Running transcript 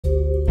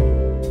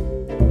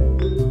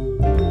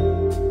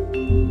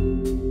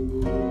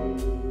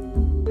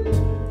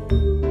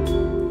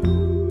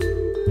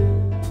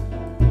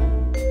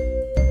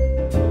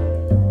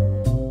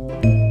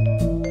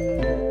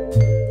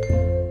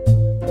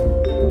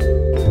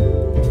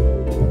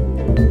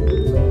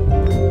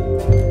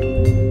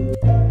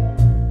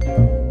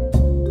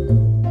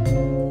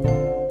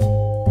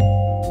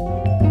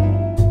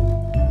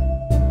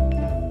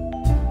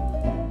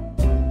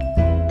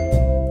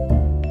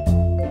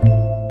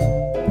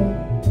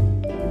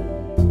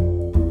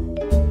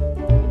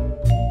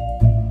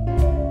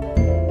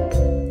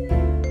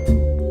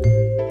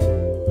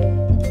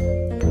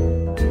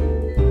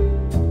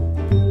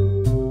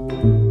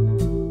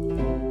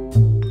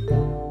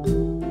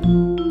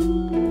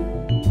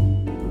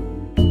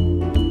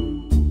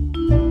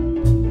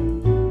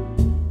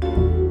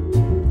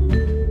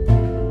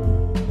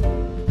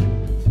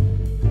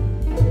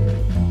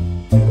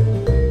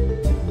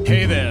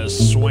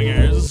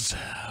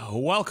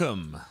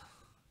welcome.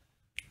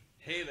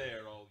 Hey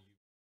there, all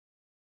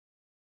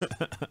you.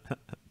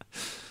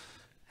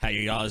 How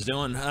you guys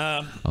doing?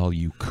 All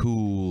you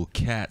cool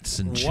cats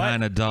and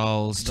China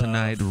dolls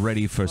tonight,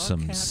 ready for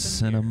some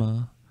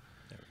cinema?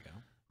 There we go.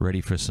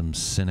 Ready for some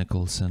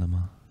cynical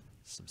cinema?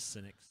 Some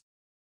cynics.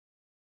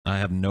 I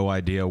have no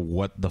idea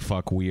what the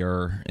fuck we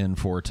are in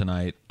for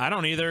tonight. I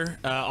don't either.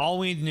 All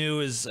we knew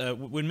is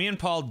when me and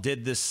Paul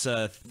did this,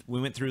 we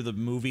went through the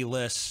movie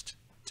list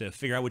to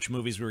figure out which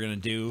movies we were going to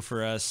do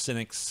for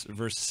Cynics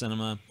versus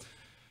Cinema.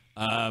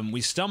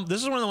 This is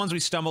one of the ones we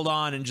stumbled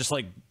on and just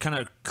like kind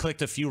of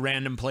clicked a few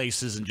random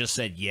places and just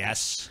said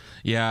yes.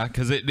 Yeah,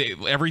 because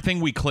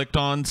everything we clicked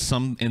on,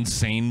 some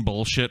insane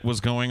bullshit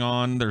was going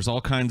on. There's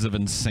all kinds of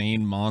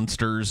insane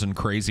monsters and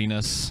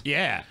craziness.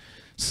 Yeah.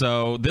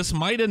 So this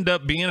might end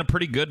up being a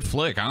pretty good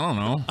flick. I don't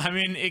know. I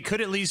mean, it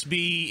could at least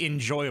be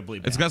enjoyably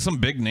bad. It's got some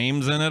big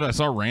names in it. I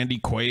saw Randy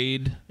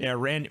Quaid. Yeah,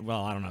 Randy.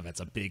 Well, I don't know if that's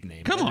a big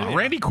name. Come on,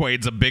 Randy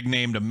Quaid's a big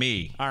name to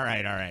me. All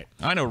right, all right.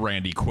 I know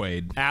Randy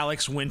Quaid.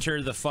 Alex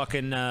Winter, the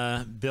fucking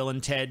Bill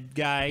and Ted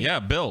guy. Yeah,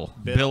 Bill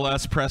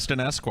S. Preston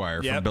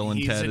Esquire from Bill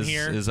and Ted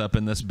is up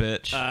in this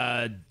bitch.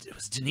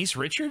 Was Denise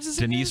Richards?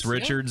 Denise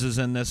Richards is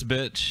in this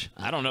bitch.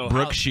 I don't know.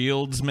 Brooke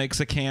Shields makes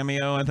a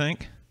cameo, I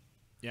think.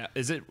 Yeah,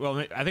 is it? Well,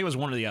 I think it was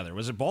one or the other.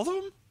 Was it both of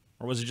them,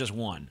 or was it just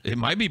one? It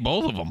might be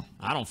both of them.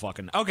 I don't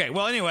fucking. Okay,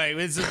 well, anyway,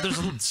 there's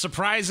a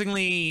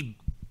surprisingly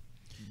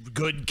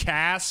good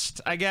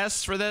cast, I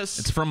guess, for this.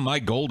 It's from my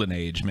golden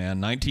age,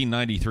 man.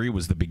 1993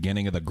 was the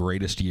beginning of the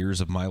greatest years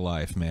of my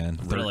life, man.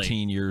 Really?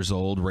 13 years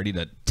old, ready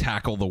to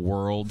tackle the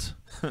world.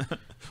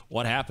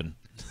 What happened?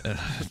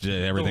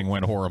 Everything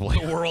went horribly.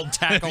 The world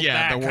tackled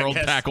yeah, the world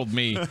tackled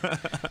me.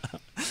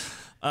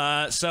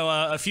 So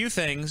a few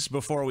things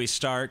before we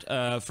start.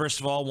 First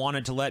of all,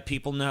 wanted to let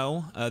people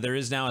know there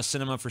is now a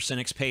Cinema for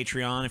Cynics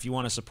Patreon if you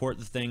want to support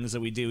the things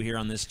that we do here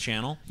on this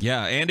channel.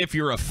 Yeah, and if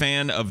you're a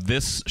fan of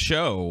this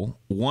show,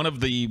 one of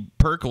the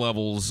perk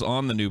levels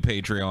on the new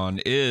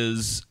Patreon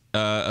is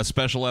a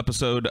special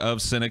episode of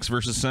Cynics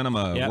versus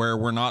Cinema, where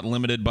we're not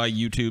limited by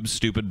YouTube's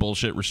stupid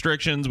bullshit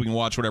restrictions. We can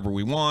watch whatever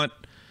we want.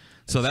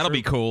 So that'll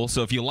be cool.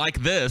 So if you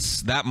like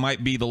this, that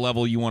might be the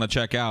level you want to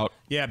check out.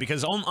 Yeah,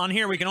 because on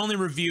here we can only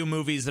review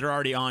movies that are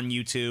already on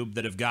YouTube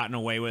that have gotten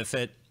away with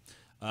it.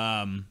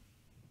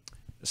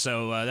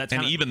 So that's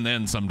even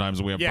then,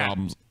 sometimes we have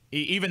problems.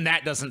 Even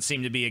that doesn't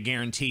seem to be a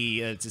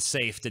guarantee it's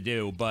safe to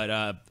do.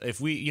 But if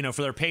we,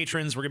 for their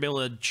patrons, we're gonna be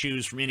able to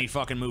choose from any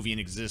fucking movie in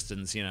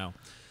existence.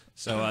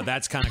 So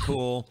that's kind of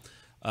cool.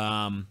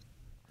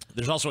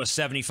 There's also a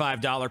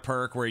 $75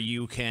 perk where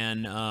you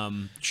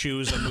can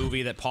choose a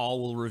movie that Paul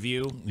will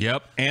review.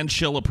 Yep, and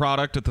shill a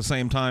product at the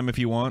same time if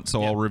you want.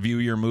 So I'll review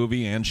your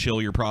movie and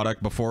shill your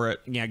product before it.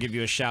 Yeah, give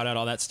you a shout out,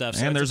 all that stuff.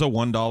 So and there's a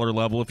 $1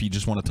 level if you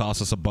just want to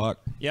toss us a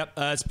buck. Yep,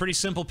 it's pretty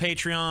simple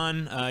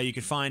Patreon. You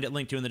can find it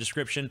linked to in the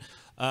description.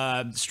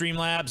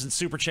 Streamlabs and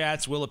Super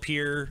Chats will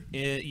appear,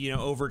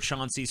 over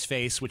Chauncey's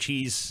face, which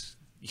he's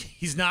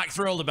not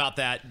thrilled about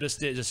that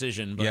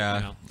decision. But,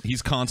 yeah,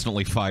 he's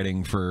constantly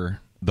fighting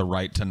for the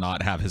right to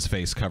not have his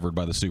face covered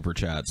by the super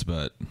chats,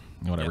 but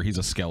whatever. He's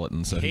a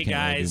skeleton, so he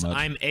can't really do much.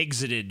 I'm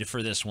exited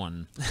for this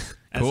one.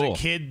 Cool.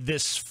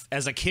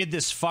 As a kid,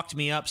 this fucked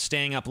me up.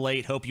 Staying up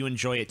late. Hope you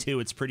enjoy it too.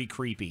 It's pretty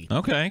creepy.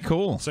 Okay,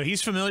 cool. So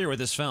he's familiar with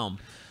this film.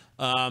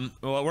 Well,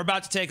 we're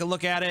about to take a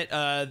look at it.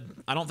 I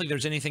don't think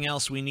there's anything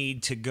else we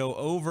need to go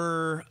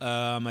over.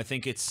 I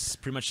think it's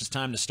pretty much just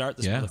time to start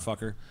this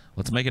motherfucker.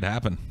 Let's make it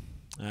happen.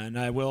 And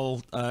I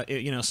will.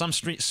 Some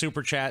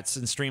super chats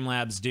and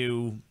Streamlabs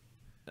do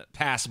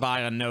pass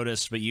by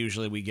unnoticed, but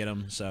usually we get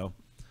them, so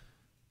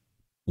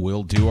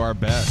we'll do our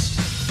best.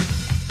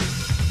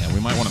 And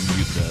we might want to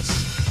mute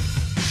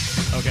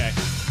this. Okay.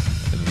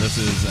 This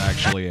is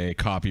actually a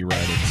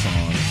copyrighted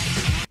song.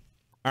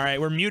 All right,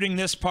 we're muting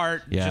this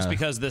part just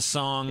because this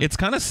song... It's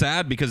kind of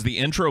sad because the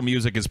intro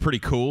music is pretty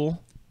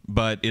cool,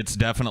 but it's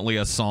definitely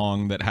a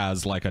song that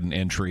has like an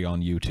entry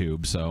on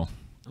YouTube, so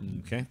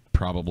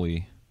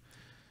probably...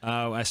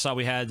 I saw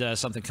we had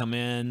something come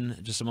in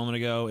just a moment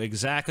ago.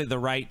 Exactly the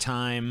right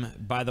time.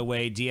 By the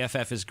way,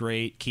 DFF is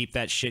great. Keep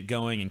that shit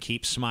going and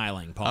keep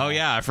smiling, Paul. Oh,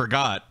 yeah, I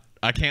forgot.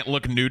 I can't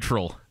look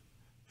neutral.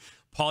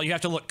 Paul, you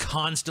have to look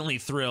constantly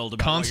thrilled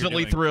about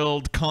Constantly what you're doing.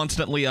 Thrilled,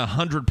 constantly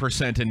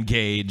 100%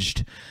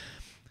 engaged.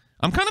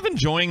 I'm kind of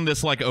enjoying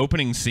this, like,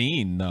 opening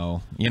scene,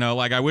 though.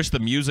 I wish the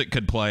music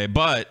could play,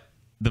 but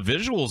the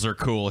visuals are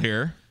cool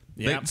here.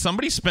 Yeah.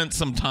 Somebody spent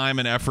some time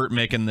and effort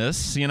making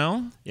this,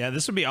 Yeah,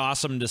 this would be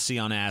awesome to see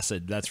on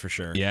acid, that's for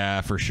sure.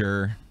 Yeah, for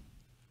sure.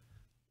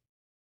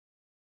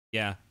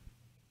 Yeah.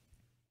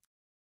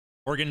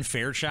 Morgan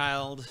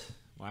Fairchild.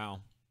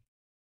 Wow.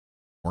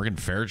 Morgan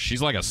Fairchild,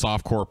 she's like a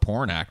softcore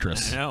porn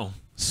actress. I know.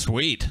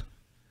 Sweet.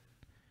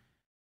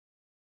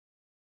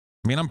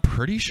 I mean, I'm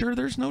pretty sure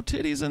there's no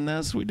titties in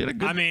this. We did a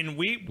good. I mean,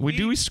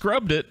 we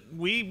scrubbed it.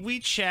 We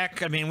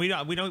check. I mean, we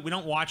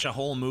don't watch a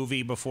whole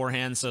movie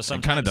beforehand, so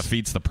sometimes it kind of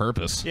defeats the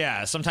purpose.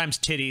 Yeah, sometimes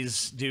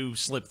titties do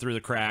slip through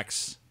the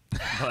cracks.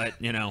 But,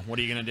 you know, what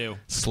are you going to do?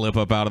 Slip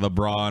up out of the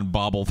bra and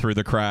bobble through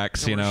the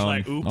cracks, you know,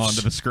 like,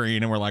 onto the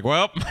screen. And we're like,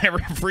 well,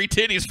 free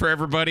titties for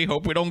everybody.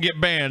 Hope we don't get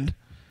banned.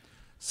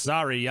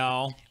 Sorry,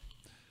 y'all.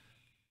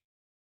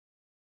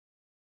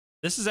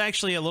 This is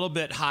actually a little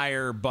bit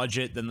higher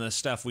budget than the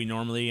stuff we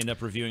normally end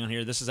up reviewing on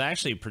here. This is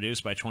actually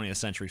produced by 20th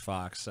Century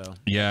Fox, so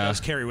yeah, it does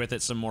carry with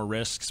it some more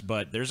risks,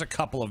 but there's a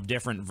couple of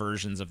different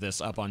versions of this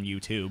up on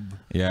YouTube.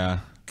 Yeah.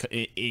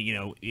 You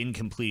know, in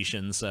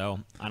completion, so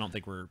I don't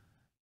think we're...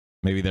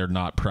 Maybe they're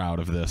not proud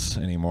of this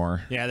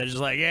anymore. Yeah, they're just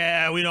like,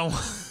 yeah, we don't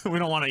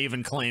want to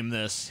even claim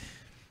this.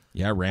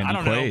 Yeah, Randy I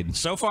don't Quaid. know.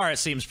 So far, it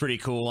seems pretty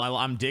cool.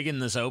 I'm digging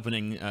this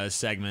opening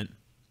segment.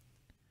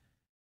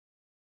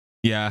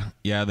 Yeah,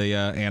 the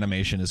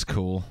animation is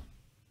cool.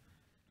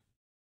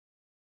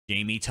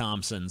 Jamie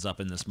Thompson's up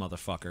in this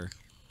motherfucker.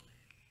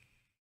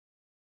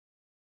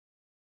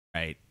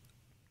 Right.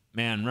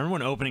 Man, remember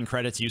when opening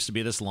credits used to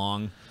be this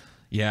long?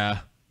 Yeah.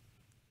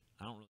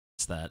 I don't really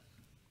miss that.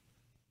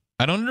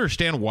 I don't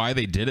understand why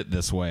they did it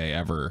this way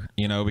ever,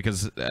 you know,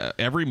 because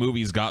every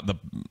movie's got the,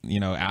 you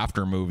know,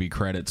 after movie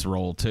credits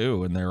roll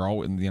too, and they're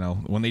all, you know,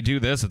 when they do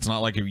this, it's not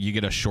like you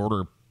get a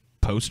shorter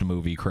post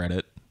movie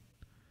credit.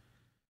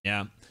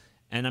 Yeah.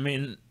 And I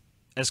mean,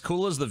 as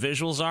cool as the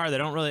visuals are, they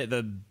don't really,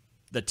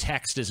 the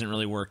text isn't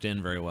really worked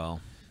in very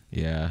well.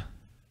 Yeah.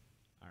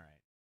 All right.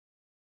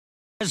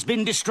 Has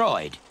been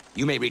destroyed.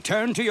 You may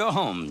return to your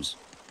homes.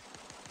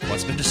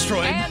 What's been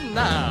destroyed? And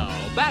now,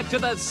 back to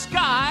the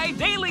Sky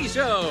Daily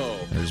Show.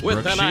 There's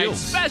with Brooke tonight's Shields.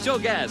 special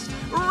guest,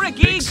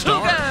 Ricky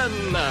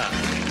Coogan.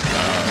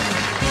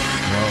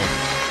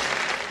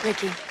 Whoa.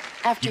 Ricky,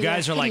 after you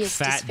guys your are like hideous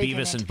fat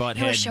Beavis disfigurement, and you are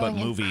Butthead, but showing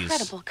movies.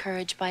 Incredible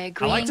courage by I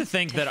agreeing like to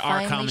think that our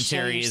finally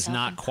commentary show is yourself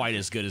not in quite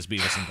as good as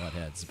Beavis and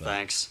Butthead's. But.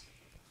 Thanks.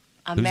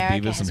 America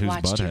Beavis and has who's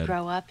watched you Butthead?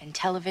 grow up in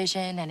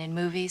television and in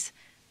movies.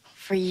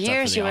 For for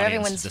years, the you were audience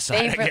everyone's to decide,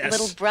 I favorite guess.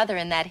 little brother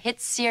in that hit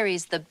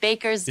series, The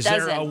Baker's Is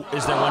Dozen.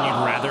 is there one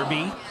you'd rather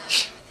be?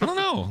 I don't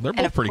know. They're And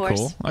both of pretty course,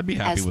 cool. I'd be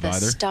happy as with the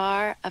either.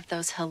 star of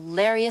those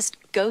hilarious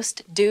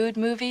ghost dude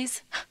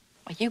movies,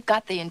 well, you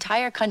got the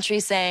entire country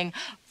saying,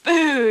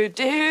 "Boo,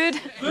 dude!"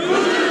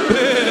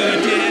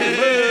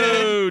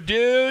 Boo,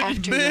 dude.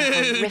 After your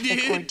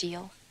horrific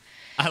ordeal.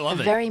 I love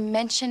The it. very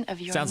mention of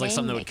your Sounds like name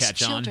something that would makes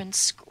catch on. children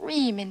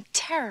scream in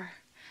terror.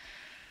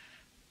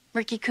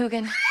 Ricky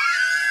Coogan,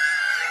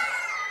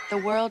 the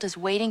world is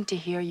waiting to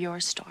hear your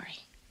story.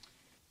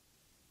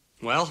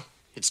 Well,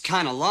 it's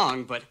kind of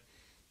long, but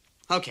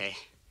okay.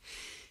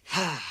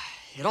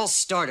 It all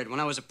started when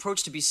I was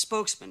approached to be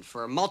spokesman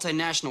for a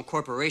multinational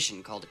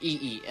corporation called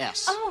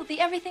EES. Oh, the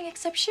everything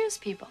except shoes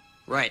people.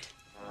 Right.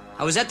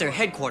 I was at their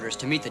headquarters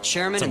to meet the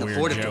chairman That's a and the weird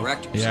board joke. of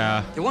directors.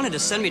 Yeah. They wanted to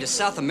send me to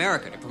South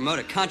America to promote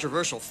a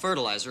controversial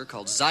fertilizer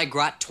called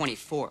Zygrot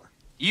 24.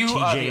 You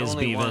TJ are the is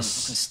only one who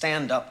Beavis. can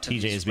stand up to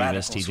TJ these is Beavis,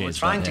 radicals TJ who are is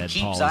trying to Butthead,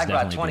 keep Paul is Zygrot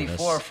definitely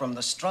 24 Beavis. from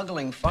the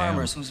struggling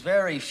farmers whose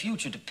very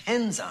future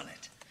depends on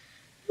it.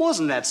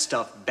 Wasn't that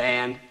stuff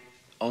banned?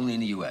 Only in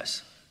the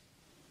U.S.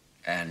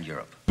 and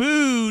Europe.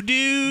 Boo,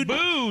 dude.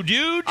 Boo,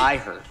 dude. I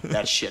heard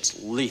that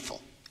shit's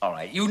lethal. All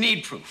right, you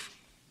need proof.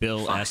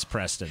 Bill Fine. S.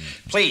 Preston.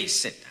 Please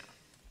sit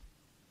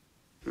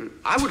down.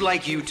 I would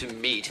like you to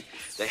meet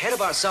the head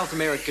of our South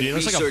American He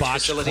looks like a research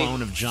botched facility,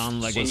 clone of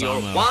John Senor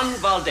Leguizamo. Juan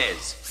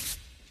Valdez.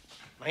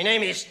 My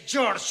name is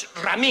George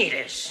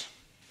Ramirez.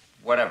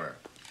 Whatever.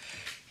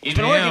 He's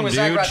been working Damn, with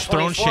dude. Zygrot Just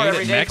throwing 24 shade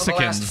every at day for the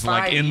last Mexicans,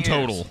 like, 5 in years.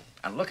 total.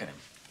 And look at him.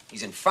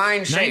 He's in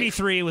fine shape.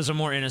 93 was a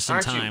more innocent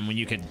Aren't you? time when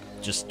you could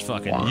just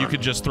fucking... You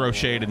could just throw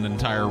shade at an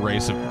entire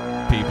race of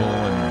people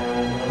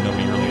and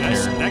nobody really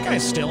cared. That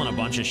guy's still in a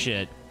bunch of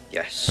shit.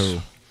 Yes. Who?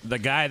 The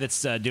guy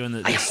that's doing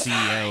the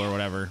CEO or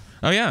whatever.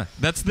 Oh, yeah.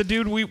 That's the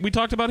dude. We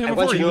talked about him I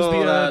before. want He you was to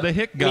know the that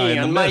hick guy me in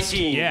the and my Mist.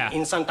 team Yeah.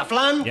 in Santa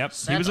Flan. Yep.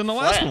 He was in the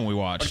last one we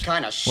What watched.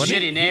 kind of Wasn't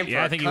shitty he? name Yeah,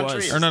 for I a think he country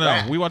was. is Or no,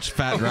 that? we watched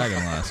Fat Dragon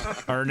last.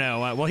 Or no,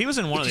 well, he was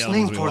in one of It the is other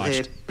ones named we for the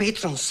watched.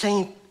 patron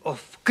saint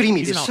of creamy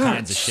He's in all desserts.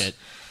 kinds of shit.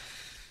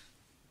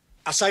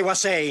 As I was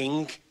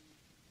saying,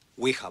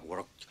 we have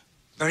worked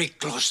very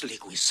closely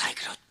with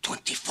Zygrot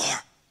 24.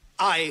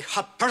 I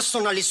have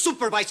personally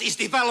supervised its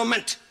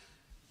development.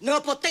 No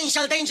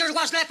potential danger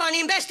was left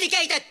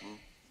uninvestigated.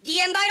 The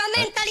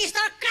environmentalists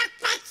are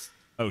crackpots.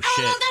 Oh, All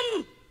shit. of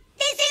them.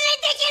 This is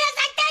ridiculous,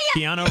 I tell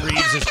you. Keanu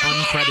Reeves is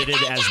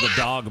uncredited as the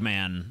Dog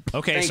Man.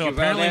 Okay, Thank so you,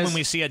 apparently Valdez. when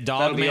we see a Dog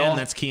That'll be Man, all.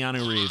 that's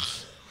Keanu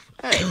Reeves.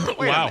 Hey,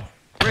 wait a Wow. minute.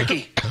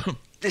 Ricky,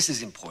 this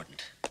is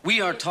important.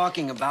 We are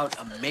talking about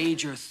a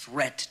major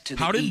threat to the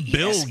How did EES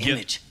Bill get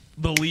image.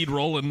 the lead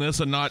role in this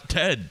and not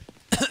Ted?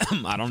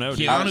 I don't know,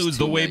 dude. Keanu's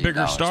the way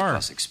bigger star.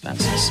 Plus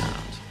expenses sound.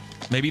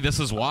 Maybe this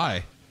is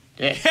why.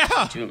 Yeah,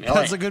 $2 million.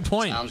 that's a good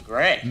point. Sounds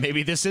great.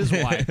 Maybe this is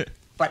why.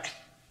 But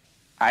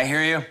I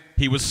hear you.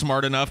 He was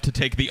smart enough to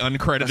take the Let's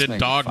uncredited make it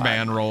Dog 5.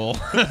 Man role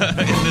in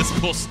this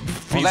piece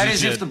Well, that of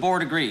is shit. if the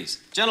board agrees.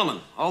 Gentlemen,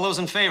 all those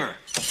in favor?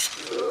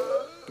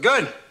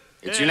 Good.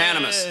 It's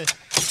unanimous.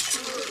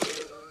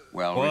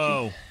 Well,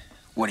 Whoa. Ricky,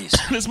 what do you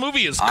say? This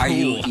movie is cool. Are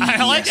you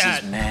I like EES's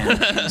that. man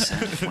in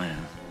Santa Flan?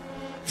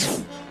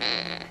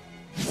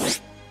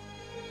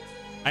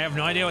 I have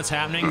no idea what's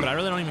happening, but I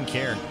really don't even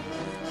care.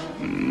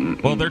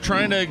 Well, they're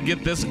trying to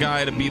get this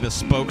guy to be the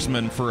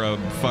spokesman for a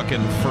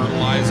fucking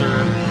fertilizer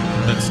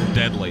that's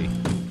deadly.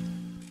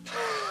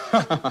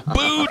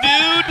 Boo,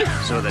 dude!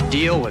 So the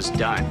deal was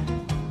done.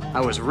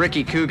 I was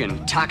Ricky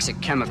Coogan, toxic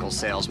chemical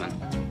salesman.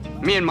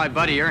 Me and my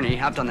buddy Ernie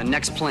hopped on the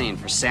next plane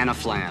for Santa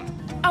Flan.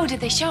 Oh, did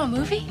they show a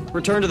movie?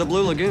 Return to the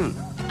Blue Lagoon.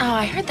 Oh,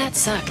 I heard that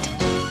sucked.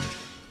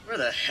 Where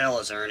the hell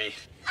is Ernie?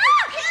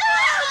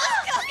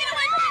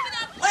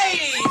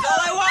 Ladies, all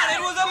I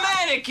wanted was a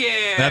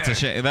manicure. That's a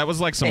shame. That was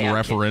like some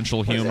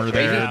referential humor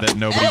there that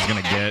nobody's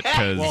gonna get.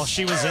 Cause Well,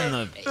 she was in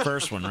the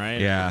first one, right?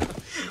 yeah,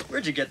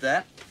 Where'd you get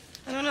that?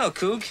 I don't know,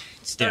 Coog.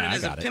 It started Yeah, I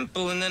as a got it.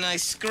 pimple and then I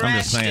scratched I'm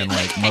just saying, it.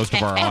 like most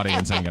of our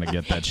audience ain't gonna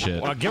get that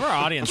shit. Well, give our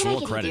audience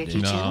real credit,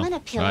 dude. No,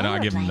 I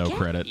don't give them no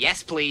credit.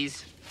 Yes,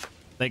 please.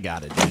 They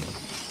got it, dude.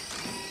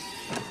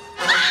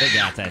 They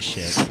got that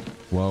shit.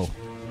 Whoa,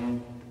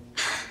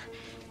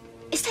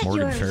 Is that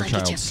Morgan your luggage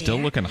Fairchild's up still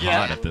there? looking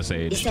hot at this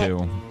age Is that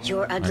too.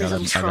 your I ugly little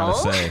gotta troll?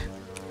 say.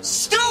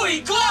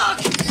 Stewie, Glock!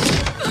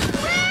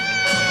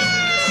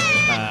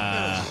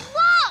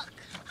 Look!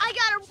 I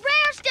got a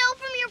rare still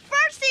from your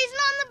first season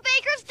on the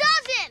Baker's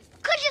Dozen.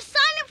 Could you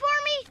sign it for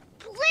me,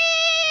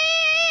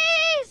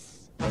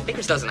 please?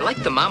 Baker's Dozen. I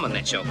like the mom on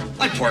that show.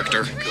 I porked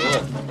her.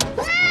 Cool.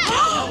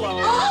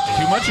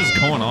 Too much is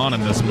going on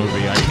in this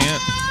movie. I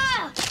can't.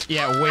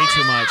 Yeah, way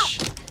too much.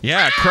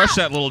 Yeah, crush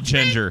that little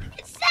ginger.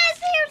 It says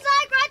here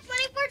Zygrod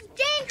 24's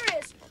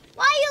dangerous.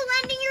 Why are you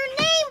lending your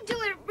name to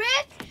it,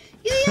 Rick?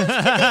 You used to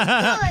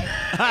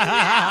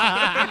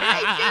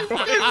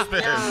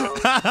be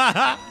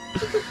good.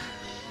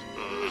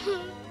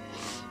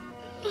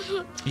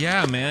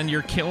 Yeah, man,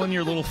 you're killing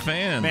your little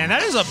fan. Man,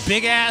 that is a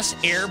big ass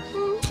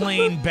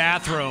airplane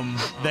bathroom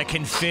that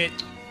can fit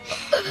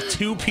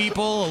 2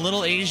 people, a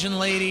little Asian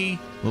lady,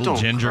 Little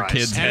ginger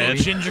kid's and a head.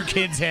 ginger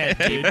kid's head,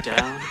 dude.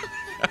 Down.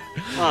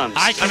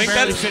 I can think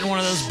barely that's- fit in one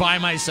of those by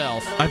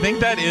myself. I think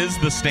that is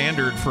the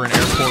standard for an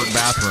airport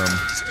bathroom.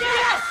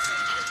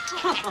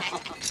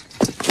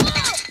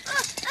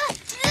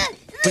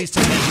 Please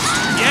tell me.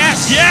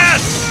 Yes!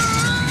 Yes!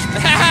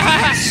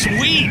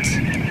 Sweet!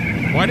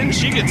 Why didn't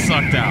she get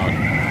sucked out?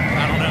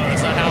 I don't know.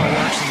 That's not how it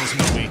works in this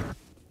movie.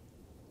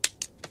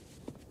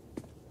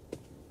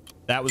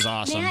 That was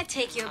awesome. May I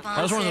take your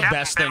That was one of the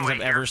best things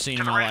I've ever seen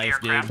in my life,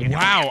 dude.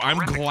 Wow, I'm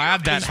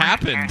glad that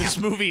happened. This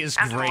movie is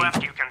And to the great.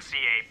 left, you can see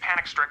a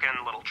panic-stricken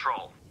little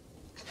troll.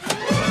 Oh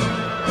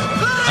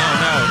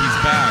no, he's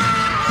back.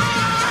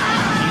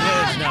 He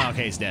lives. No,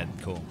 okay, he's dead.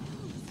 Cool.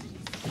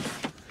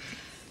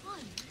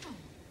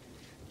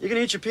 You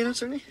gonna eat your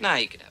peanuts, Ernie? Nah,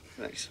 you could have.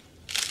 Thanks.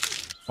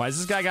 Why has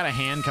this guy got a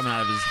hand coming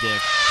out of his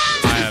dick?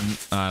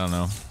 I don't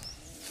know.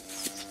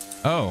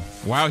 Oh,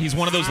 wow, he's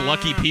one of those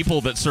lucky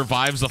people that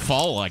survives a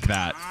fall like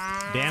that.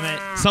 Damn it.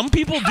 Some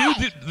people do,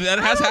 that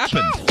has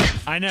happened.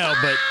 I know,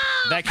 but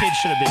that kid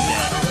should have been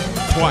dead.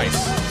 Twice.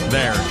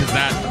 There, because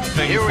that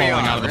thing Here we falling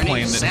are, out of the Ernie,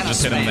 plane that Santa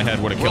just hit him in the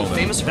head would have killed him.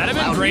 Famous That'd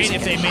have been great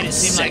if they made it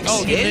seem like,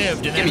 oh, he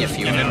lived, and Give me a then,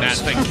 few And then that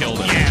of thing killed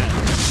him.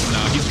 Yeah. No,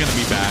 he's gonna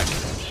be back.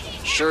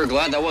 those. Sure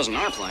glad that wasn't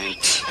our plane.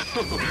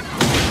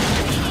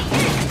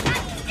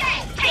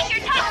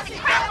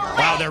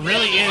 Wow, there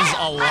really is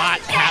a lot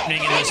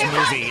happening in this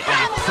movie on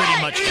a pretty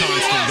much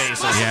constant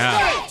basis. Yeah.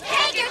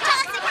 Take your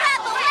toxic crap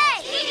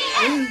away!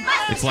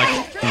 It's like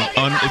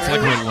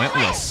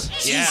relentless.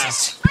 Yeah.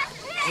 Jesus.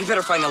 We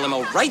better find a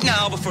limo right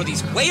now before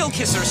these whale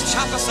kissers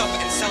chop us up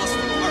and sell us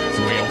for parts.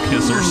 Whale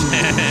kissers.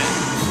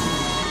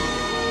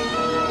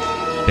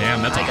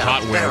 Damn, that's a I got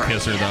hot a whale better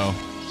kisser, idea. though.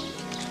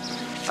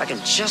 If I can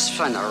just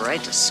find the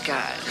right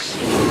disguise.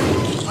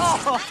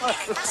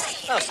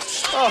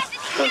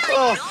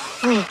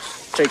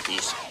 Take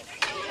these.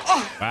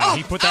 Wow,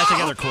 he put that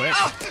together quick.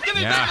 Give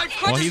me Yeah. back my Well,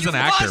 crutches, he's you an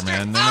actor, bastard.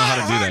 man. They know how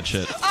to do that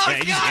shit. Yeah,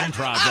 he just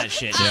improv that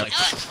shit. He's Yep. like,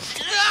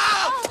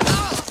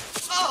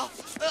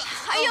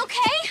 Are you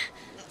okay?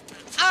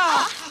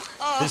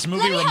 this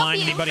movie Let me help remind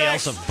you. anybody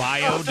else of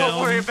Biodome? Don't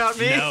worry about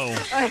me. No.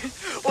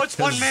 What's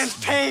one man's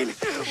pain?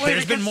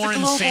 There's been more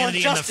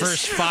insanity in the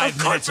first 5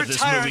 minutes of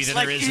this movie than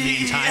there is in the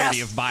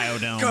entirety of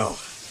Biodome. Go.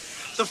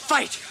 The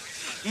fight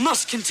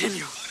must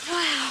continue.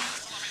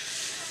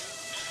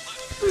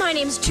 My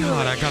name's Julie.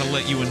 God, I gotta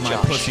let you in my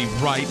Josh. pussy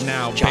right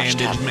now, Josh,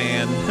 bandage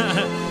man.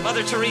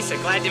 Mother Teresa,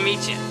 glad to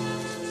meet you.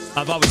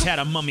 I've always had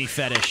a mummy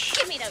fetish.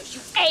 Give me those,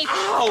 you ape!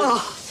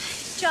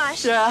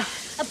 Josh, Yeah.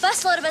 A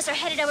busload of us are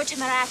headed over to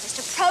Maracas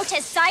to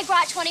protest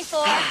Zygrot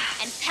 24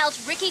 and pelt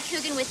Ricky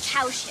Coogan with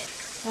cow shit.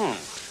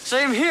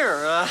 Same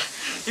here.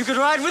 You could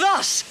ride with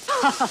us.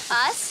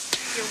 Us?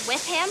 You're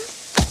with him?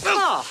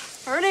 Oh,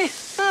 Ernie?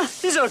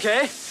 He's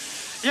okay.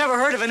 You ever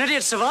heard of an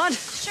idiot savant?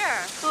 Sure.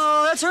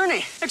 Oh, that's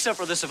Ernie. Except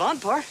for the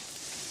savant part.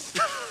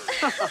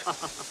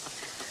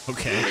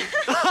 Okay.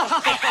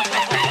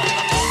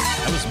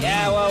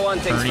 Yeah, well, one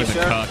thing's Ernie for the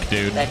sure. cuck,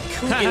 dude. That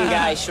Coogan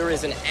guy sure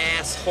is an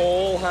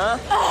asshole, huh?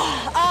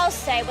 I'll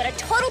say, what a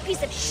total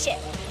piece of shit.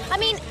 I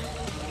mean,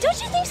 Don't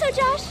you think so,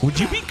 Josh? Would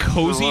you be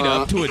cozied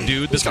up to a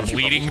dude that's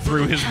bleeding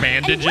through his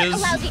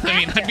bandages? I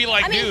mean, I'd be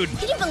like, dude,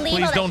 can you believe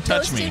please all don't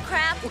that touch me.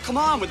 Well, come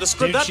on, with the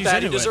script that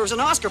bad, he deserves an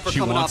Oscar for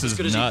coming off as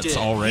good as he did.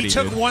 Already, he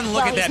took dude. one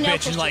look at that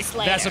bitch and like,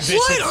 that's a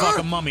bitch that fuck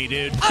a mummy,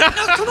 dude. Come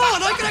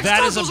on, I can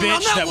that is a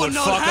bitch that would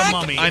fuck a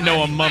mummy. I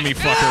know a mummy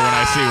fucker when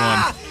I see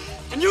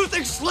one. And you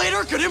think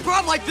Slater could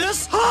improv like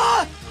this?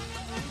 Huh?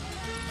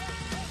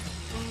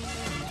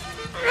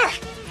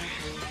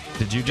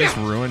 Did you just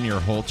ruin your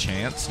whole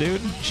chance,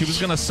 dude? She was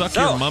gonna suck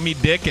your mummy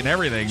dick and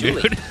everything,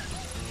 Julie, dude.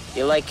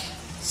 You like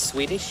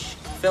Swedish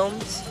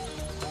films?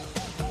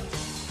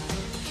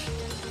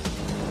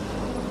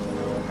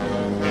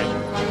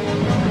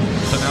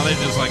 So now they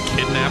just like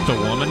kidnapped a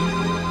woman?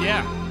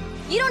 Yeah.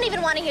 You don't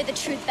even want to hear the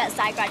truth about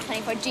Zygarde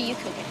 24, do you,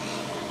 Coogan?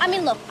 I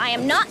mean, look, I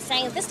am not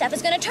saying that this stuff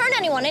is going to turn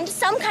anyone into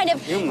some kind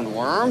of... Human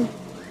worm?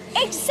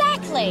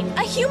 Exactly!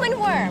 A human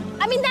worm.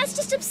 I mean, that's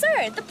just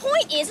absurd. The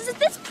point is that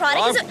this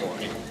product is a...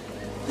 boy.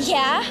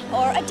 Yeah,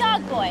 or a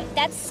dog boy.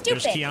 That's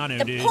stupid. There's Keanu,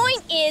 the dude.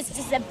 point is, this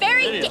is a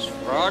very...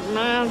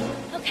 Frogman?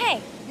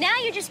 Okay, now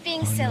you're just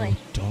being silly.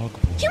 Dog boy.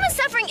 Human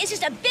suffering is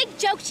just a big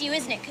joke to you,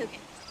 isn't it, Coogan?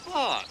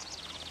 What?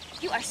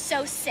 You are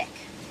so sick.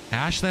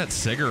 Ash that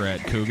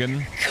cigarette,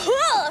 Coogan. Cool!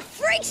 A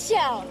freak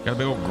show! Got a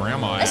big old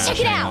grandma Let's ash check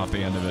it hanging out. off the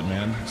end of it,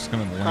 man. It's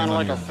gonna land Kind of on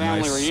like your a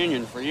family nice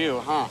reunion for you,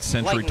 huh?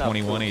 Century Lighten up,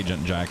 21 Coogan.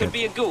 agent jacket. Could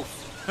be a goof.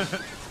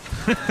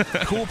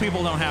 Cool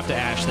people don't have to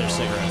ash their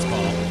cigarettes,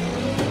 Paul.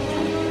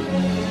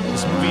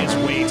 This movie is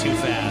way too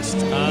fast.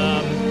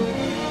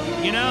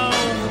 You know,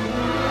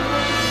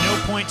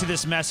 no point to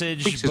this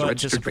message, Freaks is a but to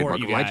registered support trademark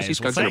you of guys. Legacy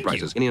Skunks Well, thank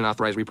Enterprises. Any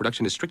unauthorized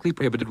reproduction is strictly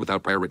prohibited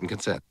without prior written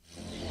consent.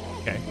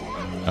 Okay.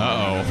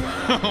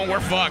 Uh-oh. We're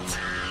fucked.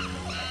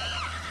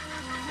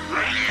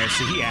 Oh,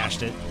 see, he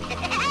ashed it.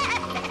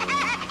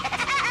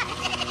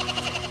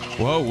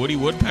 Whoa, Woody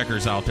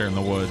Woodpecker's out there in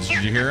the woods.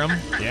 Did you hear him?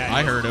 Yeah.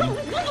 I heard him.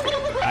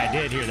 I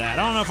did hear that.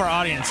 I don't know if our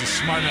audience is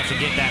smart enough to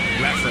get that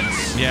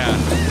reference. Yeah.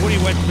 Woody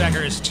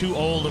Woodpecker is too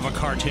old of a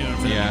cartoon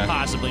for them to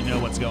possibly know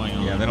what's going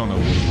on. Yeah, they don't know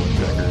who Woody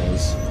Woodpecker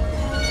is.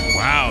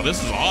 Wow,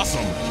 this is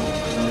awesome.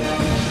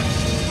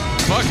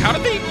 Fuck, how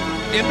did they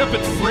end up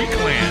at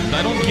Freakland?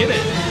 I don't get it.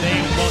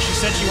 Well, she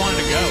said she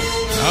wanted to go.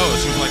 Oh,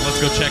 she was like,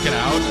 let's go check it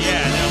out? Yeah,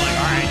 and they're like,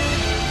 all right.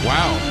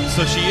 Wow,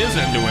 so she is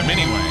into him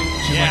anyway.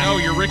 She's Yeah. like, oh,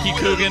 you're Ricky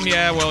Coogan?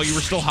 Yeah, well, you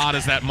were still hot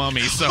as that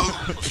mummy, so...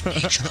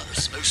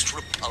 Nature's most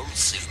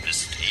repulsive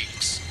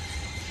mistakes.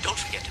 Don't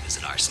forget to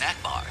visit our snack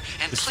bar.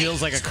 And This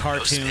feels like a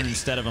cartoon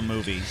instead of a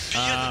movie.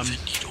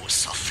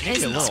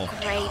 Maybe a little.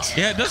 Great.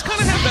 Yeah, it does kind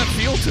of have that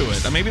feel to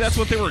it. Maybe that's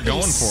what they were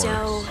going for.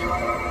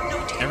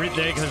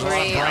 Everything, there's a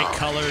lot of bright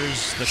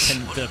colors.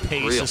 The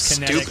pace is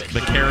kinetic.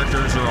 The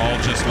characters are all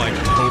just like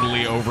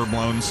totally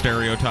overblown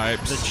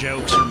stereotypes. The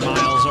jokes are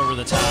miles over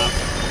the top.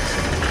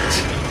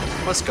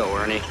 Let's go,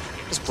 Ernie.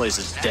 This place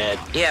is dead.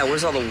 Yeah,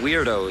 where's all the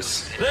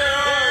weirdos?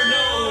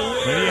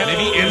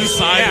 Maybe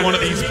inside one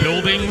of these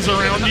buildings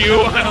around you.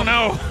 I don't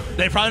know.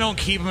 They probably don't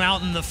keep them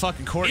out in the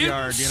fucking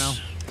courtyard, you know?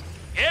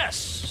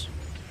 Yes.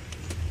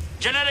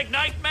 Genetic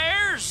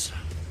nightmares.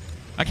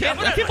 I can't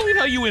believe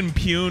how you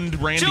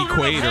impugned Randy Children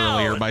of Quaid hell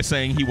earlier by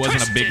saying he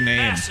wasn't a big twisted name.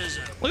 masses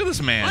of Look at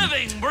this man.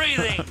 Living,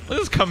 breathing. Look at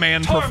this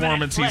command tormented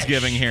performance he's flesh.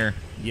 giving here.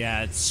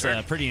 Yeah, it's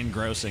pretty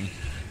engrossing.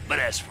 But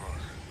as for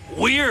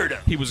weird,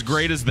 He was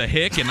great as the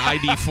Hick in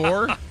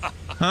ID4.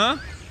 Huh?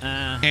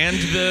 And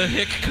the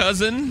Hick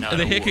cousin, Not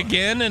the a Hick war.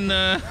 again in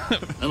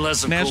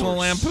unless of National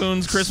course,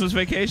 Lampoon's Christmas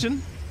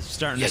Vacation.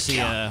 Starting You to see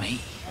count a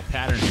me.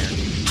 pattern here.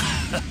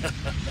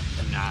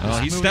 Oh,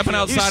 he's stepping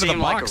outside of the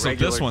box of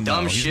this one,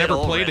 though. He's never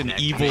played an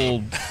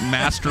evil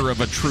master of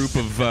a troop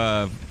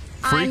of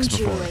freaks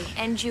I'm before. Julie,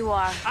 and you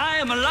are. I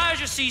am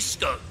Elijah C.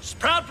 Skunks,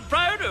 proud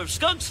proprietor of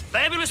Skunks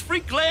Fabulous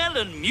Freakland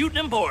and Mutant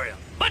Emporium.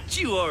 But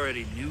you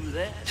already knew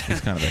that. He's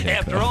kind of a hick,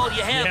 After though. all,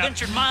 you have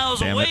ventured miles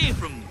Damn away it.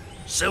 from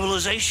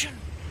civilization,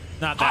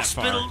 Not that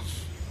far.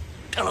 hospitals,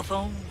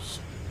 telephones,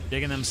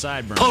 Digging them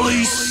sideburns.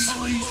 police.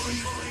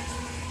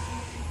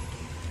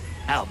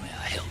 How may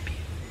I help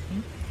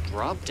you?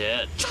 Drop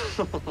dead.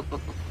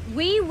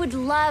 We would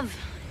love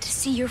to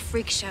see your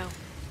freak show.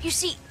 You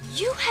see,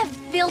 you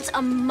have built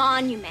a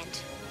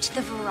monument to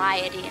the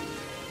variety and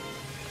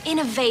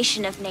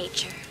innovation of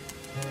nature.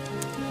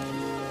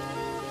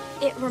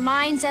 It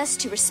reminds us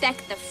to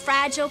respect the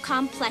fragile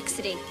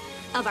complexity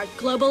of our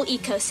global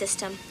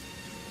ecosystem.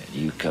 And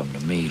you come to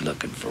me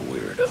looking for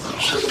weirdos.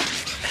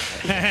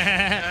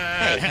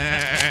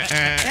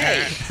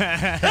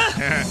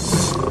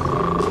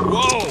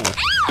 Whoa!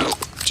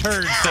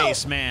 Turd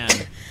face man.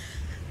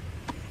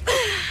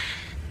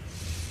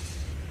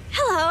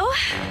 Hello.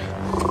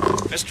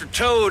 Mr.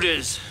 Toad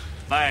is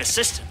my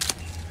assistant.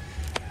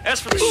 As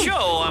for the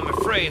show, I'm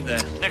afraid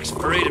the next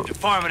parade of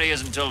deformity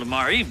isn't until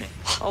tomorrow evening.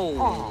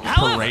 Oh,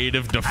 Parade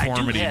of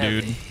deformity, have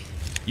dude.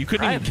 You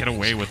couldn't even get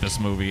away with this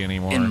movie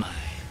anymore.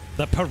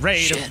 The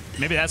parade. Shed.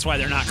 Maybe that's why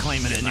they're not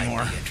claiming it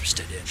anymore.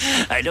 Interested in.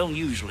 I don't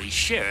usually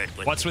share it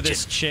with. What's with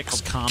this chick's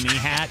commie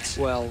hat?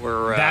 Well,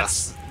 we're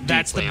That's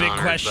the deeply big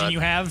honored, question but you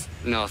have.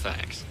 No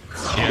thanks.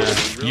 Yeah,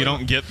 you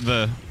don't get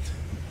the...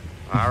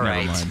 all Never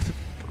right. mind.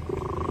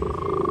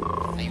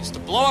 I used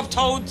to blow up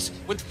toads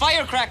with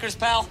firecrackers,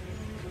 pal.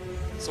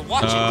 So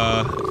watch it.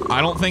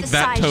 I don't think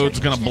that toad's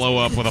gonna blow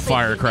up with a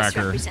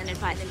firecracker.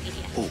 By the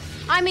media.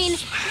 I mean,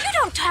 you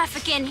don't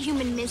traffic in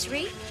human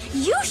misery.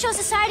 You show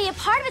society a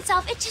part of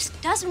itself it just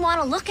doesn't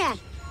want to look at.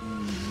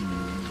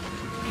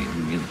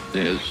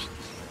 This.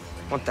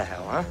 What the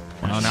hell, huh?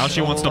 Well, now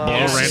she wants to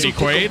blow Randy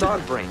Quaid.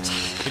 Dog brains.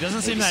 He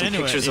doesn't seem that into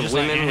it. Pictures of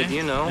women with,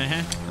 you know,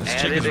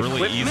 This chick is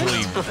really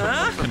easily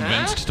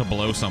convinced to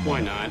blow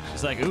someone. Why not?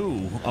 It's like,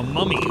 ooh, a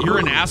mummy. You're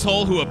an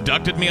asshole who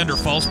abducted me under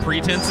false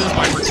pretenses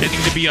by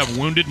pretending to be a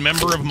wounded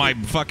member of my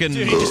fucking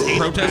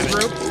protest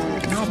group?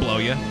 I'll blow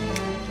you.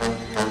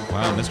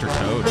 Wow, Mr.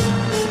 Toad.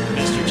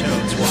 Mr.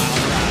 Toad's wild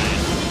ride.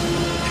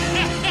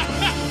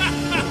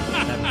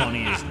 That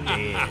bunny is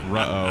dead.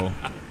 Ruh-oh.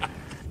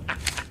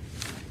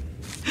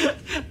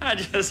 I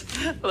just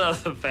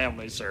love the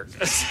family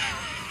circus.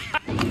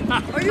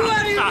 Are you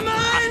out of your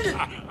mind?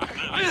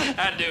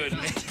 I do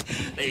admit,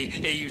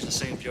 they use the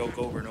same joke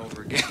over and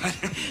over again.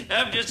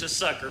 I'm just a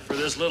sucker for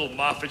this little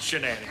Moffat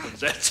shenanigans,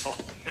 that's all.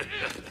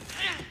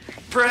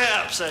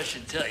 Perhaps I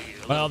should tell you.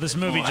 Well, this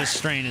movie just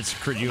strained its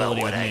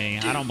credulity with me.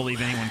 I don't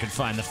believe anyone could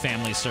find the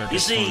family circus You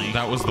see, funny.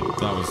 That was the joke.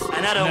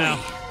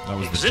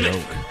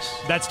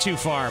 That's too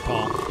far,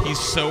 Paul. He's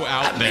so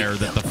out there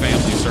that the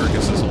family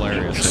circus is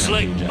hilarious. Just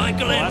like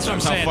Michael Well, that's what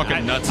I'm saying. How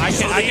fucking nuts I he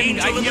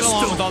is. can get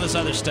along with all this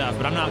other stuff,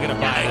 but I'm not gonna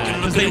buy that.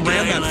 Because they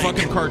ran that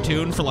fucking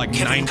cartoon for like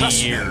 90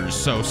 years,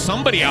 so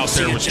somebody out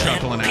there was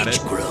chuckling at it.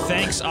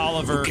 Thanks,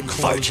 Oliver.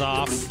 Close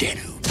off. You're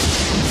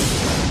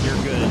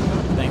good.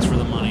 Thanks for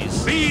the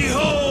monies.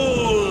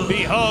 Behold!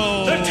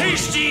 Behold! The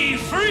Tasty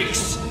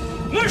Freaks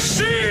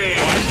Machine!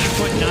 Why did you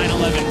put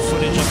 9/11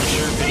 footage on the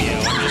shirt video?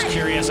 I'm just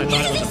curious. I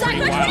thought it was a pretty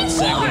wild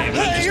segue, but I'm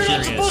just You're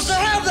not curious. supposed to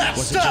have that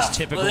Was stuff! it just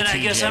typical Well, then I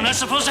guess I'm not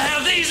supposed to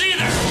have these either.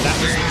 That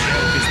was the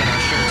joke, is that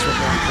our shirts were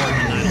more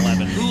important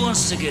than 9/11. Who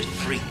wants to get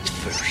freaked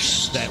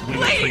first? That we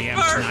would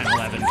preempt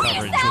 9/11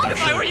 coverage with our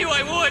If I were you,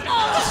 I would.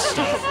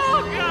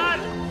 Oh, God.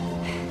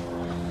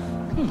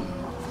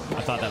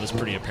 I thought that was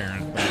pretty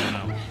apparent, but I don't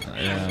know.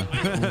 Yeah.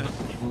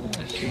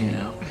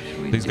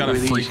 He's got a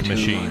freak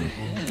machine.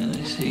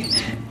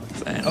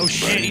 Oh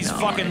shit, he's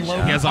fucking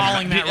Logan He has a-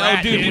 calling that Oh,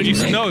 rat, dude, did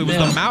you know it was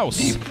the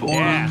mouse?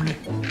 Yeah.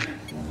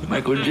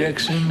 Michael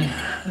Jackson.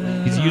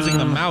 He's using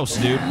the mouse,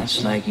 dude.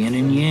 It's like yin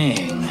and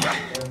yang.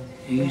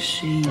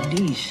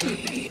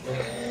 AC/DC.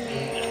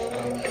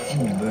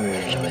 And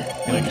birds with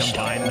Gonna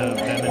combine them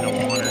into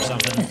one or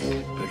something.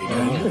 pretty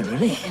darn good,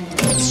 really.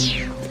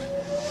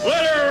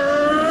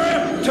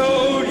 Letter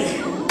Toad.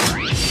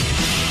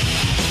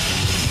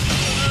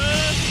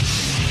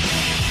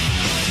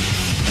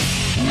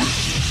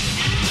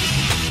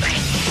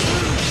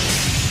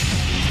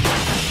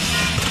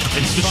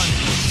 It's fun.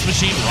 This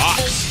machine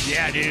rocks.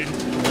 Yeah, dude.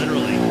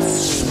 Literally.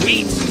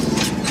 Sweet.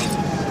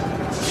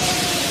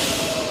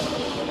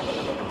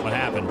 What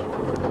happened?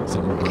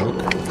 Something broke.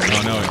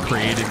 Oh no, it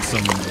created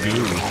some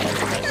goo.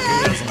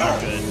 That doesn't look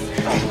good.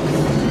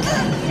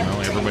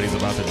 Well, everybody's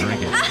about to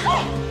drink it.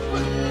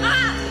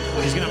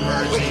 He's gonna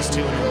merge these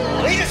two into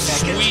one. Wait a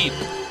second. Sweet.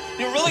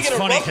 You're really It's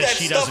gonna funny rub 'cause that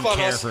she stuff doesn't on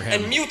care us for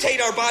him. and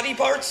mutate our body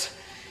parts?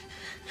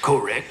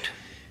 Correct.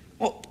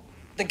 Well,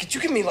 then could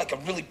you give me like a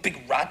really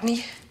big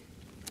Rodney?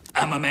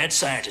 I'm a mad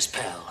scientist,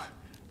 pal.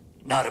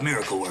 Not a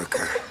miracle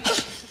worker. I've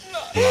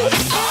never heard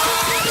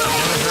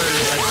a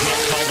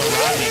joke called a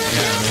Rodney.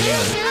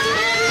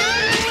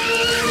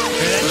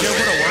 That joke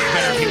would have worked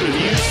better if he would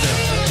have used it.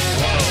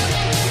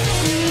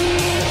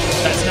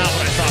 That's not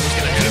what I thought was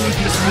gonna happen.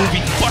 This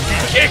movie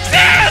fucking kicks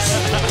ass!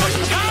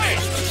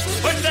 Guys,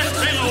 put that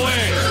thing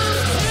away.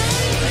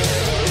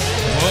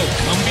 Whoa,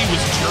 Gumby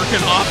was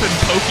jerking off in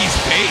Pokey's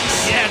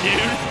face. Yeah, dude.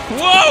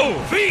 Whoa!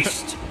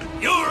 Feast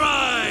your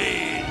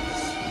eyes.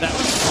 That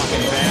was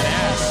fucking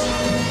badass.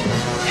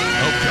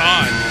 Oh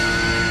god.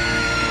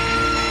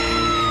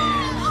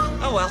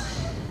 Oh well.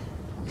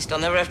 At least I'll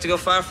never have to go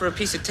far for a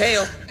piece of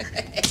tail.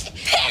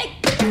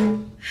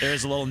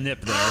 There's a little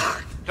nip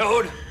there.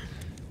 Toad,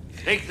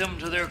 take them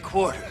to their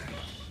quarters.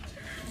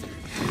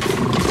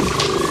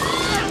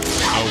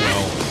 Oh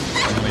well.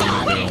 What are you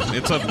gonna do?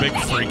 It's a big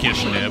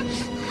freakish nip.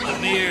 A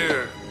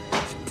mere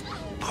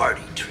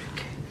party trick.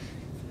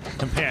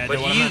 Compared But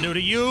to what I'm gonna do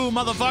to you,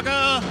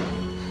 motherfucker.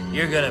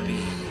 You're gonna be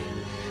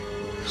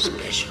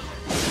special.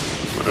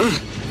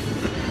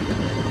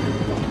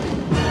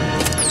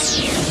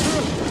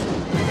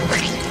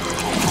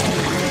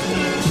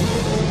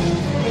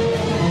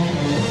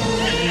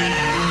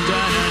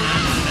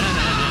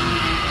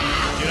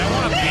 Dude, I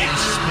want a big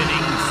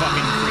spinning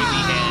fucking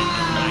creepy head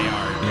in my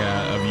yard.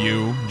 Yeah, of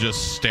you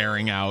just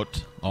staring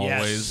out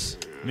always.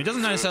 Yes. I mean, it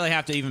doesn't necessarily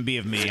have to even be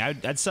of me.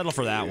 I'd settle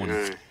for that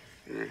one.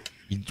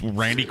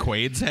 Randy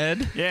Quaid's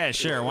head? Yeah,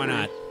 sure. Why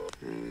not?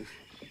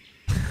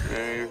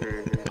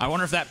 I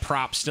wonder if that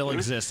prop still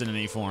exists in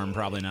any form.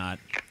 Probably not.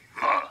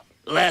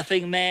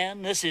 Laughing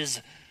Man, this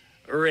is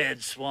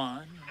Red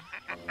Swan.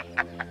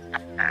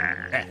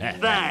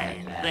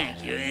 Fine,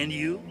 thank you. And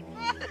you?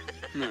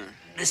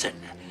 Listen,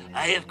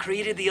 I have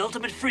created the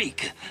ultimate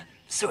freak.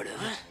 Sort of.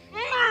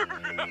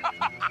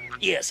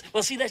 Yes,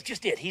 well, see, that's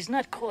just it. He's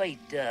not quite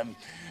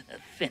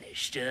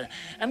finished.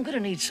 I'm gonna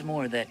need some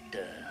more of that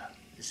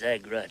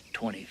Zagrat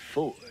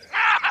 24.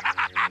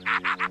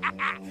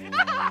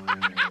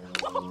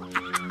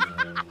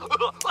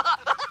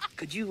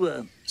 Could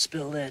you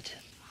spell that?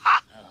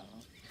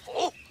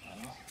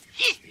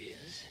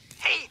 Yes.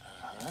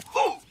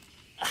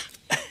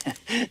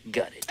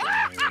 Got it.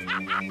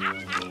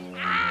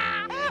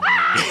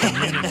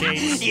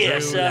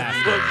 Yes,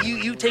 well,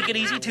 you take it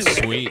easy too.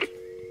 Sweet.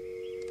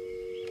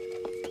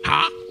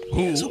 Ha,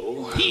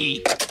 who,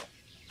 he,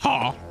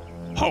 ha,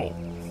 ho.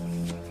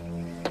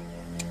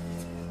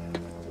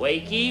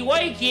 Wakey,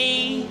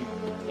 wakey.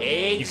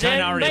 You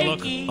kind of already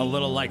look a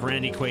little like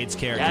Randy Quaid's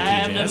character,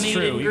 TJ. That's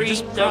true. You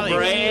just probably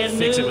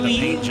fix it with a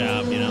paint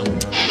job, you know?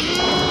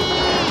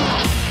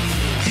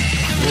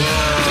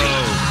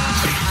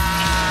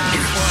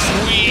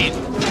 Sweet.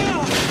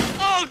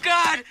 Oh,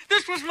 God!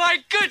 This was my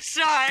good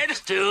side!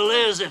 Still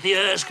is, if you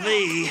ask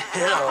me.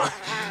 Hell,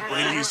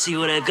 wait till you see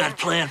what I've got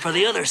planned for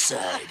the other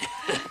side.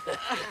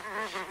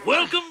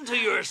 Welcome to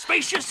your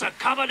spacious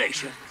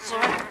accommodations.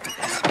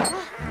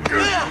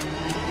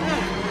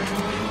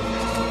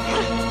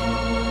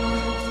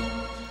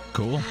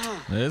 Cool.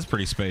 It is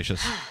pretty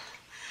spacious.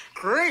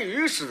 Great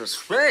use of the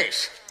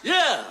space.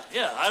 Yeah,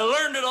 I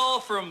learned it all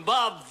from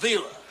Bob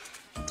Vila.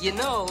 You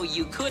know,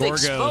 you could Gorgo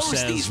expose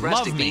says, these "Love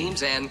rustic me."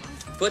 beams and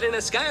put in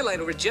a skylight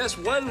over just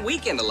one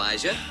weekend,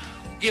 Elijah.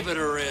 Give it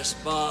a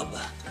rest, Bob.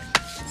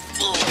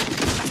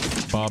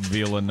 Bob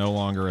Vila no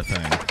longer a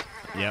thing.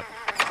 Yep.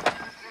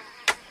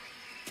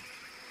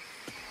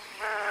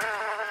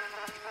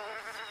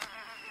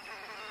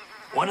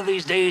 One of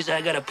these days,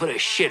 I gotta put a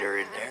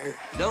shitter in there.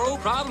 No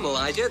problem,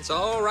 Elijah. It's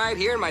all right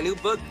here in my new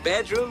book,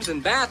 Bedrooms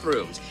and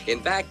Bathrooms. In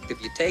fact, if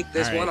you take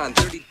this All right. one on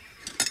 30...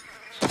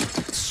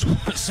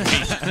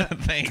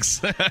 Thanks.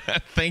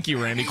 Thank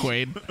you, Randy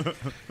Quaid.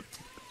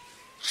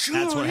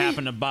 That's what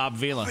happened to Bob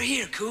Vila. Over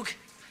here, Kook.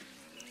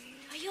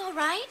 Are you all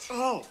right?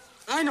 Oh,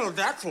 I know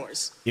that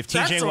voice. If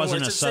That's TJ the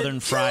wasn't voice a that Southern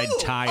said, fried "Yo,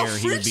 tire,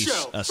 he would be freak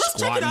show. a Let's check it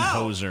squatting out."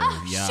 hoser.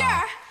 Oh, Yeah.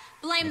 sure.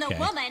 Blame Okay. the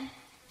woman. I don't know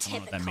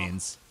Typical. what that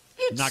means.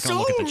 It's Not gonna so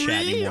look at the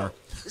chat real. anymore.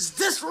 Is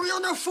this real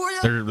enough for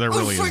you? There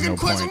really is I'm no freaking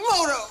point.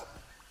 Quasimodo.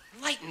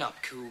 Lighten up,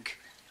 Coog.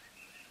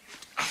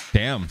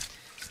 Damn.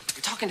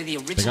 You're talking to the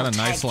original They got a tag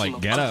nice, team like,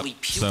 of get up ugly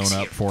pukes sewn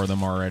up here. for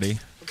them already.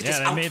 Look at Yeah, this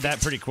they made outfit.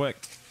 that pretty quick.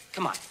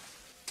 Come on.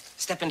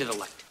 Step into the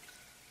light.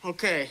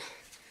 Okay.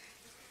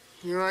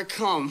 Here I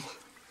come.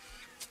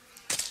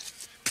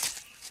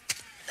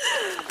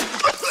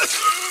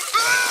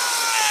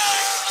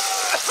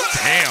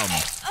 Damn.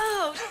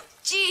 Oh,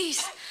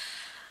 jeez.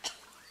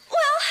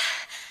 Well,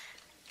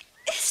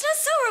 it's not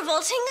so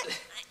revolting.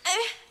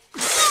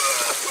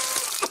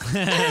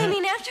 I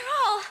mean, after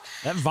all,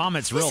 That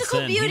vomit's real physical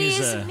thin. beauty He's,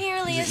 is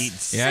merely a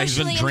eats. Yeah, he's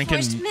been socially drinking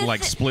enforced myth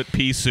like that- split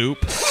pea soup.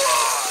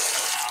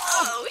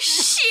 Oh,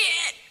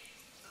 shit.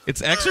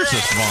 It's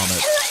exorcist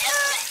vomit.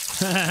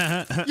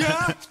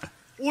 Yeah?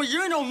 Well,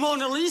 you're no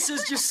Mona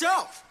Lisa's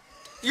yourself.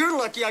 You're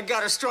lucky I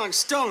got a strong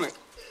stomach.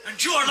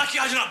 And you're lucky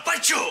I did not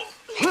bite you.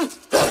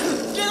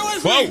 Get away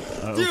from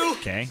Whoa. me! You!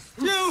 Okay.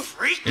 You!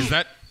 Freak. Is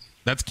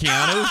that's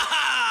Keanu?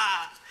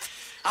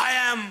 I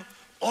am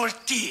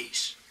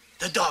Ortiz,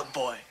 the dog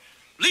boy,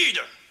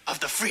 leader of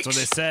the freaks. That's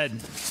what they said.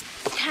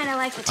 Kind of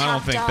like the top I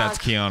don't think dog. that's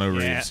Keanu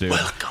Yeah. Reeves, dude.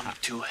 Welcome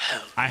to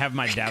hell. I have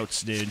my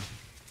doubts, dude.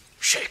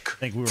 Shake. I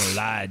think we were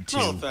lied to.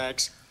 No,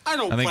 thanks. I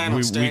don't I plan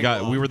on think staying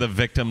long. we were the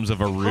victims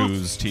of a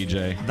ruse,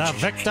 TJ. The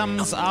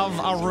victims of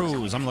a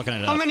ruse. I'm looking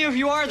it How up. many of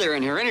you are there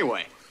in here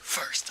anyway?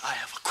 First, I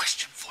have a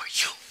question for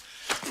you.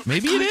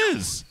 Maybe it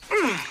is.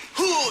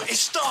 Who is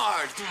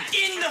starred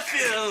in the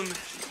film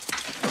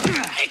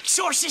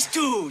Exorcist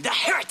II, The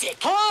Heretic?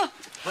 Huh?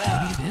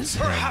 Well, Maybe it is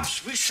him.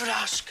 perhaps we should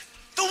ask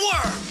the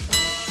Worm.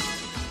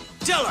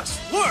 Tell us,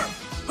 Worm,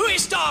 who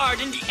is starred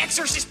in The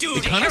Exorcist II,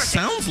 It The kind of Heretic?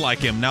 sounds like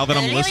him now that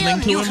I'm Olivia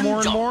listening to him more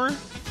and Newton-John. more.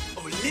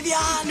 Olivia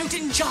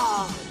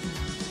Newton-John.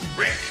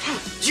 Rick,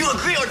 you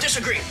agree or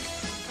disagree?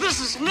 This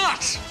is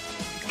nuts!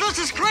 This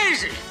is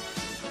crazy!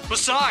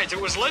 Besides, it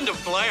was Linda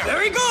Blair.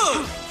 Very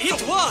good. It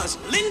was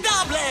Linda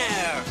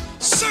Blair.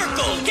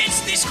 Circle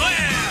gets the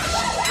square.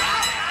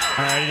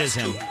 All right, it is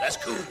him. That's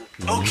cool.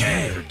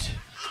 Okay.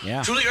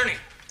 Yeah. Julie Ernie,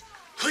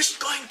 who's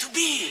going to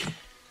be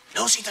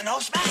Nosy the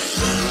Nose Man?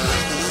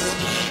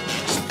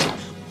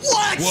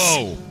 What?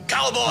 Whoa.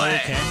 Cowboy.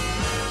 Okay.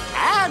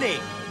 Annie,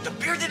 the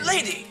bearded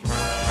lady.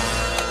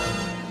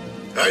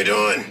 How you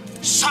doing?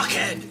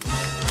 Sockhead.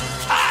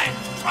 I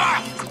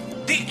am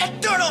the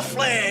eternal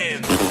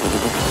flame.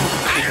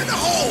 Iron the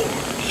hole.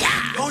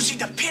 Yeah. Nosy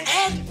the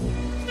pinhead.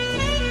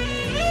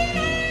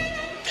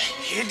 The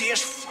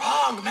hideous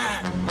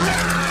frogman.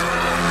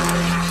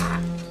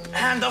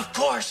 And of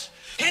course,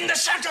 in the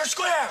center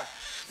square,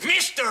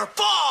 Mr.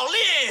 Paul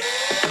Lee.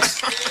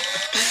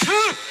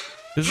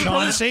 This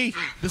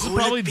is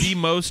probably the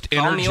most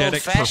Call me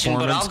energetic old-fashioned,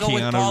 but performance I'll go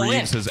with Paul Keanu Lynn.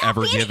 Reeves has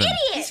ever given.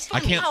 idiot. I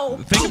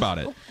can't think about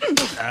it.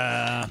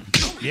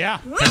 Yeah.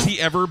 Has he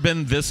ever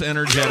been this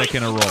energetic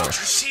in a role? You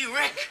see,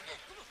 Rick,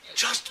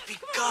 just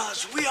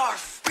because we are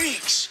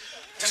freaks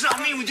does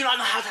not mean we do not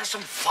know how to have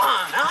some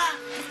fun, huh?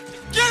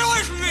 Get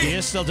away from me! He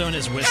is still doing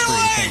his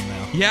whispery thing,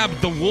 though. Yeah, but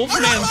the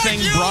Wolfman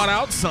thing brought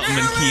out something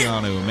in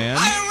Keanu, man.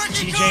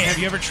 TJ, have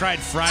you ever tried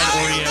fried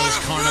Oreos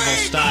carnival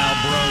style,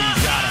 bro? You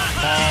gotta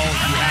fall.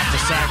 You have to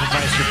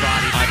sacrifice your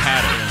body. I've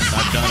had it.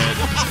 I've done it.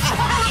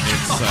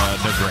 It's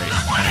they're great.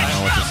 I don't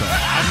know what to say.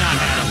 I've not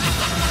had them.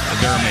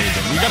 They're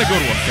amazing. We gotta go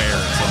to a fair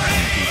at some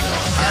point, people.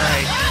 All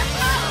right.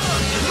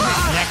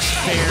 Next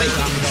fair,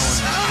 I'm going.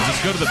 Just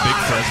go to the big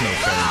Fresno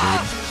fair,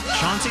 dude.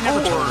 Chauncey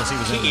never told us he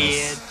was in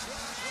this.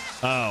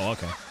 Oh,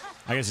 okay.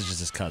 I guess it's just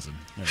his cousin.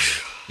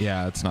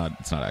 Yeah, it's not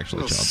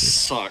actually Chauncey.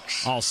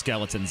 Sucks. All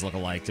skeletons look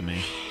alike to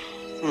me.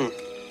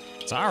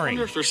 Sorry. I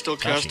wonder if they're still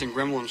casting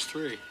Gremlins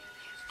 3.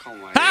 Call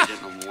my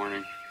agent in the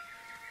morning.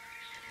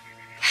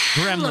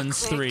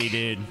 Gremlins 3,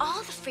 dude. All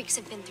the freaks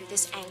have been through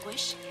this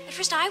anguish. At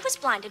first, I was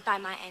blinded by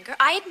my anger.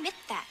 I admit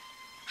that.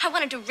 I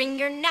wanted to wring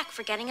your neck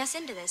for getting us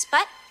into this,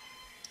 but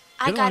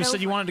I You're the got one who over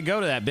said you wanted to go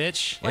to that,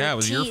 bitch. Yeah, it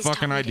was your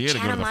fucking idea to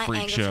go to the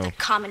freak show.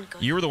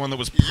 You were the one that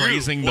was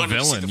praising the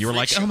villain. You were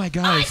like, oh my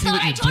god, I see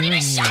what you're doing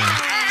here.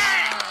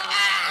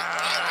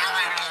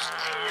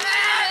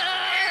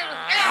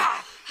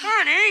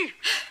 Honey!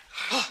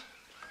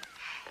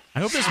 I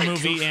hope this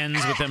movie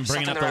ends with them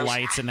bringing up the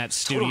lights in that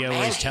studio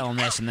where he's telling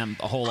this and then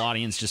the whole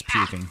audience just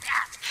puking.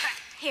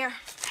 Here,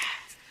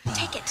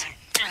 take it.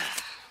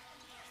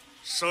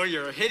 So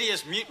you're a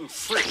hideous mutant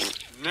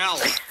freak. Now,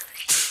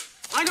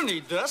 I don't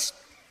need this.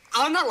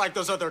 I'm not like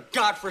those other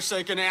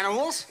godforsaken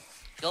animals.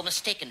 You're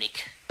mistaken,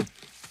 Nick.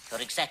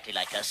 You're exactly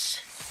like us.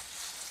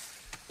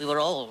 We were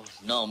all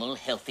normal,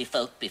 healthy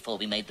folk before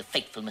we made the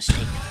fateful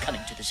mistake of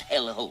coming to this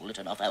hellhole at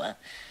an off hour.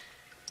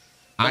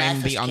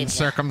 I'm the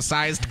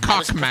uncircumcised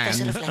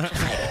cockman.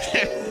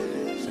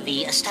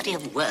 The study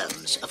of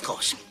worms, of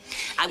course.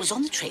 I was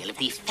on the trail of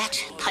the fat,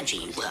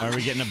 pudgy worm. Are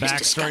we getting a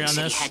backstory on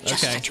this? He had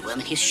just such a worm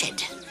in his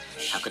shed.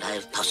 How could I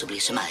have possibly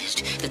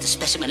surmised that the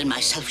specimen and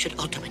myself should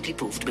ultimately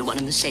prove to be one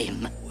and the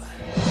same?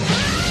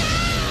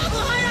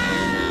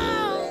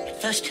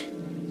 At first,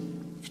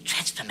 the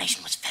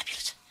transformation was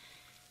fabulous.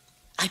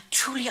 I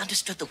truly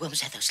understood the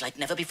worm's ethos like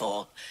never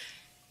before.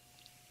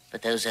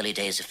 But those early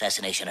days of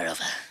fascination are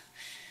over.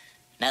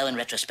 Now, in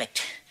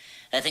retrospect,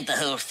 I think the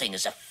whole thing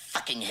is a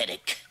fucking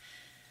headache.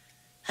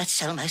 I'd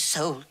sell my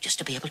soul just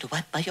to be able to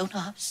wipe my own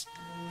ass.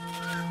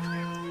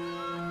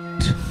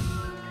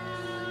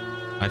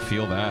 I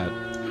feel that.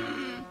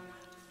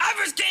 I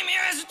first came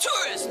here as a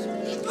tourist.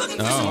 Looking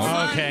for some Oh,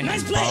 fun. okay.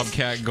 Nice place.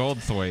 Bobcat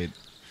Goldthwait.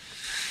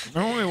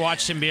 Remember when we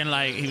watched him being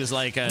like, he was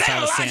like, talking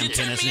to Sam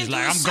Kinnis, and he's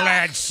like, I'm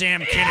glad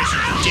Sam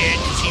Kinnis is dead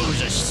because he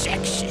was a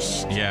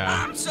sexist.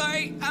 Yeah. I'm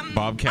sorry.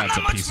 Bobcat's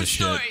a piece of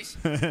shit.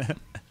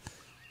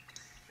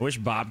 I wish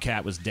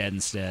Bobcat was dead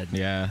instead.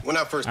 Yeah. When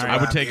I first I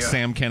would arrived take here,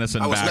 Sam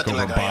Kinison I was back nothing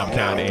over like I am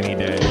Bobcat now. any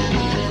day.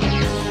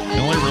 The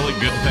only really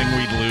good thing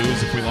we'd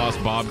lose if we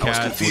lost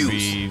Bobcat would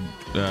be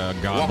God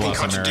Walking Bless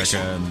contradiction.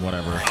 America and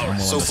whatever. I'm willing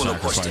So to full of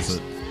sacrifice questions.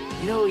 it.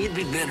 You know, you'd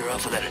be better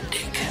off without a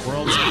dick.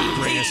 World's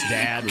Greatest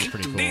Dad was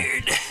pretty cool.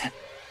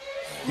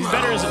 He's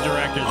better as a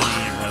director than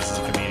he was as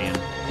a comedian.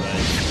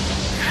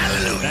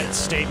 But that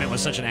statement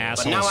was such an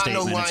asshole now I know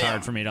statement, who I it's am.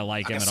 hard for me to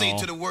like I him can at say all.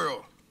 to the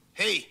world,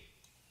 hey,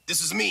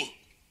 this is me.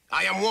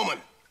 I am woman.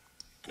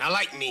 And I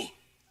like me.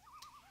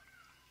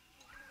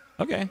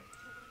 Okay.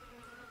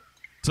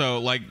 So,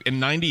 like, in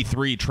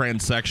 93,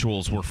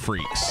 transsexuals were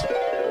freaks.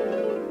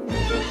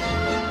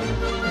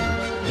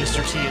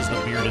 Mr. T is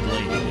the bearded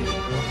lady.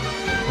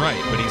 Right,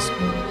 but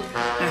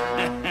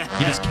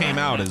he just came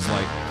out as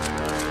like,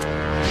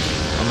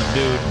 I'm a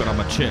dude, but I'm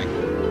a chick.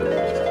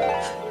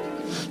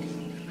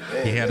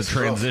 He had a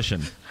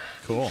transition.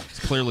 Cool. It's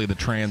clearly the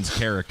trans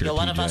character, You're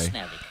one of us TJ.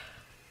 now, Rick.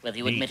 Whether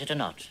you admit it or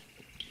not.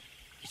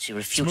 It's This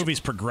irrefutable. movie's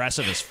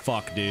progressive as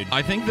fuck, dude.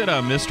 I think that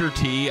Mr.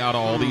 T, out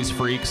of all these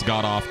freaks,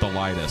 got off the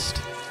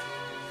lightest.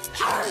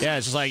 Yeah,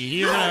 it's just like,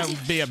 you're gonna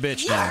be a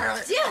bitch now.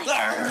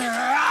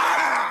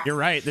 You're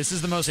right. This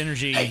is the most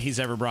energy he's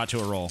ever brought to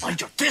a role. Mind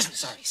your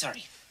business.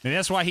 Sorry. Maybe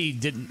that's why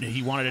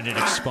he wanted it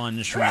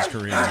expunged from his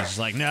career. He's just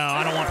like, no,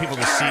 I don't want people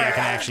to see I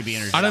can actually be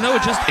energetic. I don't know,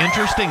 it's just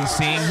interesting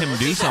seeing him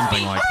do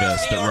something like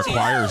this that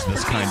requires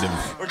this kind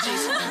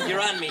of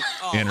You're on me.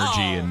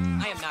 energy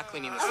and I am not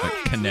cleaning this. like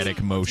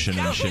kinetic motion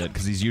and shit,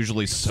 because he's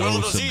usually One so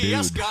of those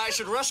EES subdued. guys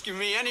should rescue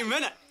me any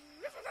minute.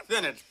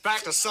 Then it's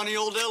back to sunny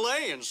old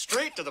L.A. and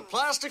straight to the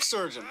plastic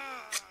surgeon.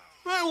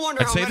 I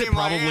wonder I'd how say many that of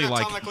my probably,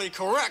 like, anatomically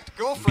correct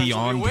girlfriends will be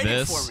Beyond waiting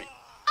this, for me.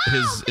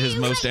 his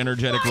most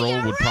energetic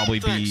role would probably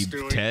be Thanks,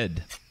 Stewie.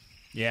 Ted.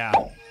 Yeah.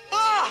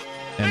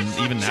 And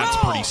even that's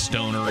pretty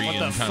stonery What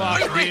the and fuck,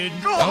 kind of. dude?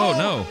 Oh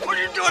no! What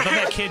are you I doing thought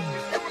here? that kid...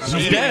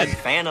 He's dead.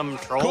 Phantom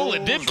trolls. Cool,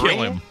 it did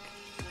kill him.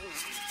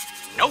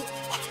 Nope.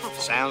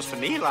 Sounds to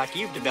me like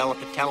you've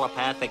developed a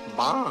telepathic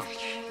bond.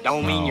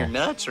 Don't mean Oh. you're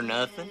nuts or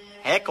nothing.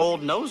 Heck,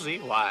 old Nosy,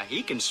 why,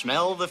 he can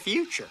smell the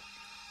future.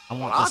 I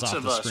want Lots this off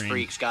of the us screen.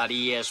 freaks got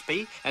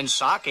ESP, and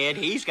Sockhead,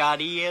 he's got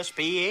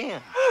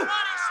ESPN.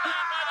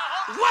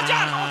 Watch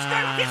out,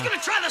 Holster! He's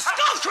gonna try the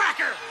skull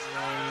cracker!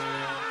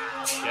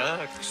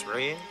 Shucks,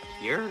 Red,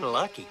 you're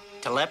lucky.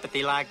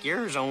 Telepathy like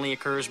yours only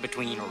occurs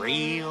between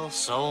real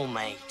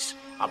soulmates.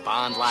 A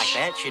bond like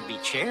that should be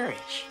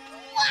cherished.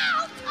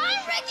 Wow!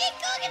 I'm Ricky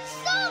Coogan's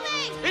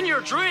soulmate! In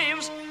your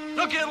dreams?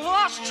 Don't get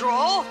lost,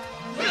 troll!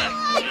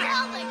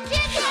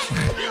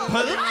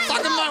 What the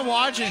fuck am I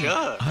watching?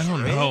 I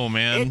don't know,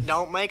 man. It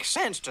don't make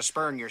sense to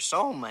spurn your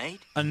soulmate.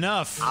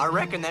 Enough. I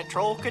reckon that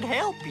troll could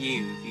help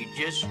you. You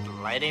just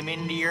let him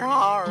into your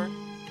heart.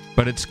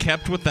 But it's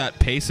kept with that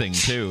pacing,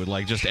 too.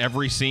 Like, just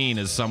every scene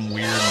is some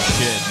weird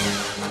shit.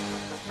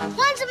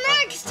 Once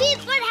America sees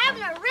what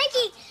happened to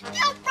Ricky,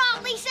 they'll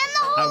probably send the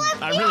whole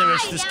FBI I really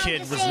wish this down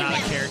kid to was save not a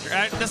him. character.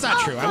 That's not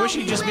true. I wish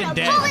he'd just been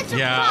dead.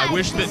 Yeah, I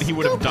wish that he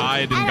would have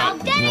died and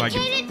got, like,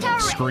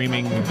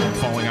 screaming,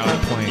 falling out of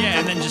the plane. Yeah,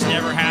 and then just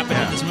never happened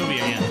in this movie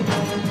again.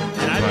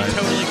 And I'd be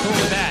totally cool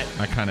with that.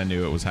 I kind of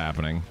knew it was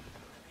happening.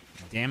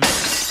 Damn it.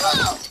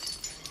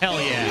 Hell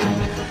yeah.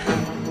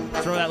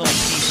 Throw that little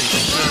piece of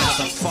shit out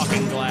the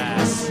fucking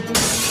glass.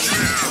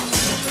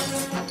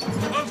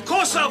 Of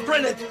course I'll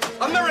print it.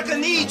 America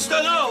needs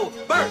to know.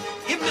 Bert,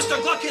 give Mr.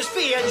 Gluck his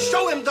fee and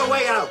show him the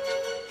way out.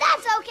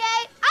 That's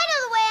okay. I know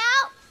the way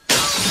out.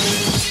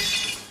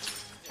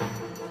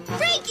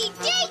 Freaky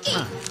deaky!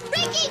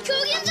 Ricky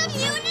Coogan's a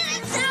mutant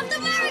in South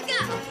America!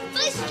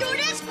 By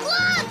Stewardess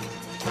Gluck!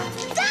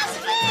 That's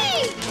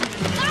me!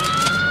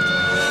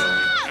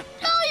 Ah!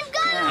 No, you've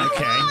got it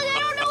Okay. wrong! I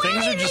don't know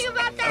Things are anything just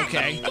about that!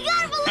 okay. You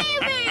gotta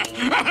believe me!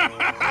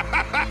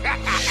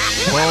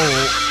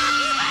 Whoa.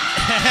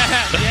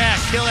 Yeah,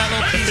 kill that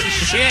little piece of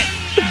shit.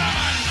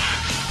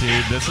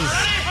 Dude, this is...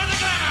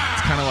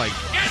 It's kind of like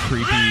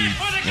creepy,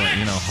 like,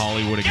 you know,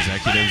 Hollywood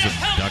executives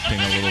abducting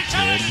a little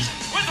kid.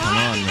 Come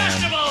on, man.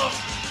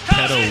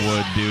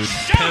 Pedowood, dude.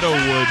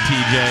 Pedowood,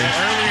 TJ.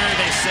 Earlier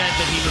they said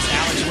that he was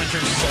Alex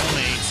Winter's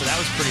soulmate, so that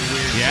was pretty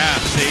weird. Yeah,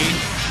 see?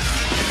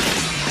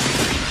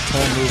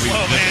 Whole movie is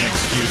just an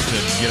excuse to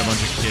get a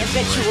bunch of kids. I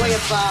bet you weigh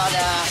about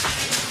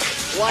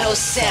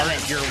 107.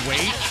 Your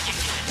weight?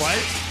 What?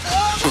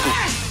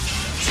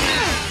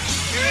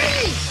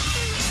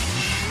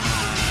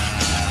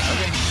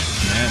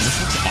 Man,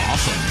 this looks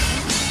awesome.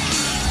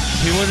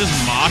 People are just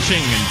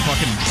moshing and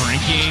fucking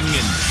drinking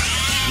and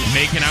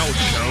making out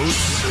with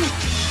goats.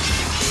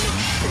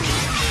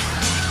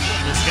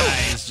 This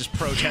guy is just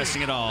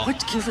protesting it all.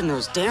 What's giving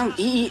those damn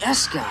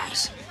EES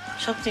guys?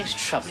 Something's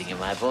troubling you,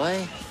 my boy.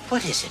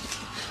 What is it?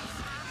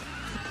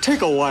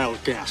 Take a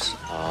wild guess.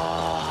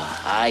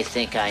 Oh, I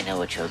think I know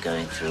what you're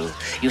going through.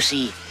 You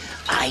see,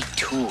 I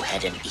too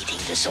had an eating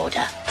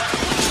disorder.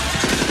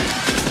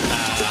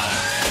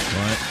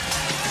 What?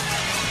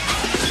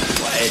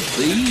 Quiet,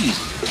 please.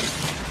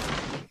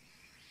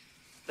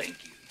 Thank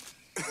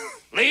you.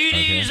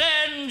 Ladies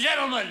and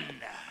gentlemen,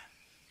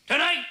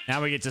 tonight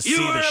Now we get to see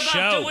you are the about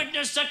show. to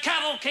witness a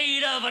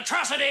cavalcade of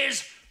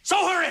atrocities so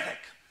horrific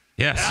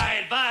Yes. that I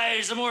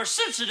advise the more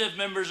sensitive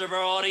members of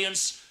our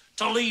audience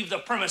to leave the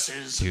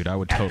premises. Dude, I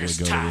would totally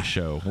go to this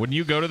show. Wouldn't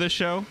you go to this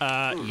show?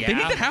 Yeah. They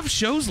need to have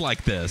shows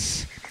like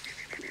this.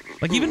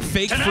 Like, even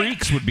Fake Tonight,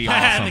 Freaks would be The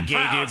awesome.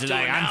 gay dudes are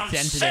like, I'm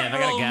sensitive, I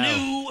several gotta go.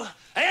 new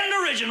and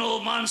original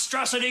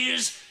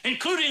monstrosities,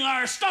 including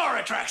our star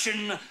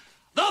attraction,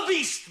 the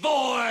Beast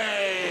Boy.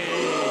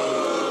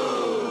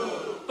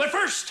 But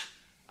first,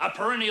 a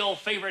perennial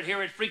favorite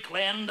here at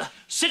Freakland,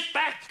 sit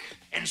back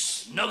and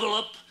snuggle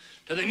up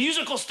to the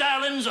musical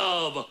stylings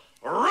of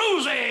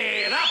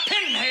Rosie the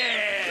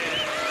Pinhead.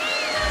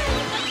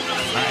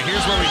 All right,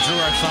 here's where we drew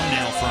our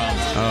thumbnail from.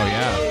 Oh,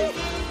 yeah.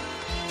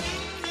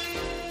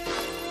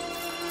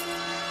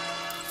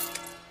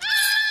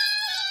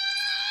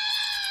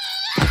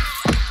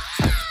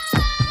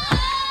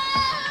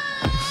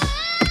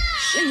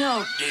 Sing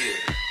out, dear,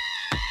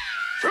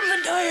 from the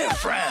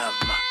diaphragm.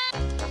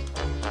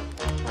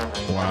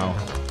 Wow.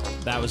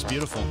 That was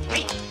beautiful.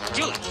 Hey,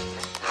 Julie,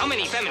 how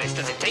many feminists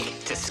does it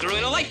take to screw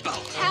in a light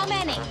bulb? How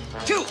many?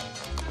 2.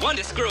 1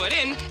 to screw it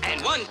in,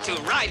 and 1 to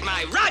ride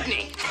my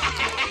Rodney.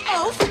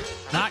 Oh.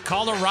 Not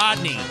called a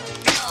Rodney.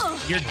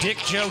 Your dick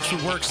jokes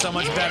would work so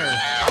much better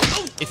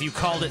if you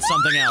called it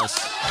something else.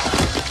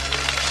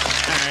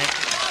 All right.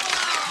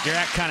 Your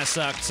act kind of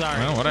sucked. Sorry.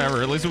 Well,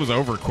 whatever. At least it was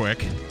over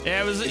quick.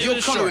 Yeah, it was. If It your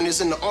was coloring short.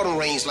 is in the autumn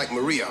range like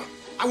Maria,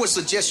 I would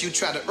suggest you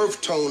try the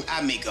earth tone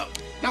eye makeup.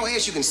 Now,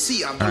 as you can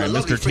see, I've done All right, a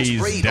lovely Mr. French T's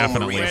braid on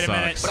definitely Maria. Wait a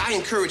minute. sucks. But I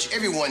encourage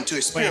everyone to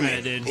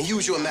experiment dude. and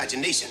use your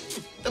imagination.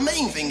 The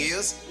main thing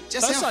is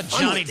just I saw have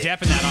fun Johnny with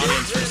Depp in that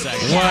audience for a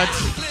second. What?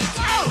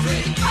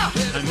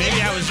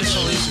 Maybe I was just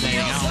hallucinating.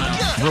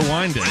 I don't know.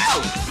 Rewind it.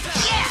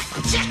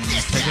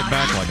 Take it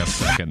back like a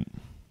second.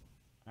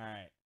 All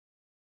right.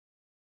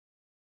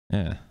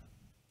 Yeah.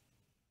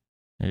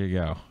 There you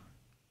go.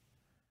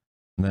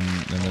 And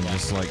then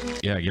just like,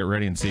 yeah, get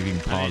ready and see if you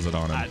can pause it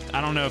on him. I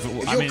don't know if it.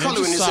 If I your mean, I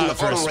coloring just is saw in it the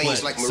for a autumn range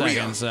split like Maria,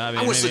 second, so I, mean,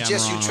 I would maybe I'm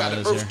suggest you wrong try what the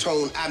it is earth here.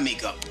 tone eye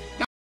makeup.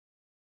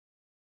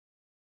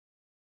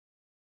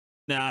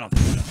 No, I don't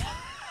think so.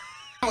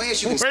 Now,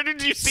 as you can Where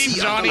did you see I've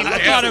Johnny done a Depp?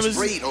 lovely I thought it French was.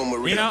 braid on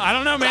Maria. You know, I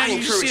don't know, But man.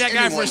 You just see that encourage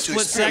guy for a everyone to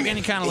split second. He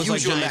experiment kind of and looks like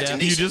use your Johnny Depp. You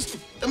imagination.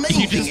 just The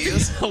main thing just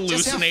is hallucinated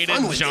just have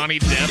fun with Johnny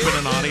it. Depp in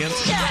an audience.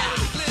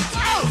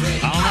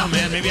 I don't know,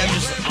 man. Maybe I'm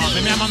just.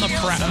 Maybe I'm on the.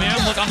 Maybe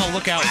I'm on the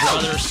lookout for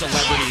other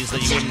celebrities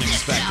that you wouldn't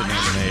expect in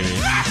this.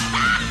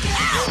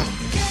 Maybe.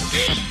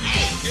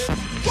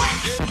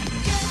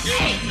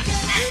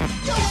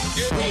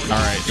 All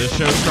right, this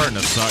show's starting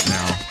to suck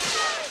now.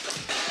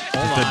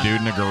 Just a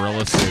dude in a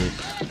gorilla suit.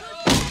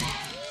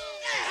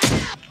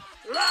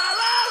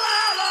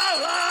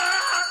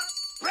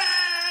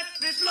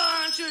 Breakfast,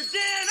 lunch, or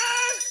dinner,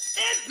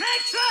 it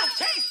makes a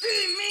tasty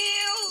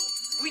meal.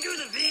 We do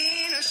the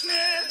Wiener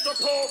Schnitzel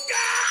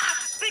polka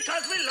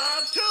because we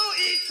love to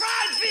eat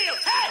fried veal.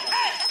 Hey,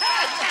 hey,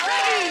 hey,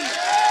 ready?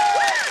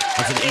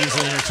 That's an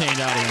easily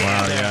entertained audience.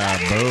 Wow, yeah,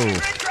 boo.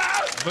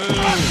 Boo.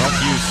 Fuck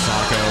you,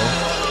 Socko.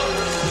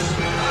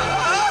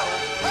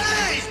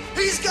 Hey,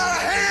 he's got a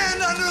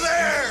hand under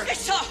there.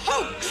 It's a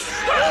hoax.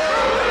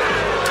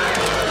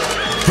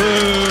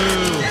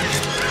 Boo.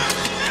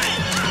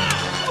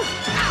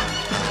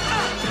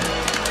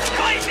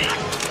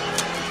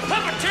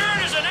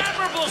 Puppeteering is an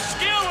admirable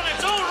skill in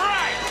its own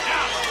right.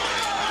 Now,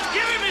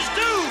 give him his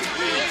due.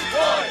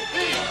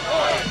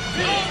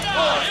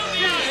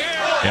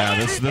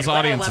 Yeah, this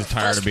audience is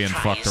tired of being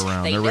fucked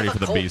around. They're ready for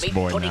the Beast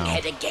Boy now.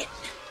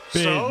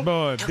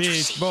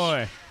 Beast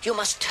Boy. You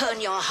must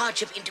turn your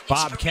hardship into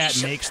Bobcat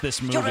inspiration. makes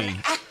this movie. You're an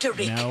actor,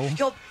 Rick. No.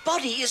 Your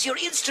body is your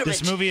instrument.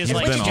 This movie is It's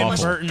like been Tim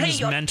awful.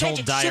 Burton's mental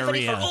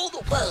diarrhea. For all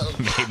the world.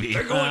 Maybe.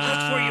 They're going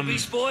nuts for you,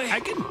 Beast Boy. I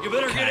can You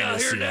better get out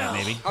here see now.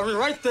 that, maybe. I'll be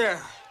right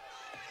there.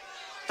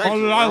 Thank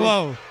you, Larry.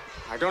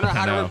 I don't know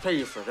how to repay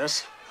you for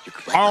this.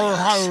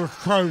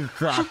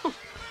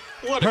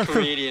 What a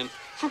comedian.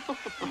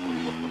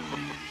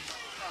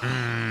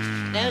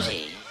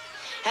 Nosy,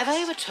 have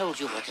I ever told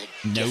you what a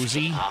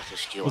Nosy? gifted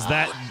artist you Was are?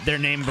 that their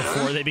name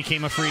before they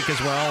became a freak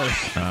as well?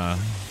 Or?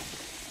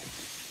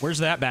 Where's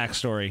that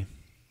backstory?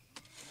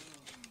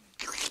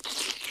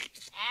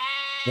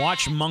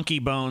 Watch Monkey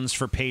Bones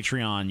for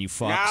Patreon, you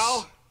fucks.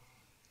 Now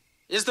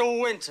is the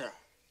winter.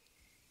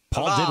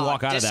 Paul did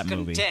walk out of that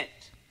movie. Discontent.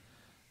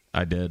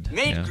 I did.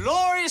 Made Yeah.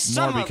 glorious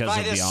More summer because by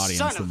of the the audience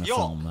son than of the York.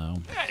 film,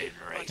 though.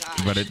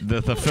 But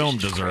the film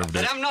deserved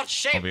But it. I'm not I'll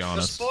shaped be for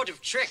honest.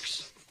 sportive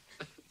tricks,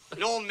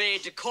 nor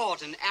made to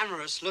court an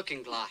amorous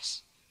looking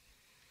glass.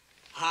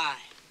 Hi.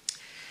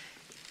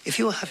 If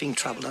you're having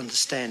trouble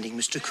understanding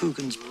Mr.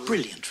 Coogan's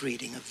brilliant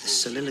reading of this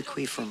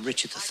soliloquy from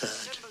Richard III,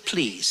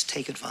 please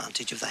take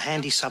advantage of the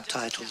handy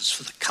subtitles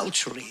for the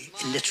culturally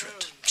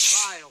illiterate.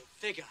 Vile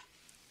figure.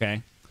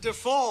 Okay.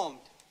 Deformed.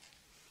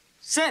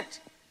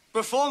 Sent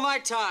before my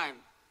time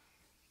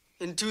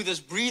into this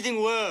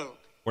breathing world.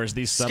 Where's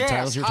these Scarce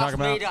subtitles you're half talking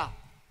about? made up.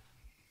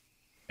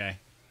 Okay.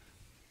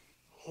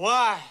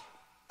 Why,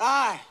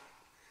 I,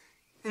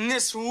 in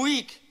this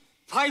weak,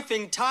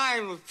 piping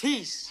time of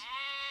peace,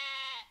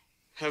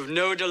 Have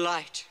no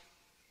delight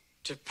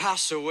to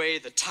pass away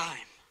the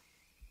time.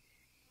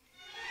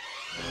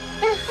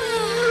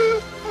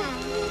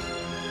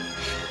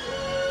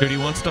 Dude, he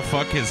wants to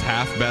fuck his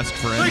half best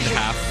friend,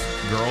 half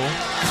girl.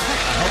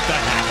 I hope that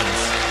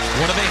happens.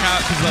 What do they have?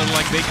 Because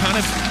like they kind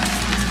of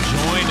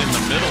join in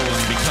the middle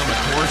and become a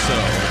torso.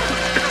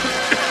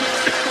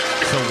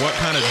 So what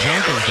kind of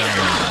junk is down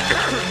there?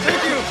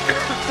 Thank you.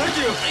 Thank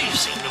you. You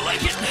seem to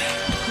like it.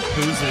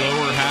 Whose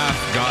lower half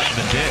got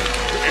the dick?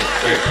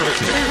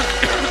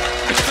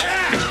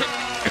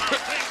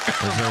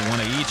 Or is there one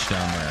of each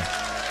down there?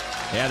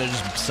 Yeah, they're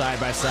just side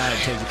by side.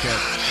 Take the kick.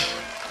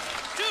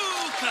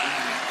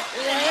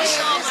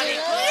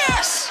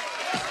 Yes!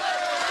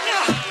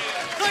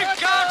 Thank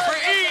God for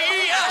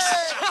EES!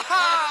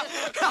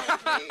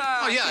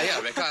 Oh, yeah,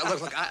 Rick.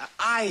 Look,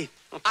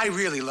 I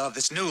really love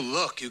this new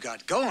look you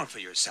got going for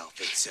yourself.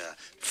 It's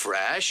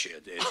fresh,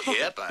 it's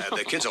hip.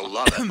 The kids will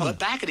love it. But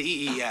back at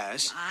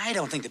EES, I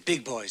don't think the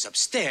big boys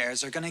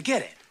upstairs are going to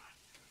get it.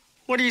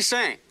 What are you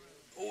saying?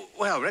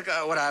 Well, Rick,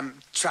 what I'm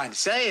trying to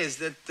say is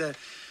that,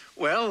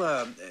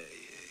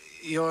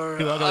 you're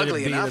Too ugly to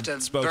ugly be enough the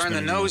to spokesman burn the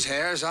anymore. nose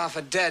hairs off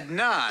a dead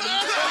nun.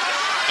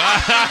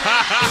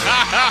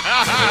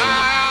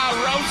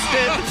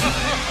 Roasted.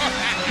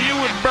 You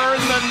would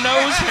burn the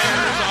nose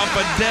hairs off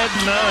a dead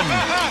nun.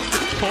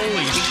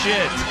 Holy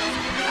shit.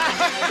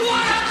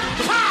 What a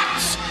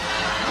putz!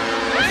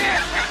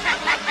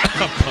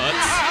 A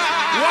putz?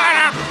 What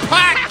a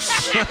putz!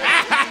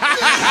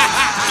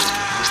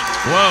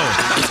 Whoa.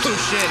 Oh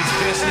shit, he's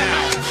pissed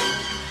now.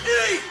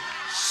 Eat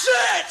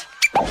shit!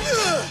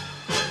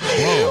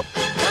 Whoa.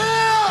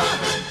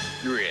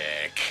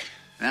 Rick,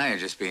 now you're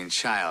just being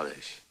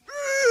childish.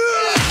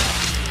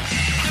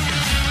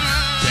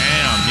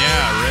 Damn,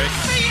 yeah, Rick.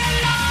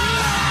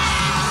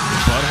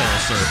 Butthole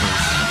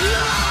surfers.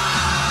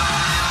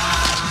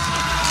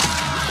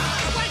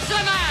 What's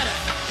the matter?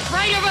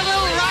 Afraid of a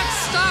little rock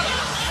stuff?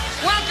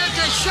 Welcome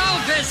to show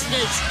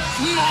business,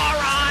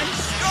 morons!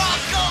 You're all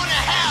going to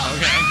hell!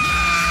 Okay.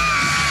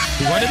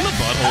 Why didn't the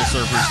butthole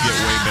surfers get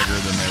way bigger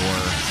than they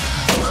were?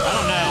 I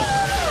don't know.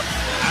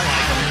 I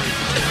like them.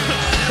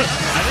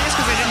 I think it's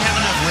because they didn't have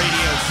enough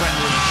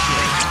radio-friendly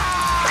shit.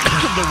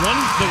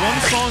 the one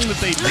song that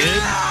they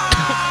did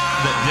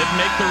that did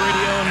make the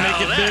radio and make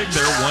it big,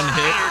 their one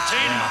hit.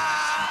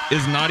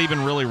 is not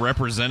even really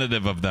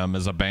representative of them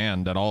as a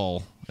band at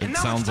all. It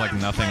sounds like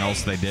nothing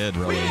else they did,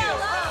 really.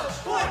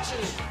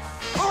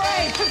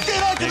 Hooray!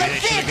 1,500! Maybe they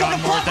should have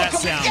gone more with that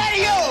sound.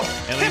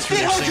 At least for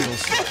their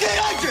singles.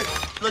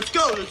 1,500! Let's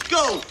go, let's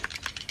go!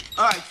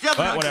 All right, 700.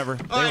 But whatever.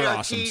 They were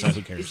awesome, so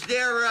who cares? Is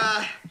there,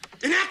 an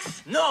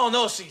X?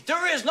 No, see,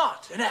 there is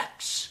not an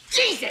X.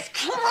 Jesus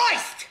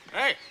Christ!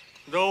 Hey,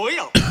 the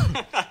wheel.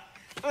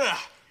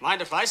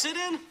 Mind if I sit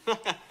in?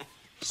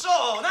 So,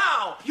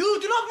 now, you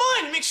do not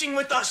mind mixing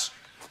with us.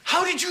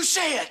 How did you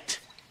say it?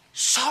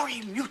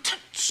 Sorry,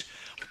 mutants.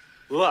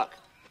 Look,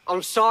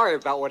 I'm sorry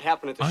about what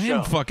happened at the I show.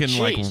 am fucking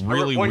like Jeez, I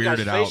really ripped one guy's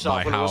weirded out face by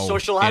off when it was how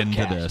social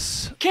into outcast.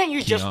 this Can't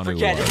you just Keanu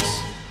forget was.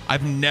 it?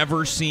 I've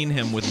never seen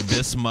him with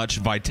this much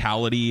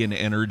vitality and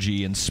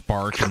energy and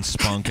spark and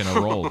spunk in a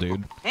role,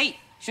 dude. Hey,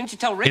 shouldn't you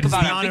tell Rick It is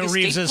about our big Keanu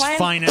escape Reeves' plan?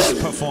 finest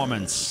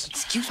performance.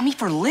 Excuse me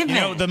for living.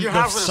 You know, the You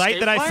have an site escape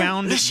that I plan?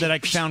 found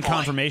Listen,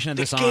 confirmation of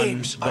this on,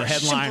 games the are a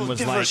headline simple was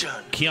like, diversion.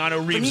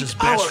 Keanu Reeves' Beneath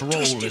best our role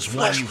twisted is one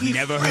flesh, you've we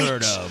never fight.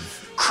 heard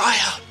of. Cry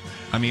out.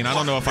 I mean, I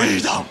don't know if I...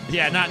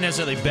 Yeah, not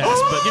necessarily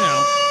best, but you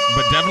know.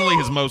 But definitely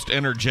his most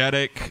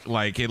energetic.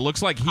 Like, it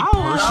looks like he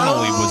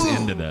personally was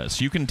into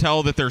this. You can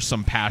tell that there's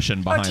some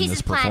passion behind Ortiz's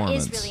this plan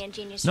performance. is really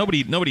ingenious. Nobody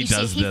You see,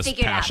 does he this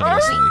figured out.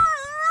 passionlessly.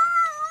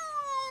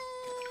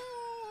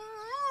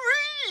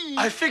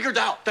 I figured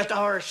out that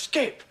our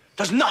escape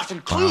does not Wow,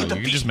 include you the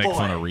can Beast just make Boy.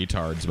 fun of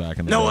retards back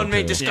in the No day, one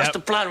may too. discuss the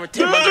plan with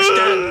him,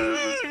 understand?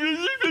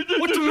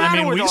 What's the matter I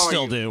mean, with we all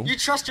still you? do. You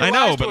trust your I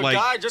know, lies but to a like,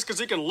 guy just because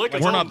he can lick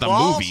his we're own not the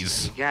balls?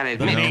 movies. You gotta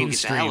The admit, he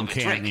gets a hell mainstream of a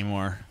can't trick.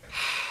 anymore.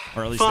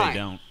 Or at least Fine. they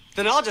don't.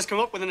 Then I'll just come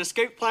up with an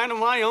escape plan of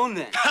my own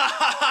then.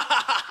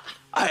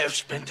 I have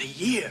spent a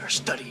year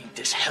studying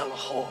this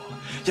hellhole,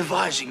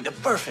 devising the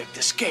perfect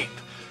escape.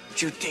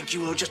 Do you think you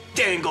will just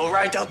dangle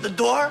right out the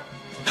door?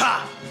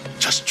 Ha!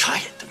 Just try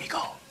it,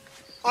 amigo.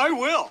 I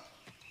will.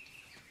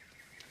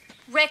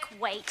 Rick,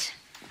 wait.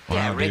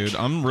 Wow, dude,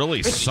 I'm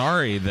really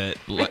sorry that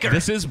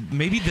this is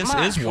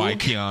why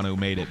Keanu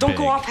made it Don't big.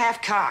 go off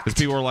half-cocked. Because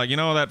people were like, you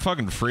know, that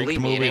fucking Freak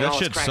Believe me, it movie, ain't that all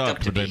shit it's cracked up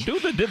sucked. to But the be.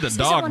 dude that did the This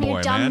Dog isn't one of Boy,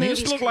 your dumb man, he movies.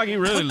 just looked like he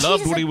really Ortiz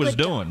loved is what he a was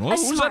good doing. guy. What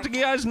was Smart that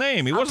guy's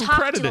name? He I'll wasn't talk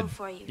to credited. him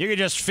for you. You could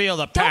just feel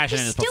the Don't be passion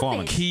in his stupid.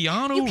 performance. You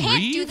Keanu can't do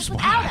Reeves? this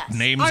without us.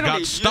 Name's I don't got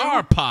need Star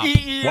you, Pop.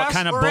 EES, What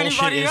kind of or bullshit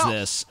anybody is else.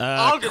 this?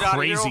 I'll get out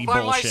of here Crazy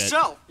by bullshit.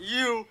 myself.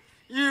 You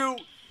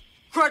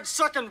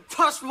crud-sucking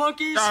pus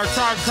monkeys.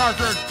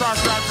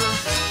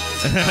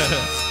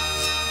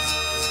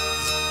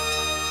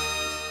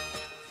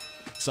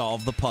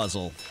 Solve the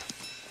puzzle.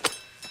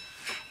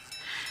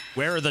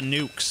 Where are the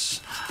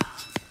nukes?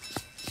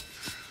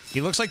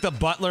 He looks like the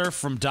butler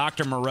from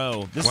Dr.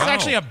 Moreau. This is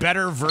actually a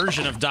better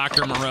version of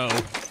Dr. Moreau.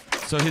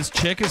 So his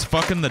chick is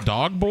fucking the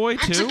Dog Boy,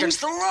 That's too?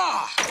 against the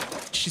law.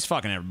 She's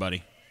fucking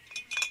everybody.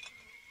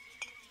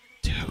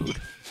 Dude.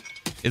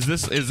 Is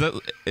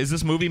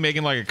this movie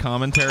making like a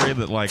commentary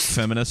that like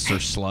feminists are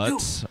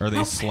sluts? Are they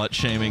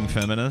slut-shaming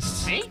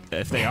feminists?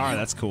 If they are,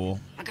 that's cool.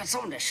 I got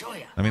something to show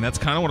you. I mean, that's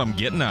kind of what I'm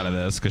getting out of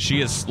this, because she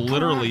has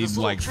literally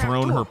like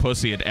thrown her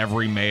pussy at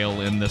every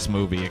male in this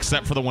movie,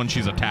 except for the one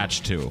she's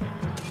attached to,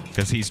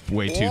 because he's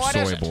way too What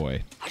is soy it?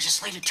 boy. I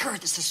just laid a turd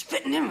that's the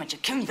spitting image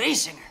of Kim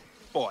Basinger.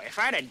 Boy, if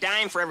I had a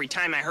dime for every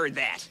time I heard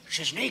that.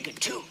 She's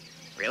naked, too.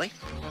 Really?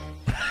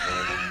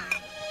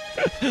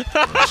 Okay.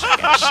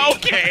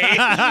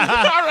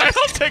 All right,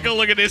 I'll take a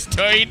look at this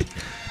toad.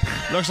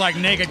 Looks like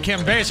naked Kim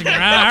Basinger.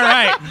 All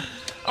right.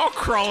 I'll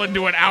crawl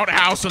into an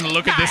outhouse and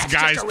look at this It's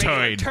guy's just a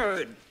regular toad.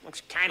 turd.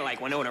 Looks kind of like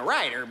Winona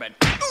Ryder, but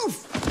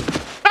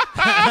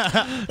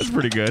That's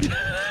pretty good.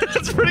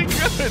 That's pretty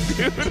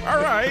good, dude.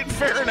 All right,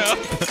 fair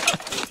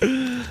enough.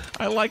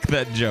 I like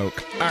that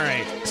joke. All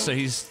right. So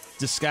he's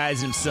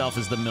disguised himself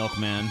as the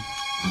milkman.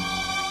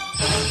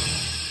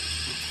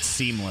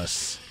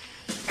 Seamless.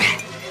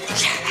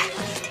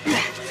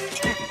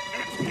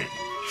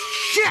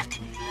 Shit!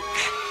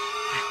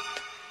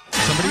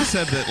 Somebody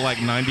said that like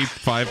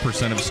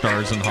 95% of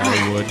stars in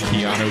Hollywood,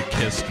 Keanu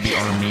kissed the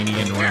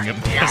Armenian ring of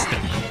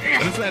destiny.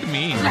 What does that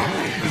mean?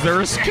 Is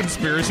there a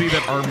conspiracy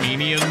that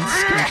Armenians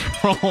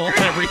control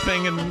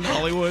everything in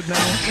Hollywood now?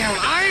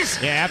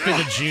 Yeah, after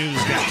the Jews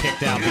got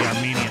kicked out, the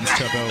Armenians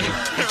took over.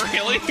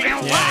 Really?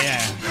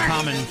 Yeah.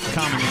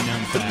 Commonly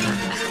known fact.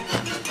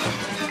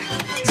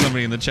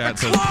 Somebody in the chat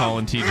says Paul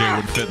and TJ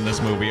would fit in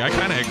this movie. I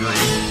kind of agree.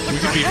 We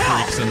could be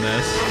freaks in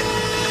this.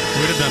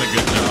 We'd have done a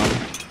good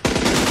job.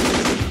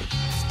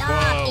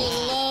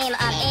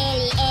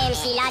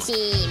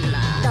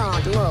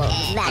 Don't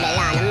move,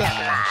 Babylon.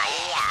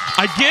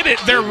 I get it.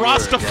 They're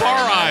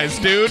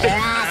Rastafaris, dude. I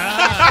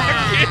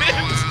get it.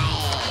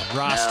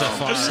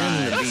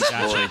 Rastafari.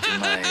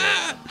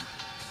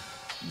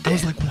 I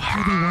was like,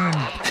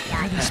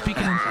 why are they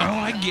speaking? Oh,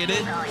 I get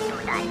it.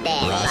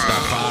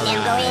 Rastafari.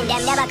 Them go in,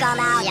 them never come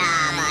out.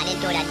 Yeah, man,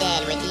 into the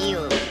dead with you.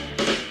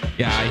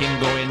 Yeah, him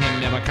go in, him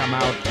never come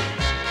out.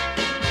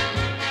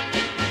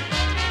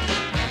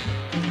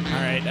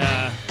 All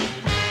right.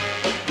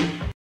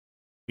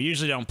 We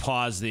usually don't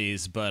pause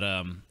these, but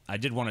I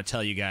did want to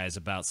tell you guys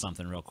about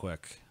something real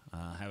quick.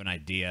 I have an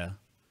idea.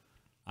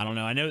 I don't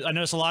know. I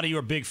notice a lot of you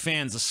are big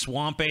fans of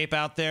Swamp Ape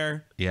out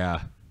there.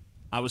 Yeah.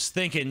 I was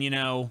thinking,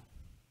 how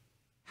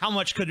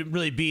much could it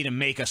really be to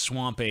make a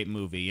Swamp Ape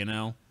movie,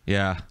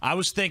 Yeah. I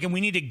was thinking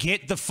we need to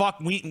get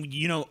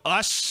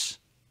us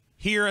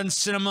here in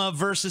Cinema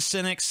versus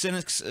Cynics,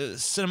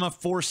 Cinema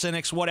for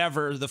Cynics,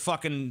 whatever, the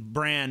fucking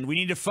brand. We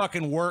need to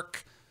fucking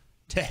work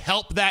to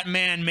help that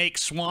man make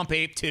Swamp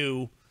Ape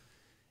 2.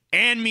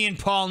 And me and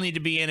Paul need to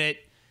be in it.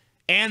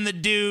 And the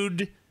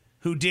dude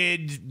who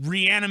did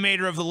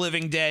Reanimator of the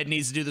Living Dead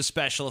needs to do the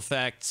special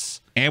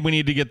effects. And we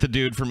need to get the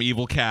dude from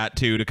Evil Cat,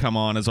 too, to come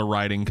on as a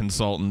writing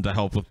consultant to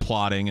help with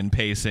plotting and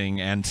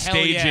pacing and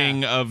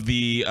staging of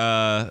the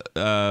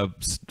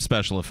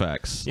special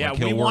effects. Yeah,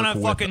 we want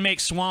to fucking make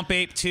Swamp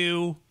Ape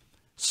 2.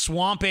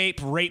 Swamp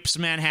Ape Rapes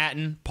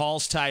Manhattan,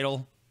 Paul's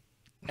title.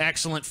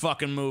 Excellent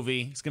fucking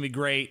movie. It's going to be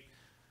great.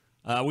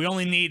 We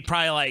only need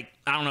probably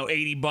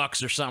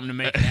 $80 or something to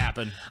make it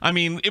happen. I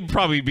mean, it'd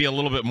probably be a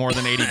little bit more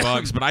than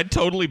 $80, but I'd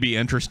totally be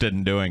interested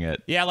in doing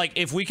it. Yeah,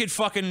 if we could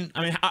fucking,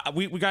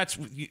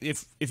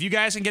 if you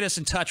guys can get us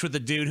in touch with the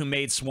dude who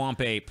made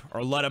Swamp Ape,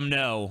 or let him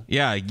know.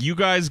 Yeah, you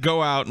guys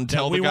go out and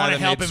tell the guy that made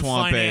Swamp Ape. We want to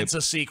help him finance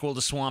a sequel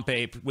to Swamp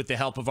Ape with the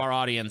help of our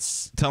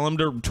audience. Tell him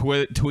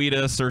to tweet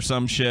us or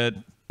some shit.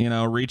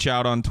 Reach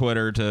out on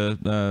Twitter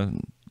to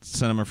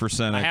Cinema for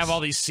Cynics. I have all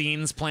these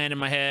scenes planned in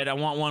my head. I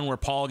want one where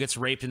Paul gets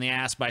raped in the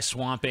ass by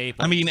Swamp Ape.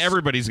 I mean,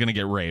 everybody's going to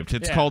get raped.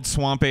 It's called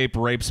Swamp Ape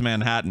Rapes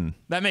Manhattan.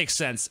 That makes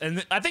sense.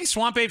 And I think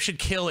Swamp Ape should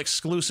kill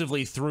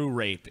exclusively through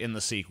rape in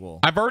the sequel.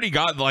 I've already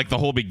got the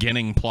whole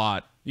beginning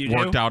plot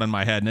worked out in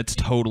my head, and it's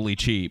totally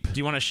cheap. Do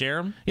you want to share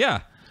them?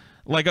 Yeah.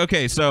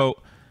 Okay, so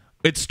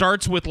it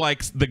starts with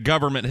the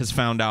government has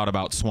found out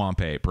about Swamp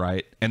Ape,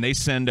 right? And they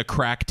send a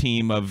crack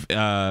team of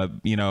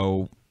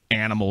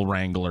animal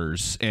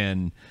wranglers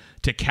in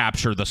to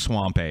capture the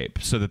Swamp Ape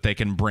so that they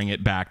can bring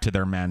it back to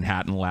their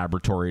Manhattan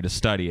laboratory to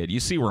study it. You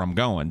see where I'm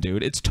going,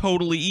 dude. It's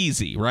totally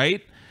easy,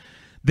 right?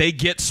 They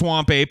get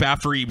Swamp Ape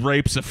after he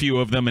rapes a few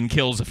of them and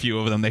kills a few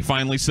of them. They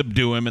finally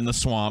subdue him in the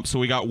swamp. So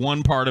we got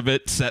one part of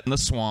it set in the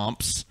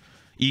swamps.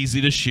 Easy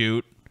to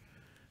shoot.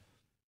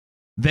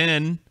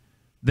 Then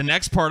the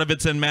next part of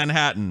it's in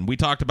Manhattan. We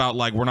talked about,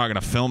 we're not going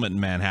to film it in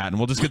Manhattan.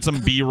 We'll just get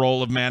some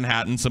B-roll of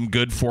Manhattan, some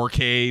good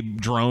 4K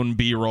drone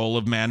B-roll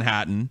of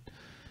Manhattan.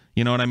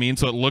 You know what I mean?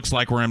 So it looks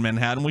like we're in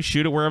Manhattan. We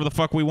shoot it wherever the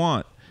fuck we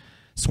want.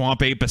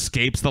 Swamp Ape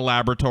escapes the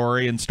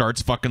laboratory and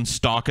starts fucking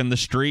stalking the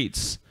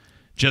streets.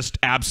 Just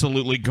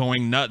absolutely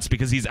going nuts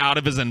because he's out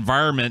of his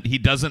environment. He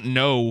doesn't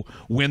know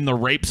when the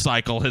rape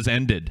cycle has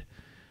ended.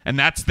 And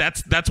that's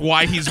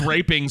why he's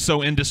raping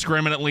so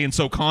indiscriminately and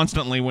so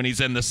constantly when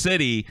he's in the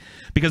city,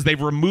 because they've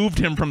removed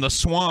him from the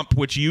swamp,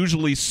 which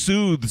usually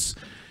soothes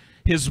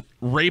his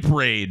rape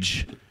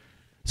rage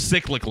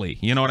cyclically.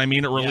 You know what I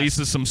mean? It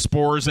releases some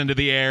spores into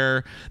the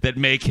air that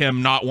make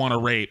him not want to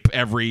rape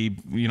every,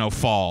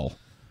 fall.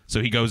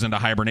 So he goes into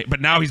hibernate.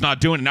 But now he's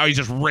not doing it. Now he's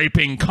just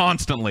raping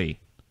constantly.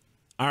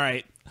 All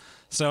right.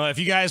 So if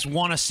you guys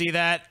want to see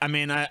that,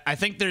 I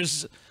think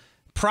there's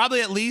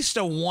probably at least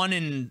a 1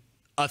 in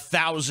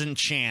 1,000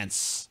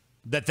 chance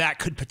that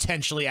could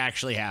potentially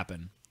actually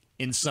happen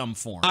in some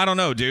form. I don't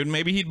know, dude.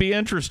 Maybe he'd be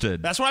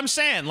interested. That's what I'm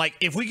saying.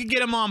 If we could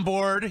get him on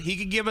board, he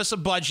could give us a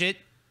budget.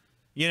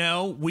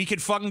 We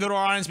could fucking go to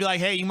our audience and be like,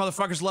 hey, you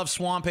motherfuckers love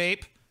Swamp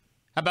Ape.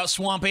 How about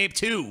Swamp Ape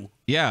 2?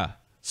 Yeah.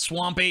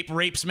 Swamp Ape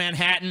Rapes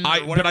Manhattan.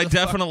 But I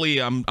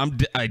definitely want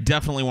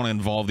to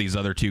involve these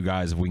other two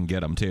guys if we can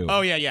get them too.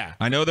 Oh yeah.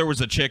 I know there was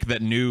a chick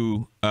that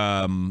knew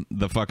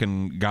the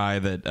fucking guy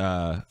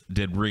that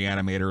did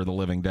Reanimator of the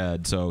Living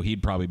Dead, so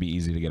he'd probably be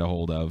easy to get a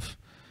hold of.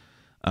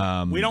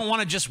 We don't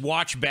want to just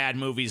watch bad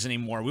movies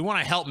anymore. We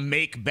want to help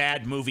make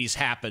bad movies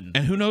happen.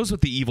 And who knows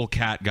what the Evil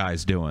Cat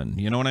guy's doing?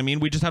 You know what I mean?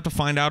 We just have to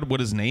find out what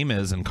his name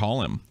is and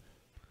call him.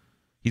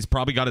 He's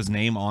probably got his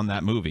name on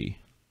that movie.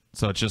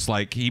 So it's just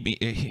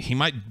he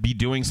might be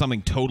doing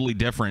something totally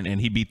different,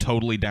 and he'd be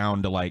totally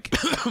down to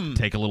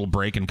take a little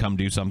break and come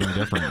do something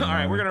different. All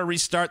right, we're going to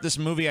restart this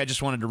movie. I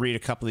just wanted to read a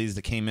couple of these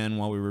that came in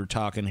while we were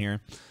talking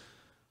here.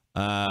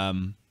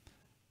 Someone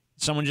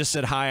just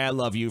said, hi, I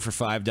love you for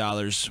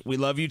 $5. We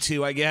love you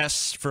too, I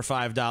guess, for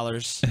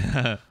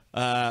 $5.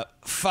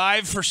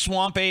 5 for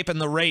Swamp Ape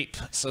and the rape.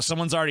 So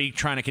someone's already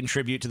trying to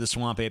contribute to the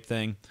Swamp Ape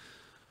thing.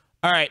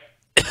 All right.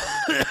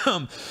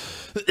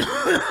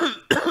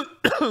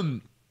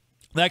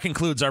 That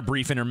concludes our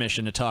brief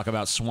intermission to talk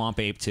about Swamp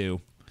Ape 2.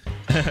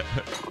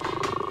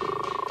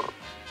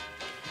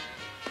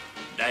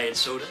 Diet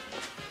soda?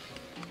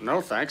 No,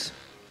 thanks.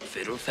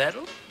 Fiddle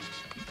faddle?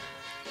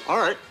 All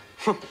right.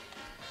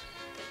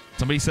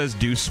 Somebody says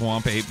do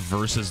Swamp Ape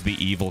versus the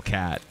Evil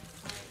Cat.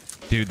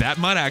 Dude, that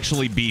might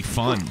actually be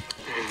fun.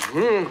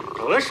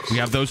 Delicious. We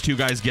have those two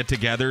guys get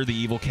together, the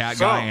Evil Cat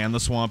guy and the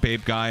Swamp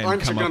Ape guy,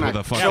 and come up with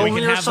a fucking... Yeah, and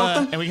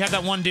we can have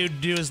that one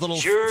dude do his little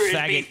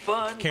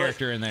faggot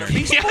character in there.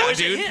 Yeah,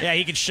 dude. Yeah,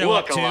 he could show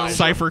up too.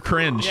 Cypher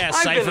Cringe. Yeah,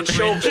 Cypher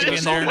Cringe should be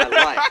in there.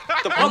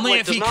 Only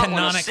if he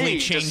canonically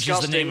changes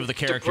the name of the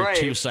character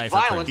to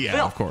Cypher Cringe.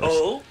 Yeah, of course.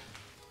 Oh?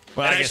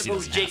 Well, I guess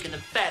suppose Jake and the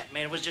Fat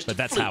Man was just But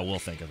that's how we'll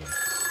think of him.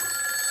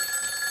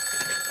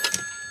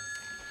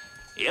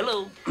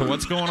 Hello. So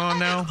what's going on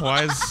now?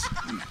 Why is...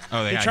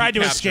 Oh, He tried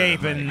to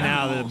escape, and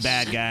now the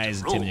bad guy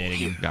is intimidating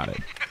him. Got it.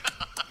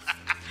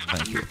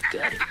 Thank you.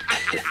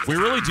 We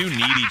really do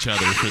need each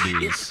other for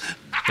these.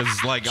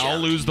 Because, like, I'll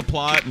lose the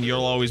plot, and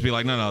you'll always be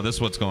like, no, this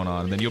is what's going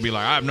on. And then you'll be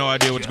like, I have no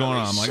idea what's going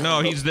on. I'm like,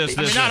 no, he's this.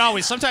 I mean, not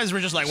always. Sometimes we're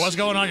just like, what's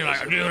going on? You're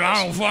like, dude,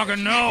 I don't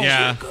fucking know.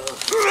 Yeah.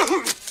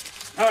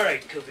 All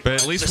right, but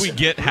at least we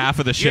get half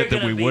of the shit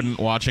that we wouldn't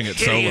watching it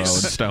solo and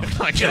stuff.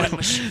 Like, you know what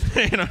I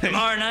mean?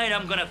 Tomorrow night,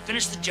 I'm gonna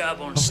finish the job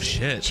on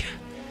stage. Shit.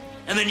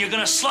 And then you're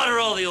gonna slaughter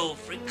all the old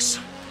freaks.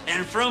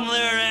 And from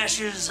their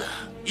ashes,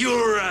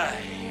 you'll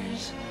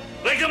rise.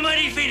 Like a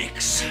mighty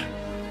phoenix.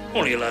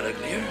 Only a lot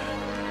uglier.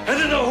 And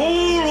then the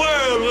whole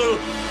world will...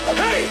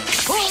 Hey!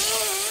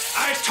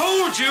 I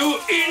told you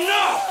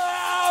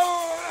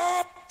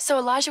enough! So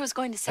Elijah was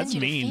going to send That's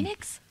you to mean.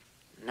 Phoenix?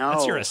 No.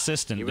 That's your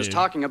assistant, He was dude.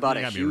 talking about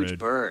You a gotta be huge rude.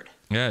 bird.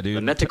 Yeah, dude.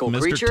 The mythical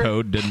Mr. creature?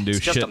 Toad didn't do It's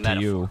just a shit to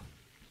you.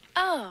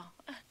 Oh.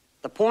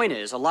 The point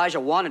is,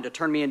 Elijah wanted to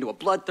turn me into a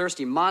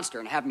bloodthirsty monster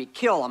and have me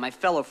kill all my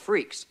fellow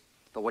freaks.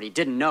 But what he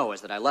didn't know is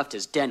that I left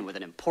his den with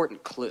an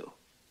important clue.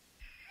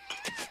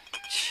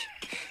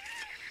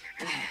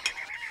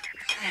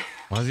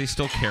 Why is he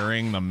still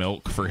carrying the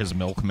milk for his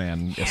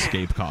milkman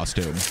escape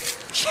costume?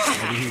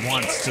 Maybe he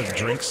wants to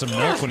drink some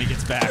milk when he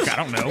gets back. I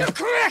don't know.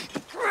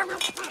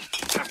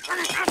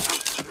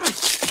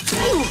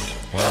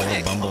 What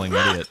a bumbling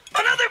idiot.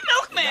 Another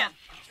milkman!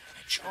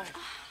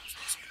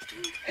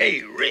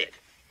 Hey, Red,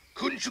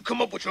 couldn't you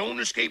come up with your own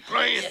escape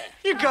plan?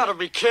 You gotta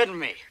be kidding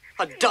me.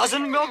 A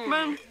dozen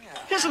milkmen?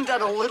 Isn't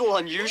that a little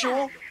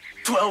unusual?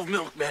 12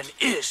 milkmen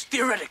is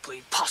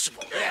theoretically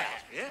possible.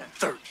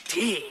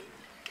 13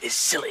 is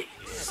silly.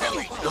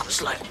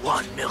 Looks like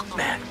one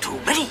milkman too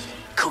many,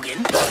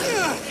 Coogan.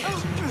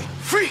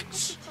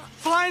 Freaks!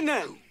 Fine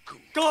then.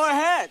 Go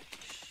ahead.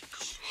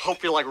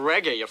 Hope you like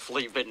reggae, you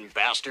flea-bitten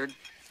bastard.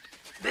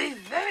 Be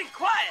very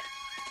quiet.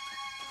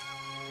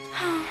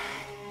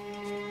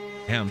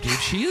 Damn, dude,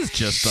 she is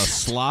just a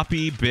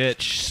sloppy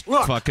bitch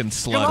Look, fucking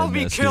you'll all slut in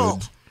be this, killed.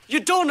 dude. You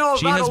don't know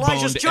She about has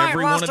Elijah's boned giant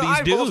every one of monster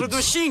these eyeballs with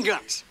dudes. machine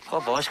guns.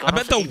 I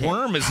bet the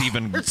worm is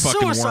even It's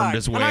fucking suicide, wormed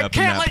his way and I up in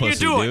can't that let you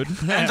pussy, do it.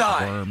 dude. And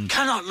I Worm.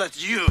 cannot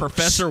let you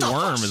Professor stop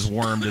Worm us. has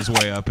wormed his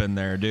way up in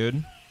there,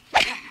 dude.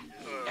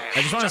 I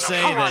just want to say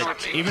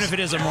that even if it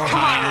is a more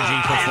high-energy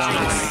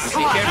performance,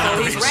 Be careful,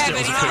 he's still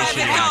rabid. a pretty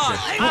shitty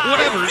actor.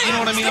 Whatever, you know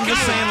what I mean? I'm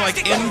just saying,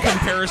 like, in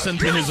comparison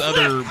to his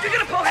other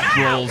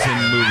roles in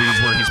movies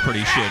where he's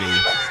pretty shitty.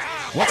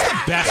 What's the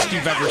best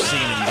you've ever seen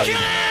him do?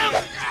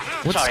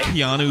 What's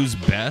Keanu's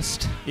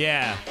best?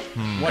 Yeah.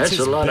 What's That's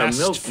his a lot of best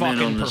milkmen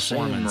fucking on the same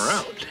performance?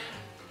 route.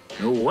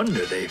 No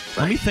wonder they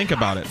Let me think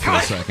about it for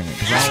a second,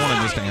 because I don't want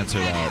to just answer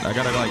that. I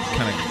gotta, like,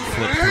 kind of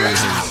flip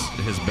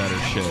through his better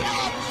shit.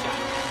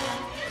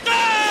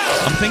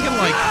 I'm thinking,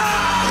 like...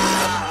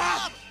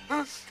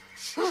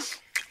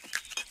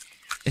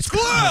 It's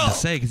kind of hard to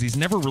say, because he's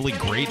never really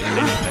great in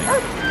anything.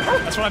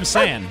 That's what I'm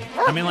saying.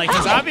 I mean, like,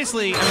 he's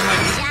obviously... I mean,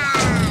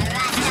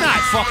 like, he's not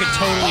fucking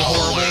totally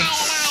horrible.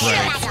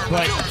 Right.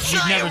 But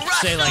you'd never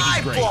say, like,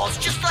 he's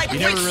great. You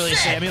never really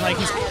say... I mean, like,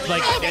 he's...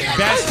 Like, at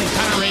best, he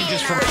kind of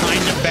ranges from kind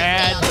of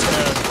bad to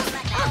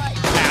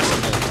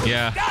passable.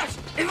 Yeah. Gosh,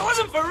 if it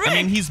wasn't for Rick, I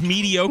mean, he's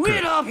mediocre.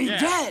 we'd all be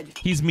dead.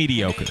 He's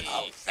mediocre.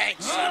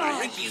 Thanks,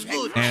 Ricky's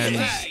good. And...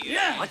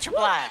 What's your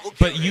plan?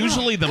 But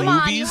usually the Come on,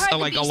 movies, you heard the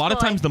like a Beast lot of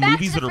Boy. times the Back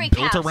movies to that the are freak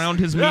built house. around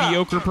his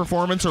mediocre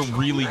performance are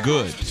really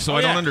good. So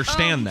I don't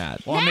understand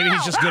that. Well, maybe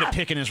he's just good at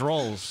picking his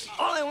roles.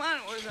 All I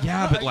wanted was a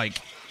Yeah, but like,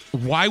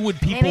 why would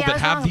people Maybe I that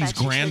was have wrong these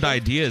about you, grand Chicken.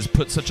 ideas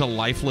put such a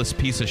lifeless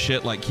piece of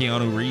shit like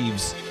Keanu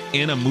Reeves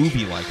in a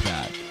movie like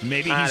that?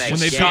 Maybe Not he's When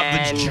just... they've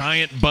got the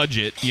giant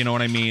budget, you know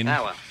what I mean?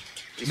 Ah, well.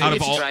 Out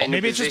of all,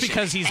 Maybe it's just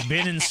because he's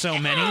been in so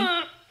many.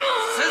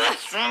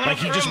 Like,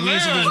 he just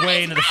weaseled his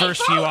way into the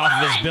first few off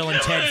of his Bill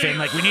and Ted fame.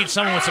 Like, we need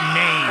someone with some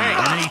name.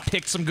 And then he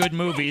picked some good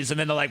movies. And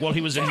then they're like, well, he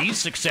was in these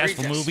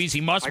successful movies.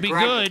 He must be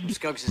good.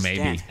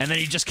 maybe. And then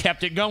he just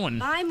kept it going.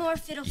 Buy more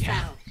fiddle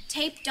faddle.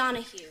 Tape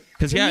Donahue.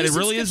 Because yeah, it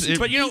really is.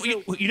 But you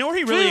know where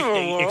he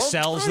really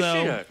excels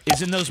though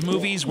is in those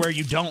movies where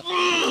you don't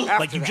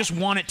like you just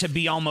want it to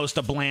be almost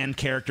a bland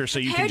character, so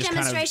you can just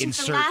kind of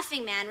insert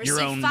Laughing Man your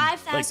received own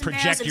 5,000 like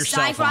project barrels of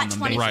yourself on them,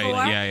 Zygrot Right?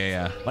 24.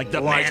 Yeah. like the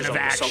Elijah's man of up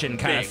to action something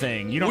kind of big.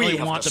 thing. You don't We really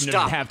have want to them to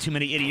stop. have too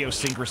many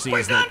idiosyncrasies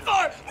We're done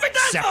that for! We're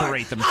done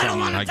separate for! them I don't from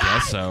you. wanna I die.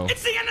 guess so.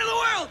 It's the end of the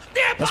world!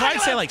 The That's why I'd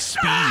say apocalypse! like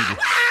Speed.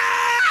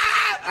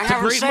 I It's a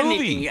haven't great said movie.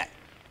 anything yet.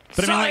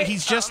 But I mean, like Sorry.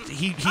 he's just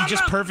he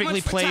just perfectly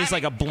plays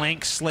like a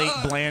blank slate,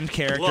 bland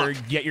character. Look,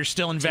 Yet you're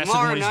still invested in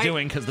tomorrow what he's night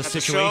doing because the at the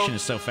situation show,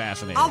 is so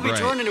fascinating. I'll be Right.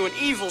 turned into an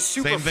evil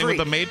super Same thing with freak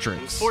The Matrix.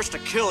 and forced to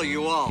kill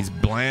you all. He's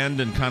bland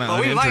and kind of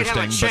But we might have a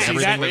uninteresting, but chance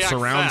everything to that react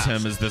surrounds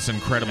fast. him is this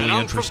incredibly And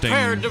I'm interesting.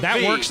 prepared to That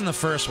be works in the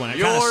first one. It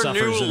kind of your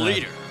suffers new in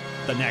leader.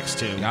 the next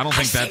two. I don't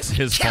think that's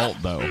his fault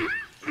though.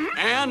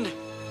 And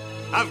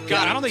I've Yeah,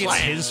 got I don't a think it's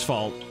plan. his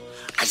fault.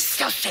 I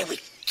still say we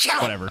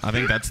Whatever. I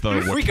think that's the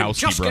If we can Wachowski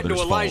just get brothers'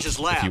 to Elijah's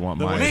fault. lab, If you want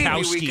The my,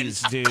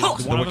 Wachowskis, dude. the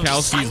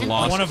Wachowskis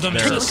lost. One of them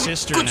is a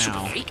sister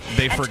now.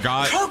 They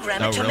forgot.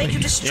 Program it Oh, to really? make you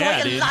destroy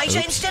Yeah, dude. Elijah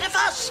Oops. instead of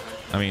us.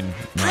 I mean,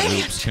 not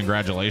oops.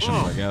 Congratulations,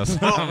 I guess.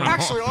 Well,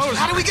 actually,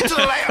 How do we get to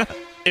the lab?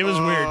 It was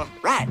weird.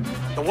 Right.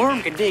 The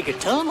worm can dig a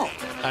tunnel.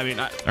 I mean,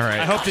 All right.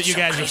 I hope that you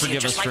guys will crazy,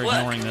 forgive us just for like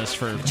ignoring this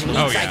for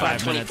Oh, yeah.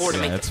 5 minutes. To Yeah,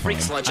 make that's the freak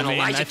fine. sludge, I and mean,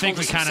 Elijah I think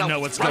we told us kind of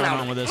know himself what's to run going out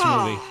on of with it. this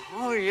movie.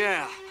 Oh,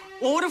 yeah.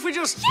 Well, what if we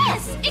just...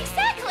 Yes,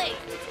 exactly.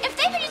 If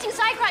they've been using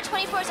Zygrot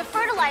 24 as a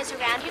fertilizer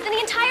around here, then the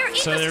entire ecosystem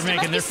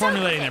So they're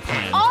formulating their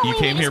plan. You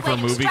came here for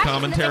movie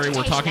commentary.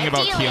 We're talking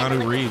about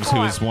Keanu Reeves,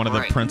 who is one of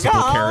the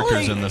principal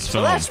characters in this So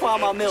film. that's why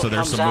my milk So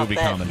there's comes some out movie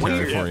that commentary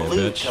weird for you,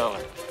 blue bitch. color.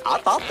 I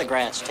thought the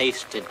grass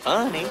tasted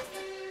funny.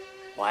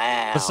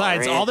 Wow.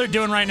 Besides, all they're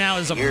doing right now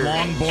is a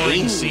long,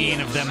 boring scene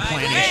of them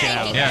planning shit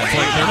out. Yeah, it's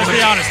like let's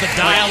be honest, the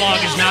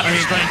dialogue is not the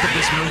strength of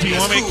this Do movie. you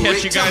want me to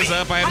catch you guys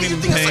up? I haven't even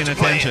been paying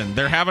attention.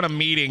 They're having a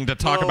meeting to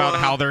talk about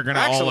how they're going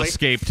to all actually,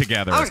 escape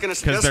together. I was gonna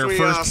Because suggest their we,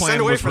 first send plan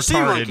away was for sea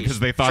retarded monkeys. because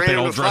they thought Train they'd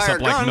them all to dress fire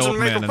up like guns and make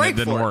milkmen a and it break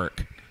didn't for it.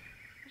 work.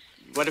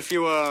 But if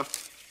you want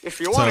to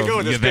So, go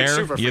with this you big there?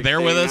 super You freak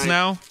there with thing, us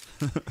now?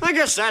 I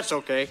guess that's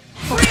okay.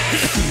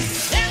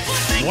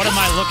 What am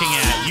I looking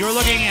at? You're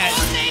looking at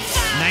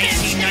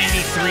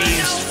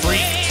 1993's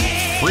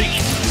Freak,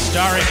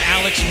 starring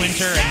Alex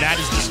Winter, and that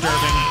is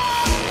disturbing.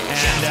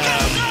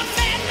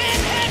 And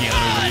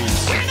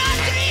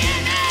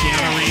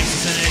Keanu Reeves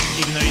is in it,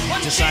 even though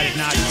he decided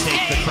not to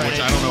take the credit.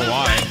 Which I don't know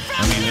why.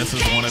 I mean, this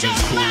is one of his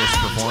coolest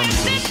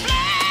performances.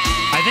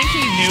 I think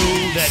he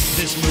knew that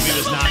this movie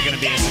was not going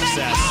to be a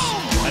success.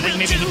 I think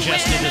maybe he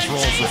just did this role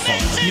for fun.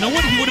 You know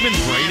what he would have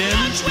been great in?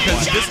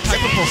 Because this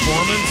type of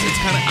performance, it's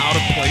kind of out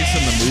of place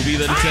in the movie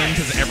that it's in,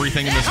 because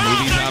everything in this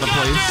movie is out of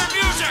place.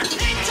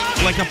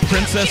 Like a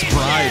Princess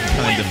Bride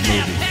kind of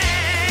movie.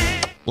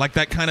 Like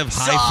that kind of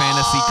high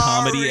fantasy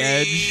comedy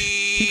edge.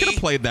 He could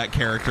have played that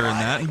character in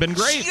that and been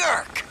great.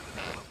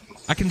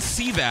 I can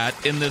see that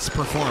in this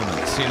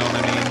performance, you know what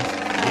I mean?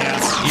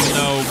 Yes. Even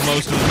though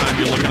most of the time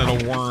you're looking at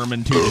a worm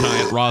and 2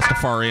 giant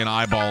Rastafarian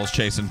eyeballs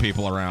chasing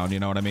people around, you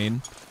know what I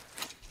mean?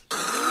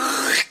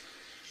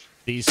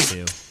 These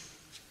two.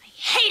 I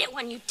hate it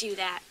when you do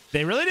that.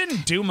 They really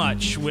didn't do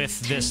much with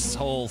this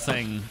whole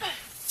thing.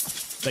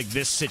 Like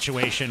this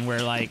situation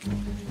where, like,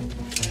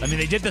 I mean,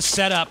 they did the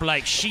setup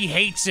like she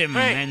hates him,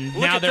 Hey, and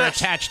look now at they're this.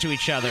 attached to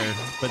each other.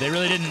 But they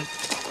really didn't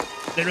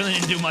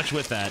do much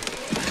with that.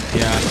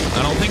 Yeah,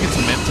 I don't think it's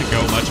meant to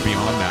go much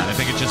beyond that. I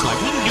think it's just like,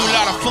 we can do a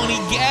lot of funny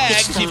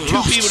gags if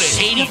 2 people that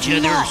hate each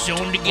other are sewn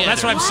together. Well,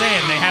 that's what I'm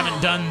saying. They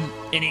haven't done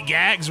any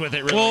gags with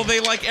it, really. Well, they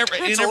like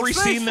in every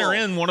scene they're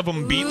in, one of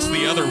them beats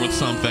the other with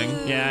something.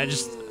 Yeah,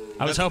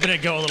 I was hoping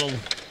it'd go a little.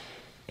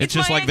 It's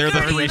just like they're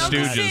the Three Uncle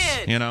Stooges,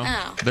 Sid. you know?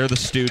 Oh. They're the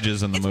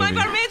Stooges in the It's movie.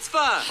 my bar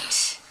mitzvah.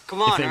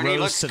 Come on, If they Ernie, rose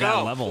let's to go.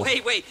 that level.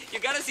 Wait, you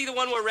gotta see the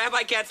one where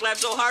Rabbi Katz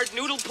laughed so hard,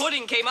 noodle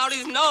pudding came out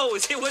his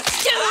nose. It was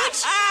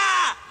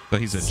ah!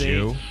 But he's a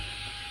Jew.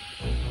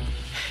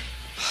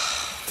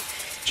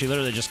 She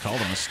literally just called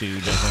him a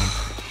stooge, I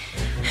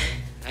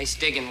think. Nice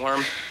digging,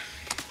 worm.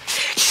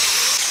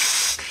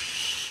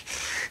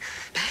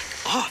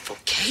 Off,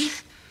 okay?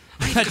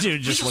 That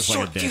dude just looks like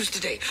a short dick. fuse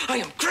today. I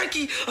am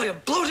cranky, I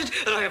am bloated,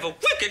 and I have a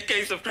wicked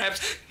case of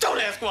cramps. Don't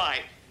ask why.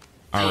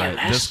 All right,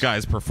 this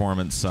guy's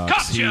performance sucks.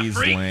 Gotcha, He's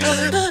freak. lame.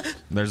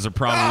 There's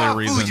probably a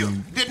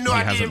reason Didn't know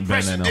he I did hasn't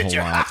been in a impression, whole did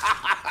lot.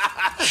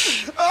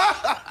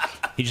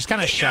 He just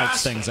kind of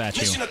shouts things at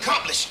you. Mission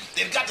accomplished.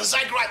 They've got the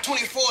Zygrite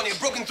 24 and they've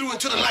broken through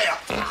into the lab.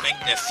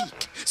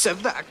 Magnifique. Ça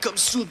va comme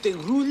sous des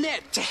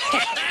roulettes.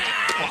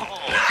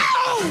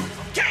 No!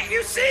 Can't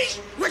you see?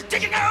 We're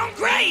digging our own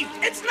grave.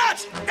 It's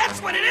nuts.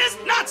 That's what it is.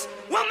 Nuts.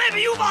 Well,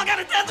 maybe you've all got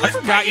a death I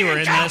forgot you were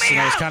in this, and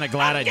I was kind of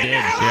glad I did.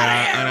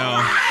 Yeah, I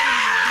know.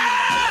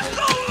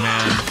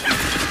 Man.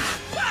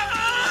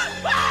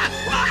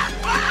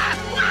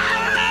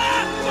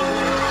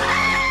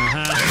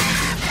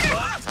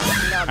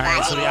 All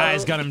right, so the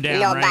eyes gun him down,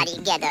 Nobody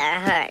right? get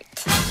hurt.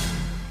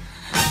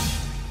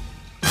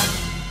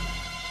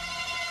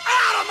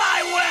 Out of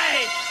my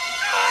way!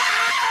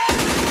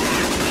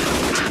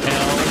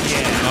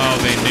 Oh,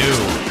 they knew.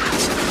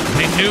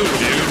 They knew,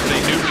 dude.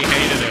 They knew we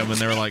hated him, and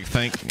they were like,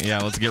 yeah,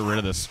 let's get rid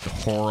of this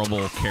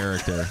horrible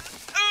character.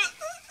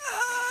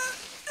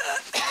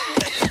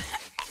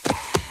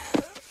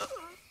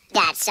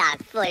 That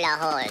sock full of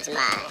holes,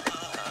 man.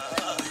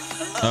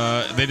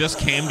 They just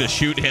came to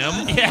shoot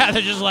him? Yeah,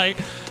 they're just like,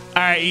 all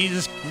right,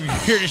 he's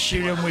here to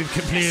shoot him. We've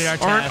completed our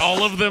task. Aren't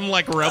all of them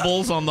like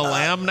rebels on the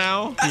lam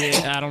now?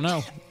 Yeah, I don't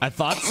know. I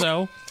thought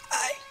so.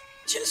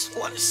 Just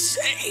want to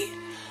say.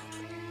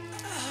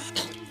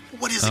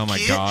 What is Oh my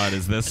god,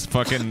 is this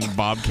fucking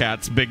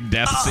Bobcat's big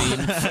death scene?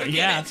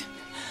 Yeah.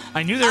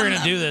 I knew they were going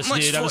to do this,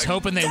 dude. I was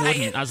hoping they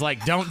wouldn't. I was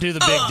like, don't do the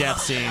big death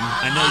scene.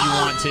 I know you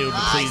want to,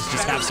 but please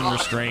just have some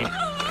restraint.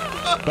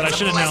 But I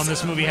should have known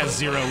this movie has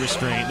zero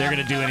restraint. They're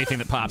going to do anything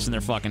that pops in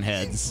their fucking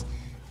heads.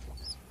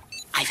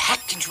 I've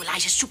hacked into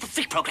Elijah's super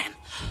freak program.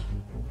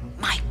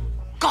 My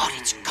God,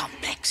 it's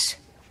complex.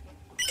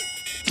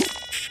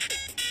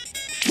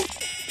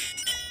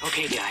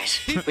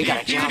 Guys, we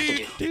got a job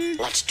to do.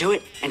 Let's do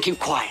it and keep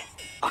quiet,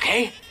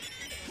 okay?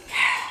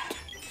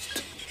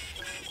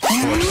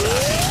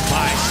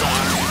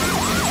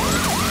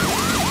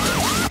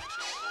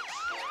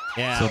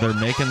 Yeah. So they're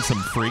making some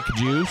freak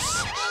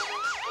juice?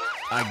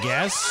 I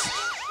guess.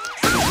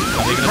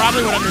 We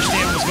probably would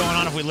understand what was going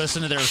on if we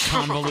listened to their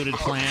convoluted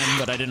plan,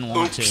 but I didn't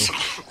want to.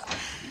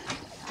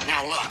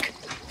 Now look,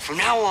 from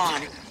now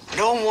on,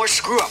 no more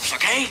screw-ups,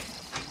 okay?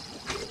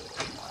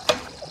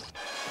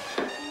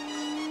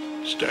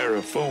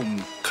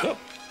 Styrofoam cup.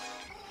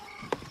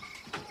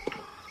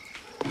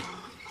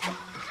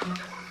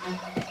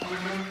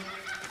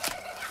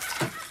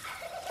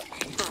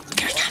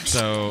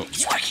 So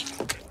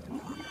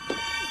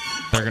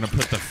they're gonna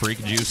put the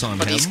freak juice on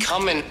him. He's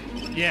coming.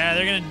 Yeah,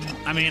 they're gonna.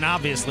 I mean,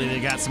 obviously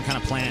they got some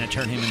kind of plan to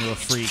turn him into a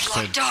freak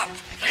to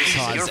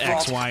cause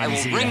X, Y, and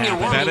Z to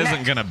happen. That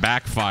isn't gonna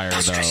backfire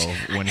though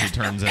when he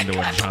turns into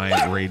a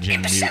giant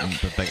raging mutant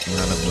that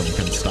none of them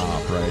can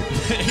stop, right?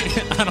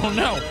 I don't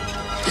know.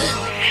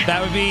 That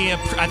would be.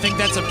 I think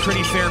that's a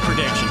pretty fair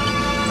prediction.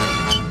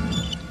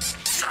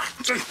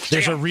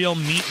 There's a real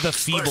Meet the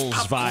Feebles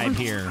vibe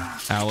here.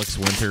 Alex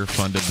Winter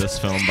funded this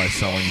film by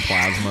selling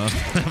plasma.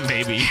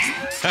 Maybe.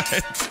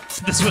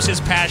 This was his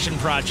passion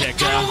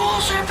project. You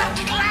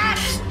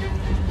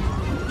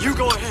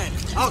go ahead.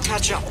 I'll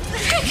catch up.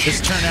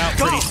 This turned out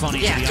pretty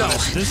funny, to be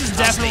honest. This is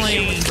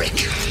definitely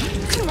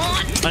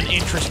an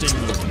interesting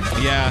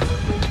movie. Yeah.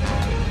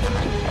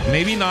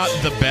 Maybe not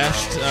the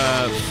best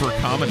for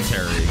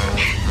commentary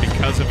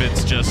because of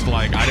it's just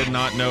like I did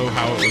not know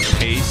how it was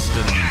paced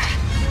and.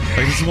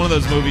 Like, this is one of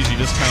those movies you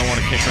just kind of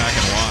want to kick back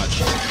and watch.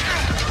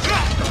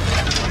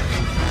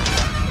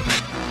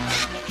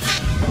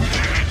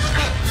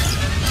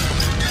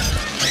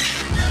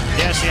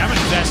 Yeah, see, I'm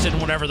invested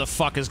in whatever the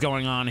fuck is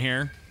going on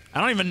here.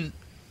 I don't even...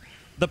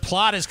 The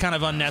plot is kind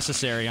of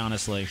unnecessary,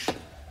 honestly.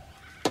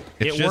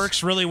 It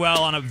works really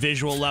well on a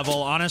visual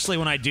level. Honestly,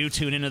 when I do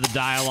tune into the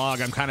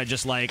dialogue, I'm kind of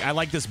just like, I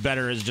like this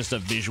better as just a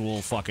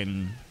visual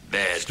fucking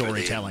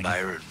storytelling.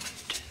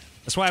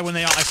 That's why when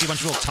I see a bunch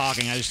of people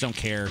talking, I just don't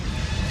care.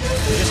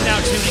 Just now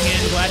tuning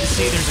in, glad to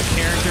see there's a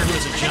character who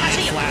has a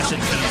giant flaccid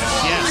penis.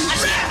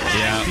 Yes.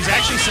 Yeah. He's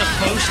actually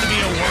supposed to be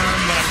a worm,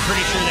 but I'm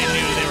pretty sure they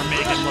knew they were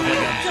making him look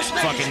like a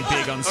fucking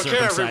big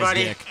uncircumcised Okay,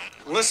 everybody, dick.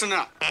 listen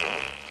up.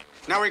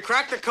 Now we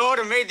cracked the code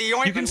and made the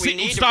ointment we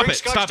need to bring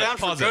Scuggs down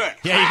for good.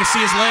 Yeah, you can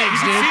see his legs,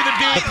 dude. You can see the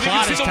dude. The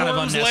plot is kind of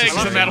unnecessary.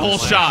 Legs in that whole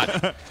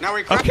shot. Now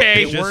we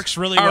Okay. It works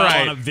really well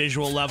on a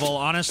visual level.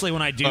 Honestly,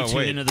 when I do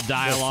tune into the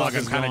dialogue,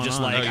 I'm kind of just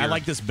like, I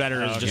like this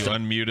better as just You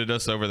unmuted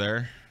us over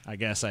there? I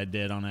guess I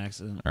did on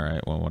accident. All right,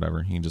 well,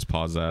 whatever. You can just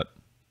pause that.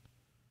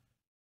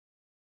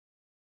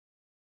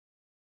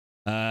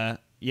 Yeah,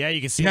 you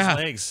can see his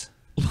legs.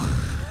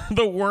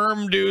 The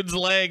worm dude's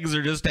legs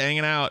are just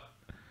hanging out.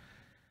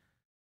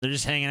 They're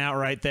just hanging out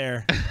right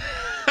there.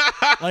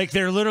 Like,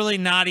 they're literally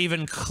not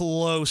even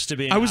close to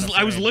being I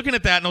was looking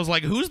at that and I was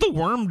like, who's the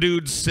worm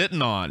dude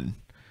sitting on?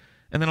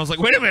 And then I was like,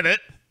 wait a minute.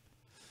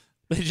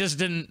 They just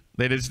didn't.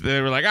 They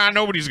were like,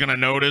 nobody's going to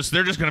notice.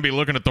 They're just going to be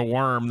looking at the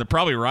worm. They're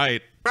probably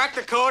right. Cracked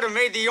the code and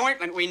made the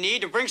ointment we need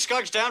to bring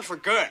Scuggs down for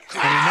good. I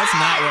mean, that's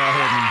not well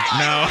hidden.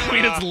 No, I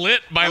mean, it's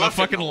lit by the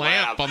fucking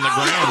lamp on the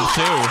ground,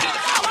 too.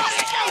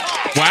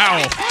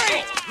 Wow.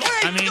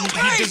 I mean,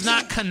 he does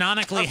not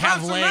canonically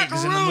have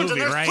legs in the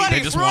movie, right?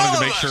 They just wanted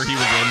to make sure he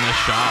was in this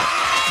shot.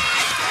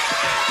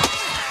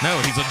 No,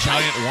 he's a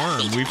giant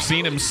worm. We've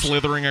seen him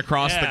slithering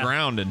across the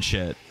ground and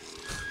shit.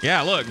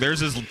 Yeah, look, there's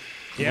his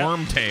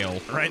worm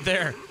tail. Right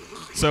there.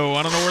 So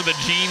I don't know where the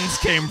genes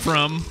came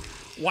from.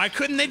 Why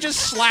couldn't they just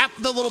slap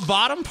the little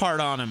bottom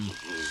part on him?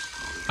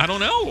 I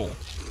don't know.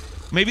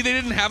 Maybe they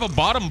didn't have a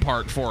bottom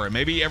part for him.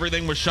 Maybe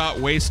everything was shot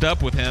waist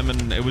up with him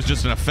and it was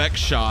just an effect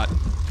shot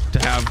to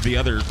have the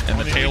other, and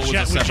the tail was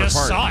a separate part. We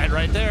just saw it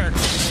right there.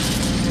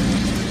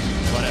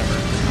 Whatever.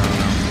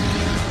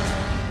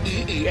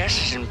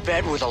 EES is in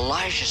bed with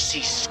Elijah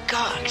C.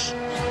 Scuggs.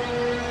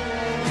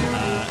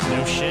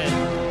 No shit.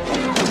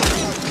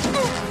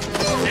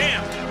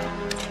 Damn!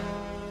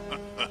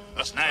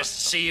 It's nice to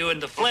see you in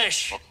the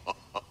flesh,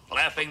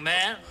 laughing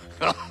man.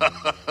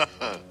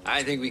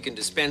 I think we can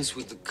dispense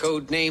with the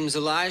code names,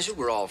 Elijah.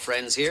 We're all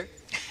friends here.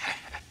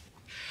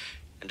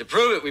 And to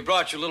prove it, we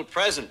brought you a little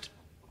present.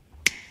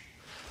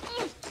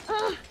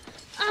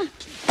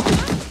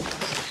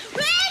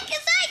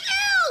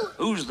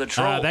 Who's the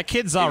troll? That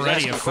kid's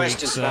already a freak,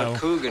 questions about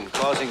Coogan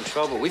causing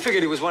trouble. We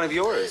figured he was one of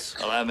yours.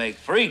 Well, I make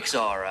freaks,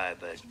 all right,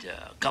 but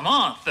come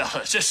on,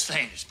 fellas, this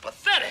thing is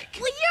pathetic.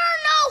 Well,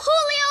 you're no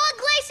Julio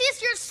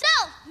Iglesias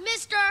yourself,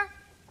 mister.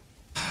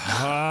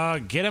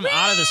 Get him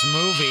out of this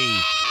movie.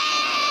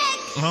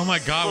 Oh my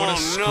God! What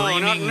a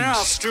screaming, not now,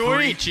 Stewie.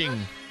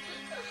 screeching!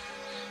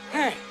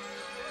 Hey,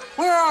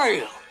 where are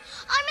you? I'm in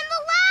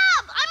the lab.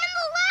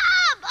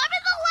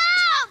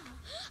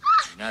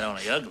 He's not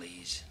only ugly,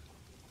 he's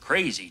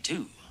crazy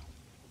too.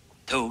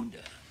 Toad.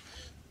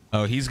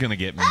 Oh, he's gonna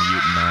get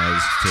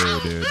mutinized too,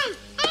 dude.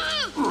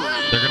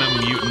 They're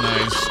gonna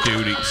mutinize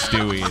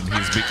Stewie, and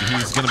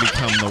he's gonna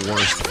become the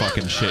worst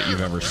fucking shit you've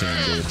ever seen,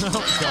 dude.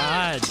 Oh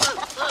God.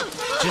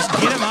 Just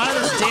get him out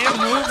of this damn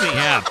movie.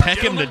 Yeah, peck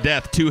him to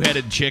death,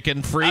 two-headed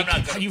chicken freak.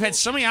 You've had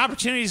so many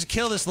opportunities to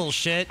kill this little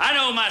shit. I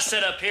know my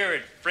setup here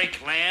at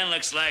Freakland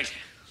looks like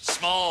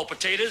small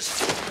potatoes.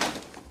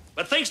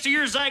 But thanks to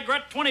your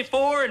Zygrut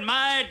 24 and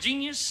my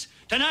genius,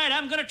 tonight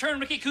I'm gonna turn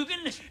Ricky Coogan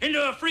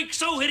into a freak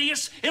so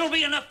hideous, it'll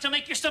be enough to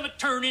make your stomach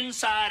turn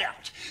inside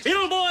out.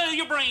 It'll boil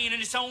your brain in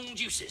its own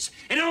juices,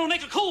 and it'll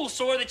make a cold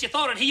sore that you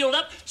thought had healed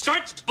up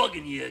starts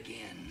bugging you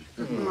again.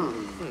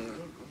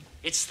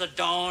 It's the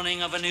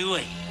dawning of a new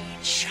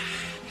age,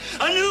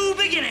 a new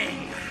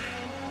beginning.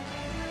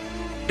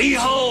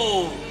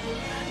 Behold,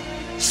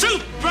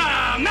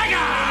 Super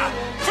Mega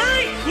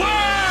Freak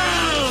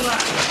World!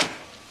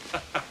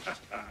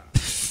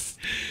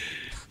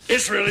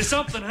 It's really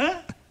something,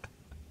 huh?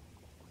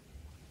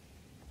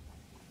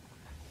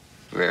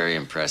 Very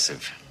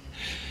impressive.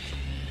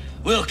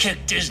 We'll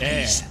kick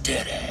Disney's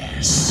dead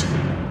ass.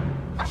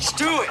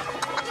 Stewie!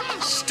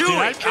 Stewie, Dude,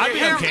 I'd can be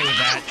you hear okay me? with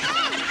that.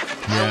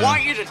 I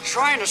want you to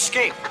try and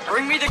escape.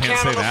 Bring me the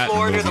can on the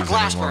floor near the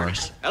glass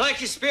burners. I like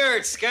your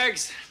spirit,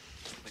 Skeggs.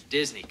 But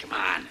Disney, come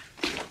on.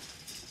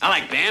 I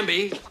like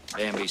Bambi.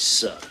 Bambi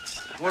sucks.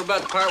 What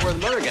about the part where the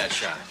mother got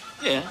shot?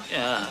 Yeah,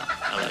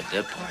 I like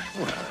that part.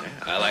 Well,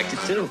 I liked it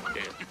too.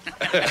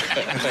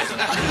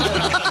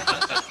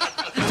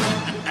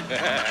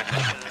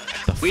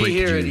 We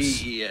here at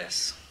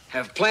EES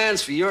have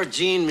plans for your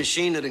gene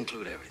machine that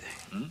include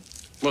everything.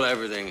 Well,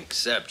 everything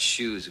except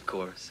shoes, of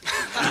course.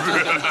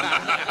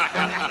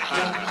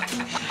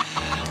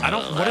 I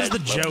don't. What is the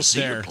joke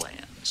there?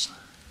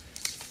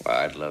 Well,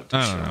 I'd love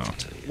to show know. it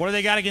to you. What do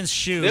they got against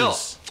shoes? Bill,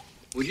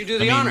 would you do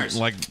the honors?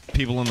 Like,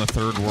 people in the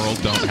third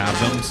world don't have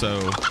them, so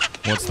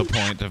what's the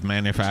point of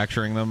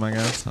manufacturing them, I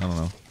guess? I don't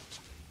know.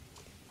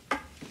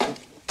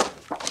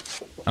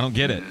 I don't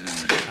get it.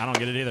 I don't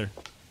get it either.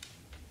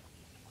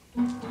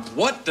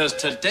 What does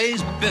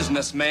today's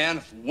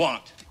businessman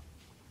want?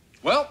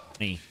 Well,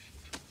 me.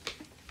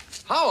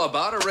 How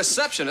about a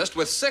receptionist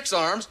with 6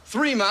 arms,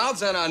 3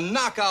 mouths, and a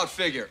knockout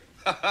figure?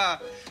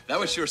 That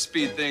would sure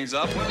speed things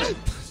up, wouldn't it?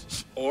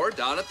 Or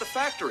down at the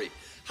factory.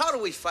 How do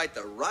we fight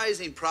the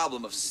rising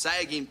problem of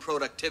sagging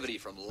productivity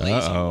from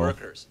lazy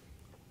workers?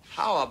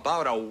 How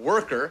about a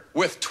worker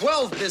with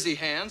 12 busy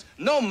hands,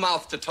 no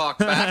mouth to talk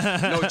back,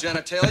 no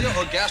genitalia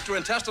or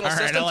gastrointestinal All right,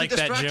 system I like to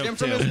that distract joke, him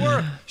from too. his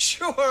work?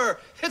 Sure,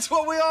 it's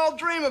what we all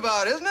dream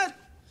about, isn't it?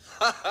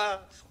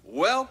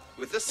 Well,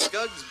 with this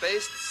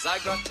Skuggs-based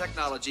Zygrot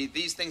technology,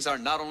 these things are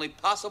not only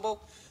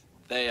possible,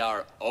 they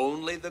are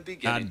only the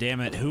beginning. God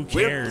damn it, who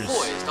cares? We're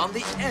poised on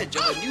the edge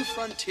of a new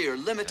frontier,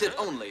 limited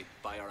only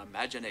by our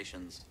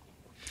imaginations.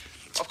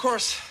 Of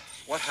course,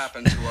 what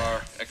happened to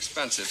our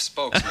expensive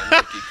spokesman,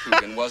 Ricky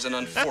Coogan, was an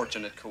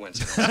unfortunate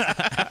coincidence. On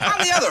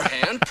the other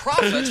hand,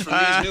 profits from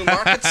these new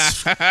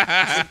markets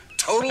could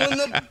total in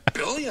the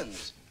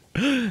billions.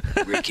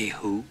 Ricky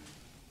who?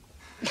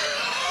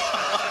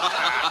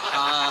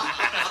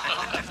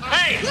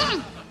 Hey,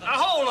 now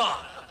hold on.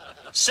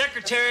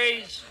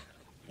 Secretaries,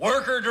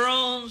 worker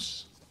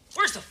drones.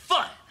 Where's the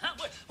fun?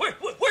 Huh?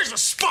 Where's the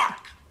spark?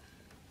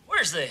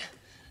 Where's the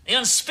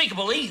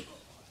unspeakable evil?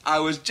 I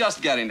was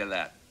just getting to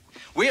that.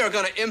 We are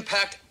going to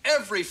impact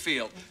every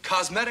field.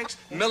 Cosmetics,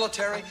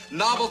 military,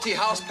 novelty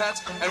house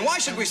pets. And why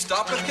should we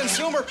stop with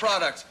consumer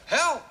products?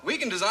 Hell, we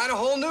can design a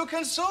whole new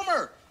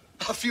consumer.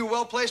 A few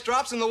well-placed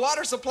drops in the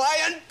water supply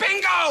and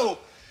bingo!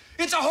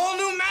 It's a whole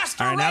new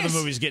master All right, now the race.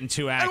 movie's getting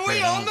too And accurate.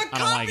 we own the I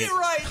don't like it.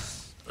 copyright.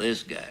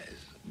 This guy's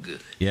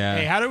good. Yeah.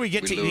 Hey, how do we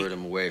get to lured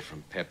him away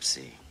from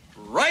Pepsi.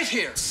 Right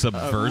here.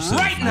 Subversive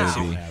right now.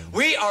 movie.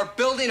 We are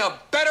building a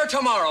better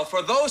tomorrow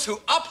for those who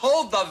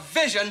uphold the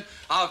vision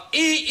of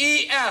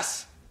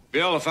EES.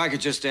 Bill, if I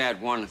could just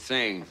add one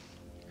thing.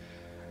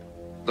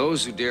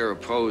 Those who dare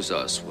oppose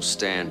us will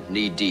stand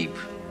knee-deep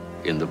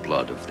in the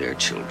blood of their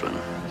children.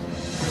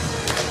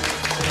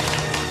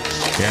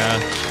 Yeah.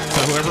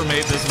 So whoever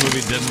made this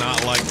movie did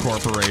not like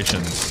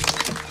corporations.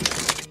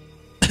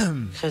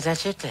 So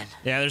that's it then.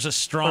 Yeah, there's a We're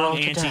strong all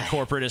to die.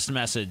 anti-corporatist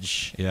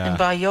message. Yeah. And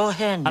by your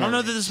hand. I don't know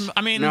now. that this. I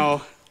mean,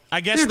 No,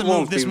 I guess it this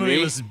won't movie be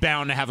me. was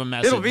bound to have a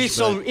message. It'll be but-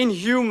 some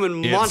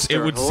inhuman monster.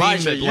 It would seem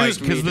Elijah that, like,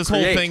 used me because to this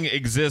whole create. thing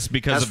exists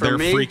because As of for their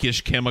me,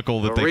 freakish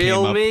chemical that the they came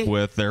real up me,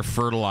 with. Their I'll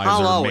fertilizer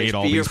always made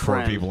all be your these poor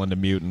friend. people into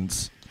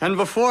mutants. And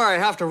before I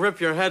have to rip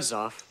your heads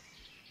off,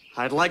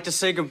 I'd like to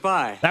say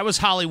goodbye. That was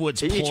Hollywood's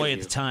To each ploy of at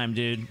you. the time,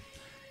 dude.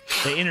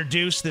 They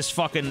introduced this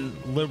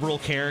fucking liberal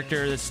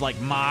character that's like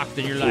mocked,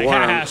 and you're like,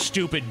 Worm. haha,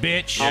 stupid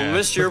bitch. I'll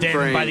miss your but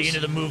then by the brains. end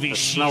of the movie, The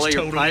she's smell of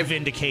your totally pipe.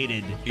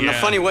 vindicated. In a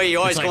funny way, you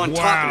always It's go like, on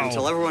talking wow,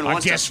 until everyone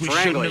wants I guess to we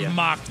strangle shouldn't you. have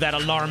mocked that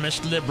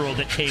alarmist liberal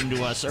that came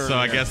to us earlier. So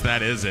I guess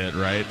that is it,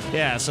 right?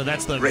 Yeah, so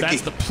that's the Ricky.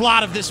 that's the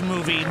plot of this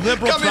movie.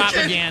 Liberal Come in, kid.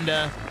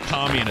 propaganda.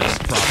 Communist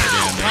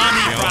propaganda.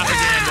 Commie You know,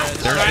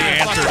 propaganda. There's the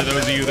answer to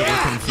those of you that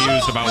were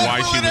confused about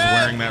why she was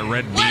wearing that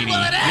red beanie.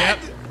 Yep.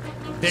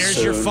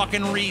 There's your Soon.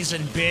 fucking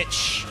reason,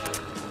 bitch.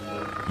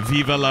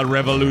 Viva la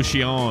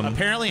revolution.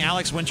 Apparently,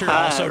 Alex Winter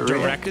also Rick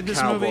directed this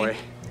Cowboy. movie.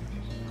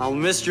 I'll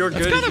miss your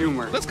good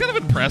humor. That's kind of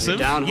impressive.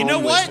 Down You know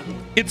home what?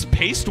 wisdom. It's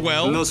paced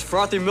well. And those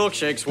frothy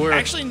milkshakes were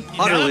actually now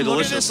utterly that I look at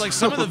delicious. this, like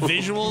some of the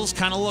visuals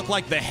kind of look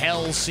like the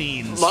hell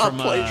scenes Lot from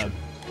plagiar.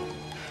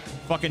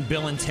 fucking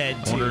Bill and Ted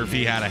 2. I wonder if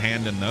he had a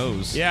hand in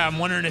those. Yeah, I'm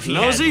wondering if he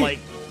Nosy? had like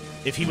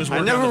if he was I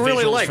working on never the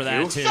really visuals liked for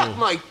that you. too. Suck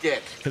my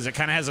dick. Because it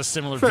kind of has a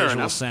similar Fair visual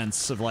enough.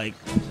 sense of like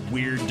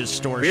weird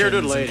distortions Bearded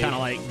and lady. kind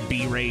of like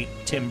B-rate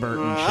Tim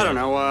Burton. shit. I don't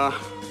know.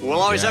 We'll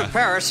always Yeah. have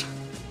Paris.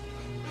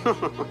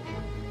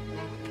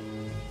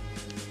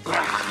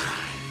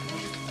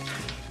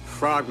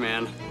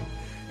 Frogman,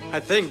 I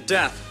think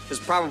death is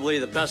probably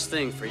the best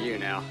thing for you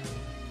now.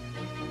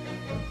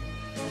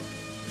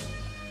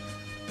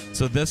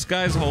 So this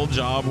guy's whole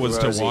job was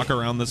Rosie. to walk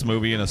around this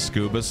movie in a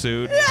scuba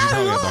suit. He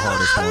probably had the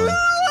hardest one.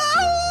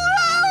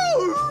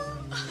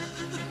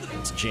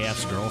 It's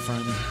JF's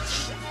girlfriend.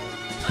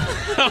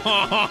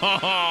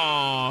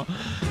 Oh,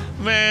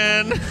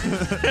 man.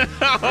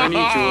 I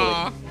need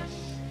Julie.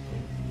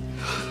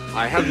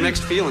 I have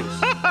mixed feelings.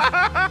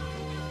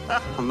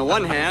 On the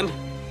one hand,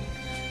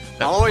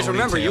 I'll always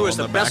remember you as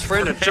the best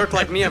friend a jerk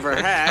like me ever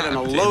had and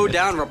a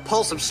low-down,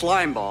 repulsive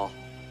slime ball.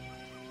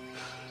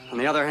 On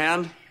the other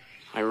hand,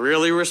 I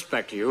really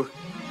respect you.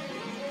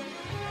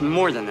 And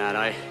more than that,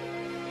 I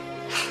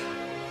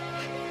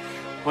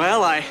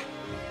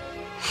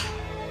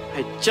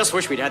just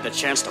wish we'd had the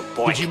chance to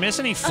boy. Did you miss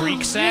any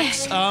freak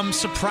sex?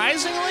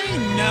 Surprisingly,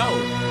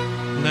 no.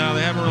 No,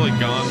 they haven't really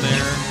gone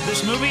there.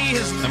 This movie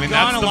has I mean,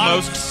 gone that's a the lot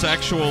most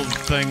sexual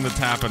thing that's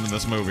happened in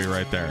this movie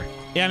right there.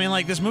 Yeah, I mean,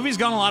 like, this movie's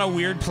gone a lot of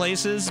weird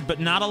places, but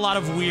not a lot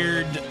of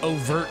weird,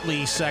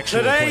 overtly sexual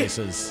Today,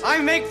 places. I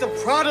make the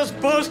proudest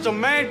boast a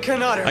man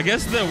can utter. I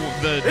guess the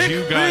Ich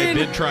Jew guy bin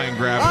did try and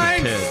grab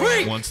ein the tit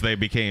Freak. once they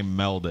became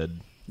melded.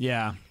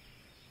 Yeah.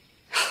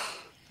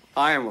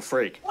 I am a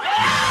freak.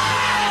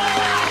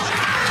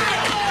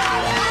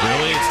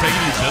 Really? It's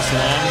taking you this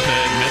long to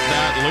admit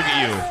that? Look at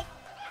you.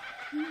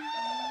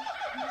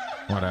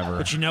 Whatever.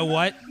 But you know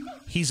what?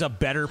 He's a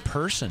better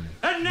person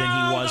than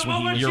he was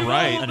when he was You're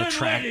right. an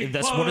attractive.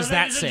 That's what does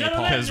that say,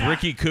 Paul? Because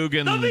Ricky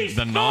Coogan,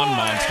 the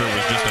non-monster,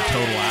 was just a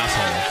total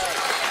asshole.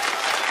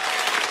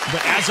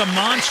 But as a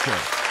monster,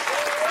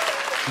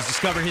 he's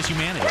discovered his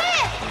humanity.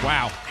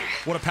 Wow,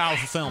 what a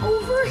powerful film!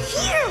 Over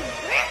here,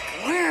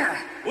 Where?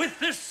 With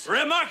this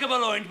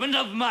remarkable ointment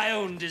of my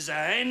own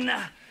design,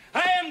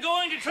 I am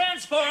going to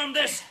transform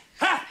this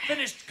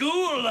half-finished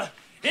ghoul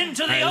into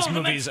the Alright, this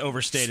ultimate movie's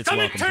overstayed its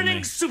welcome for stomach-turning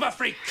me. super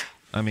freak.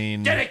 I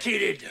mean,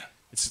 Dedicated.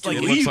 It's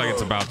it looks like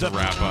it's about to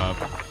wrap up.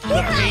 The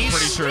I'm pace,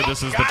 pretty sure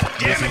this is the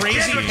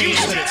crazy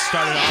pace that it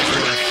started off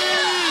with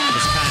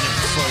is kind of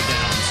slowed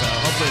down. So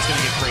hopefully it's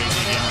gonna get crazy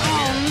again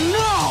right here.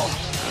 No!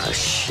 Ah,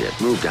 shit.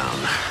 Move down.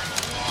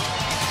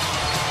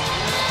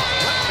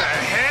 What the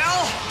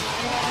hell?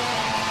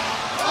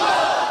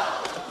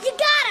 You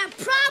got a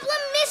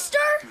problem,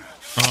 mister?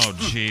 Oh,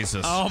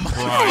 Jesus. Oh my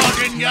Christ.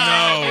 fucking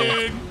god, No.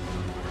 dude.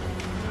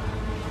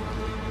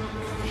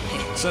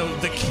 So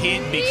the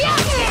kid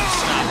becomes the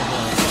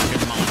unstoppable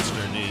fucking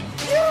monster, dude.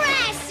 Your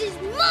ass is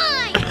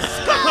mine,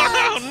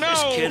 Oh, no!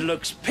 This kid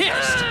looks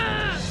pissed.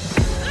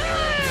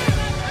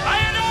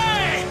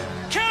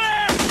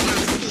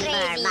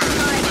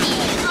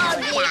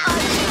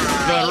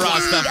 The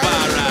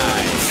Rastafari.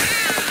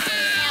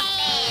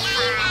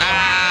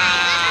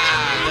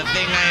 Ah, the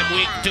thing I am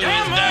weak to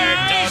is dirt.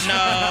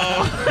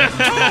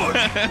 Oh,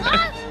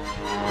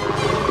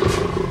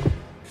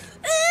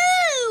 no.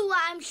 Ooh,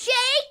 I'm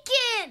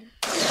shaking.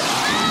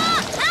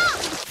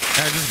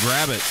 Yeah, just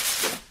grab it.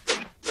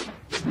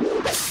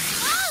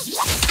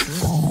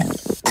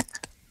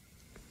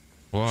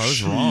 Well, I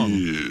was wrong.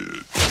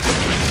 I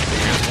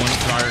guess one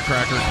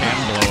firecracker can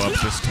blow up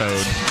this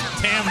toad.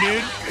 Damn,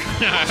 dude.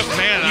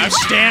 Man, You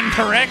stand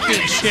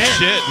corrected, shit.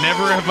 Shit,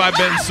 never have I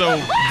been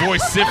so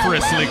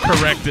vociferously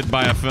corrected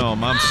by a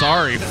film. I'm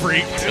sorry,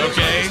 freaked,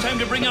 okay? It's time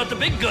to bring out the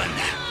big gun.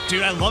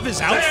 Dude, I love his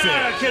outfit.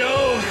 There,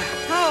 kiddo.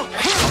 I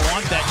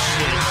want that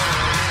shit.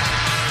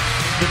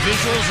 The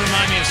visuals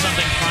remind me of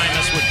something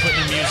Primus would put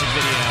in a music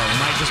video. It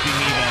might just be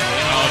me,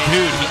 though. Oh,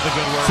 dude. The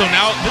good work. So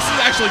now, this is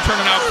actually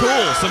turning out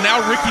cool. So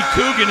now Ricky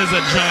Coogan is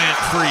a giant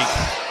freak.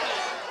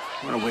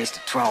 What a waste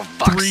of $12.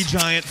 3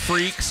 giant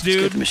freaks,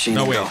 dude. Good machine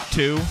No, to wait, go.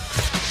 2?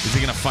 Is he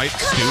gonna fight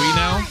Stewie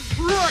now?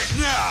 Right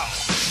now!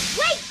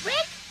 Wait,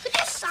 Rick, could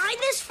you sign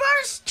this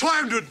first?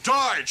 Time to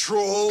die,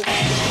 troll!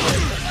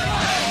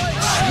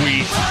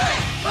 Sweet.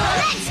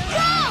 Let's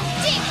go,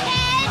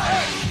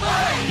 dickhead!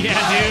 Yeah,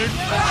 dude.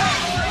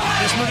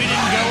 This movie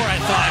didn't go where I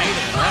thought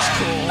either. That's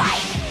cool.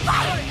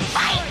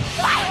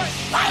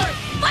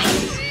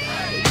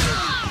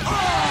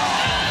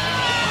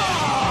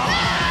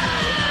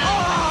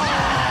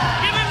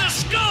 Give him the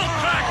skull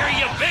cracker,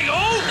 you big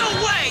old! No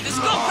way! The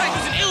skull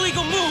cracker's an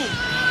illegal move!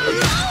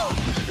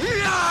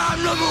 Yeah,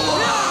 number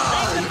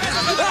one!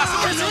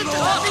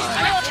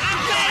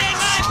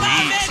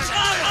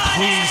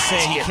 Please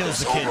say he kills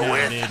the kid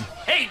now, dude.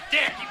 Hey,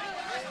 Dick!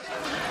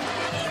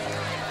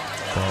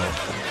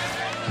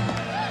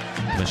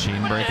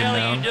 Machine breaking What the hell are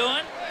down. you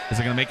doing? Is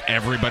it gonna make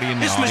everybody in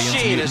the This audience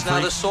machine mutant is now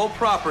the freaks? sole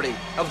property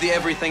of the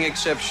Everything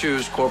Except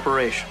Shoes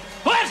Corporation.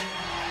 What?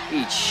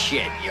 Eat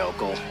shit,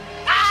 yokel. He's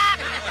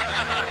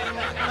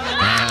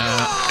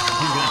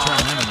gonna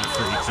turn them into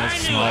freaks.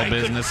 That's Small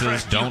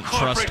businesses don't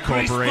trust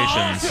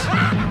corporations.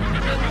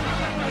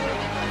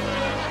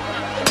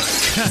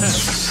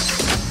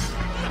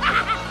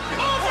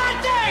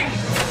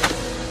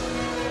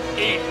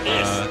 Eat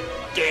this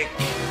dick.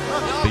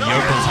 The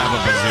yokels have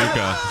a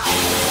bazooka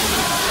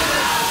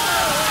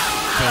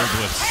filled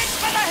with. Head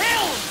for the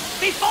hills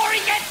before he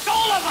gets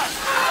all of us.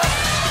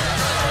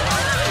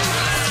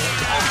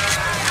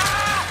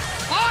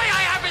 Boy,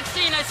 I haven't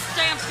seen a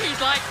stampede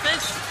like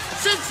this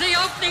since the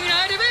opening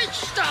night of each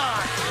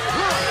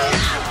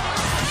star.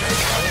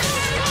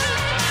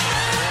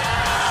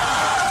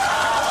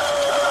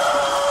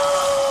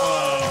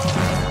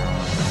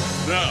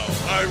 Now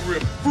I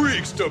rip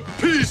freaks to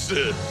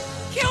pieces.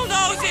 Kill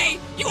Nosy!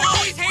 You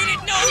always hated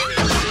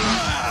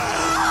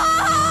Nosy!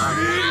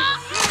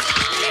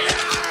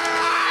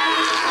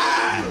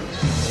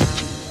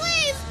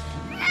 Please!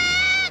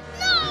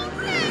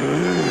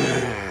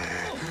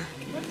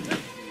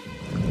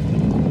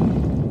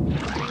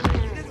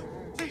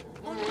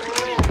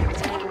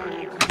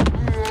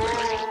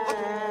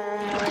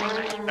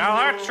 Now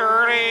that's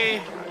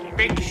early.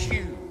 Big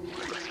shoe.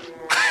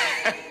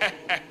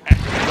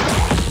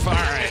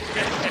 Alright,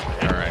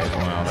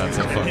 well, that's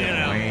a fucking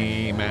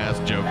lame ass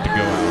joke to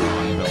go out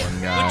on,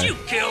 villain guy. Would you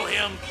kill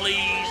him,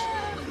 please?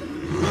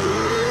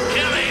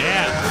 Kill him!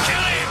 Yeah.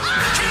 Kill him!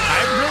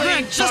 I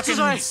really Just as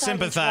fucking I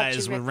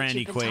sympathize with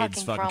Randy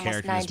Quaid's fucking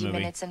character in this movie.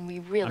 Minutes and we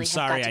really I'm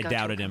sorry I have got to go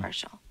doubted to a him.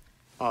 commercial.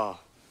 Oh,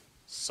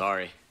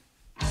 sorry.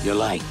 You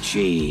like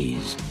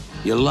cheese.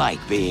 You like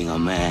being a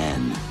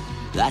man.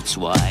 That's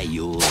why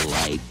you'll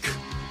like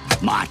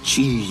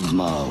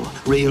machismo.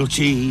 Real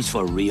cheese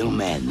for real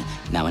men.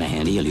 Now in a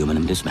handy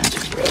aluminum dispenser.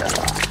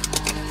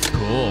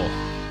 Cool.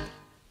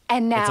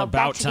 And now It's about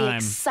back to the time.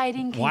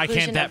 exciting Why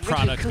can't conclusion that of Ricky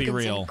product be Coogan's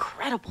real?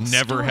 incredible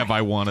Never story. have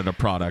I wanted a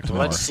product more.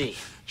 Let's see.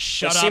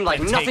 Shut it up seemed like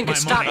and nothing take could my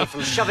stop money. me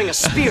from shoving a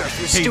spear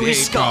through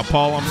Stewie's skull.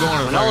 Paul, I'm going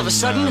to When all of a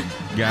fucking,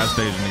 sudden, gas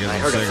station to I get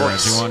heard some a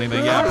cigarettes. voice. You want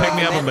anything? Yeah, pick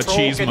me up a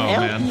machismo,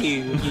 man.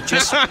 You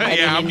just went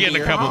Yeah, I'm into getting a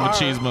your couple heart.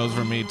 machismos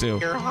from me too.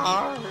 Your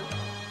heart.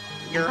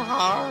 Your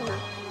heart.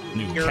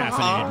 New Your caffeinated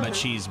heart.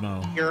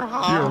 machismo. Your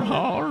heart. Your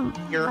heart.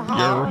 Your Your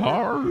heart.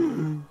 heart.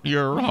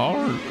 Your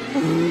heart.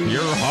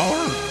 Your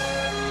heart.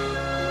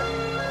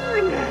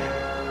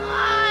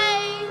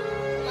 I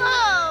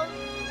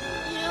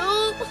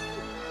love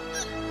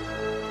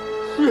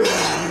you.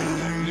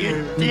 You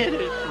did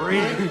it,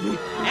 Rick.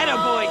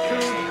 Attaboy,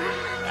 Coog.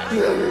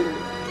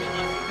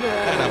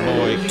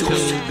 Attaboy,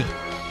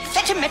 Coog.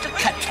 Sentimental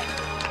country.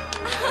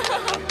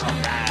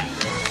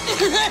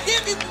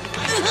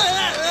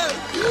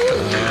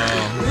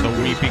 The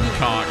weeping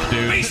cock,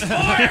 dude. Beast boy!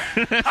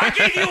 I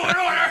gave you an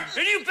order,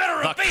 and you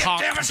better obey it,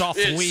 damn it!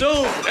 It's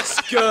over,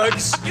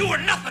 Skuggs. You were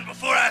nothing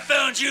before I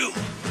found you.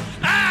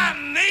 I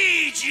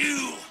made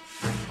you,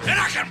 and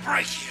I can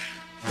break you.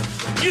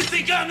 You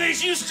think I made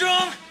you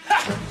strong?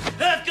 Ha!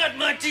 I've got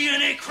my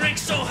DNA cranked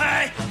so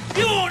high,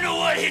 you won't know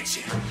what hit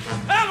you.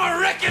 I'm a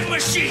wrecking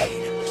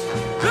machine.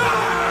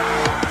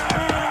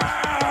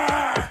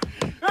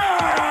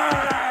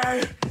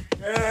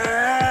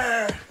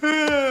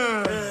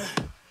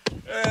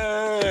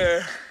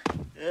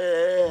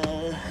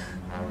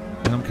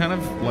 And I'm kind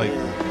of like,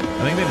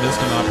 I think they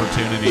missed an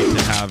opportunity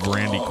to have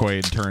Randy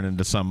Quaid turn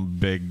into some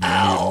big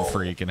mutant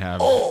freak and have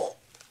the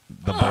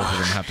both of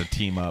them have to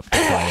team up to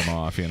fight him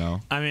off, you know?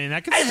 I mean,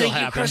 that could I still think you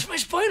happen. crushed my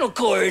spinal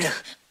cord.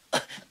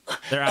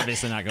 They're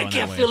obviously not I going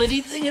can't that feel way.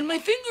 anything in my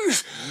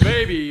fingers.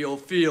 Maybe you'll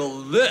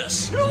feel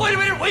this. No, wait a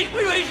minute, wait.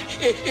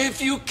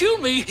 If you kill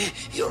me,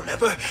 you'll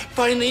never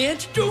find the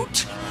antidote.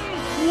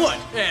 What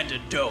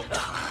antidote?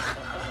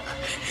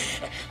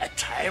 A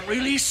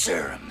time-release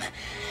serum.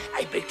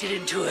 I baked it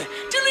into a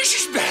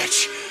delicious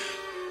batch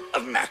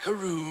of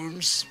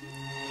macaroons.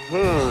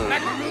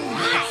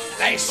 Macaroons.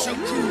 That's so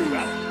cool.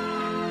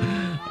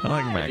 I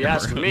like If you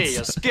ask me, you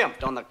macaroons.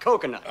 skimped on the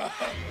coconut.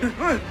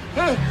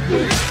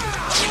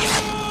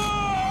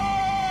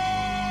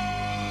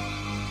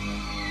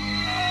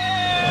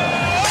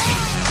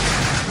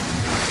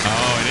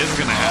 Oh, it is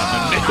gonna happen.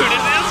 Dude,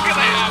 it is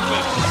gonna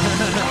happen.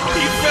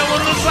 He's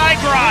filling the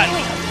Zycron.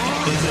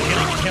 Is it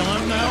gonna kill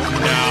him though?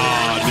 No,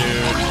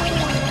 dude.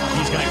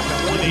 He's gonna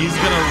kill him. He's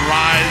gonna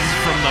rise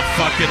from the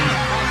fucking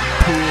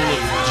pool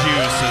of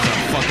juice as a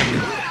fucking.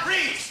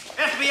 Freeze!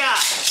 FBI!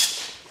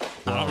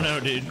 I don't know,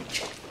 dude.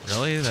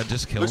 Really? That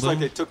just killed Looks him? like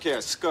they took care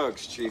of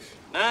Skuggs, Chief.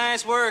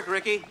 Nice work,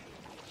 Ricky.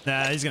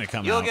 Nah, he's gonna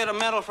come You'll out. get a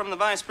medal from the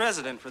vice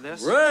president for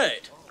this.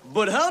 Right.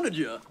 But how did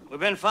you? We've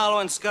been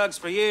following Skuggs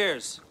for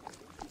years.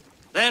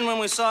 Then when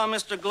we saw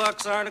Mr.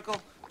 Gluck's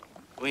article,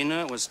 we knew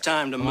it was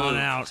time to Come move. on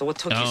out. So what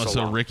took you Oh, so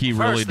so long? Ricky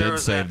First, really there did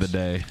was save the that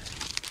day. Or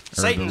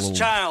the Satan's little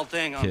Child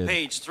thing on kid.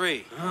 page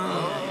 3. Yeah,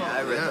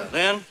 I read that.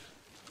 Then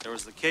there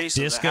was the case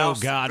of the Disco house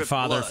that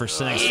Godfather dripped for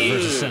blood. Cynics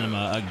versus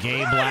Cinema, a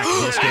gay black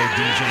disco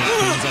DJ that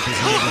cleans up his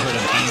neighborhood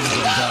of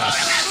angel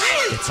dust.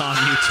 It's on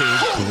YouTube.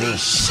 Cool.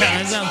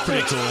 Yeah, that sounds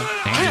pretty cool.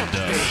 Angel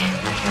dust.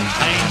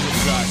 Angel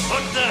dust.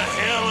 What the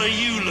hell are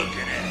you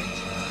looking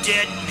at?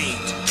 dead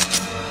meat.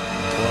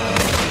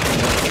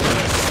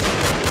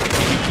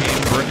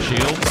 Brooke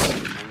Shields.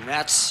 And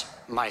that's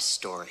my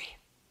story.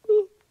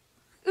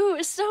 Ooh,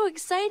 it's so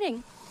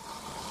exciting.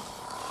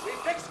 We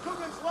fixed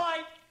Coogan's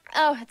light.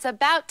 Oh, it's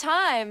about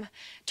time.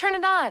 Turn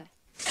it on.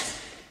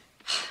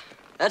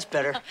 That's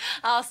better.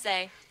 I'll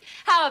say.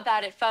 How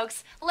about it,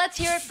 folks? Let's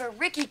hear it for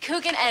Ricky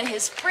Coogan and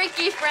his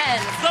freaky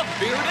friends. The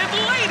Bearded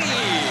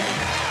Lady!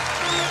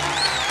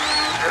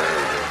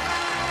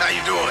 How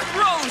you doing?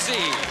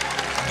 Rosie!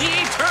 The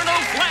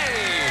Eternal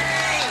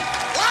Flame!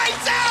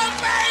 Lights out,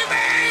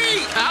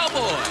 baby!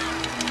 Cowboy!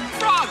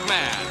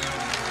 Frogman!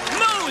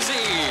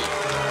 Mosey!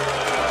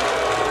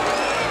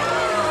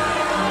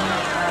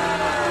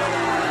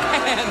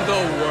 And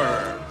the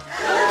Worm.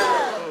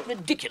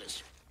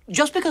 Ridiculous.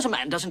 Just because a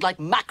man doesn't like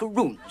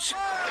macaroons.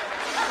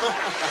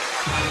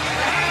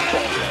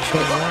 The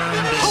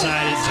worm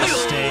decided to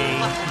stay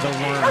the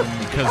worm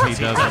because he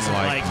doesn't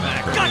like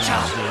macaroons. Gotcha!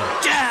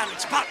 Damn,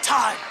 it's about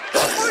time.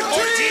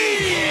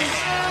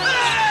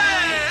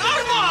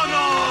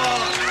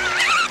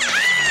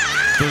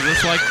 So is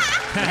this like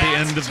at the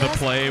end of the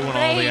play when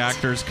all the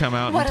actors come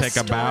out and take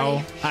a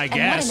bow? I And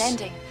guess. what an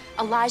ending.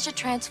 Elijah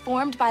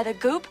transformed by the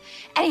goop,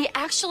 and he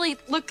actually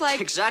looked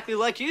like... Exactly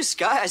like you,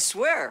 Sky, I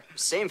swear.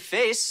 Same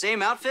face,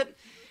 same outfit,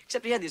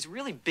 except he had these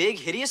really big,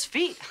 hideous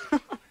feet.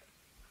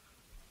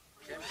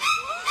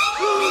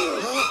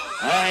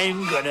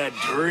 I'm gonna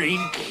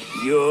drink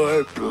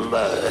your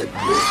blood.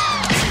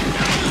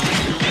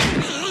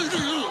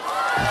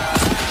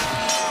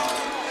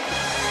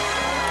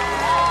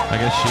 I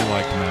guess she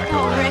liked macaroons.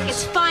 Oh, Rick,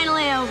 it's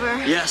finally over.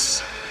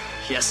 Yes.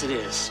 Yes, it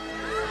is.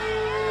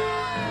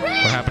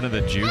 What happened to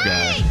the Jew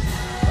guy? I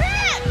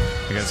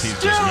guess he's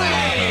just gone.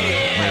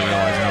 They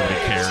realize nobody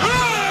cares.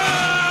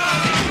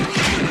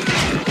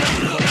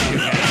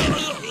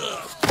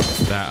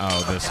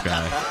 This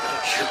guy.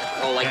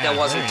 Oh, like that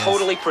wasn't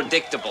totally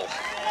predictable.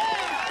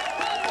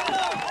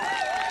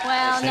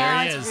 Well, There now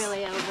he it's is.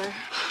 really over.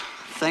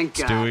 Thank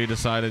God. Stewie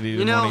decided he didn't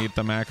You know, want to eat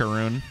the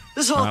macaroon.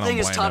 This I whole don't thing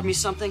has blame taught him. me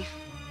something.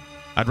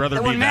 I'd rather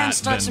That be when man that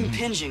starts than...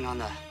 impinging on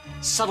the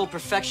subtle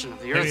perfection of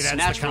the Maybe Earth's that's the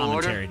natural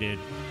commentary, order, dude.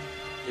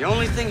 the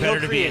only thing Better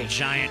he'll to be a create.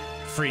 giant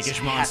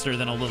freakish monster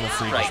than a little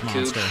freakish Right, Coop.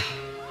 monster.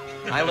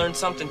 I learned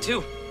something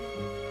too.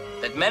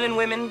 That men and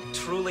women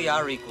truly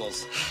are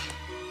equals.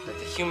 That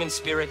the human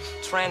spirit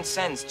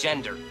transcends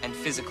gender and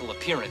physical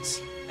appearance.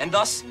 And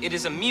thus, it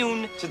is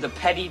immune to the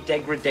petty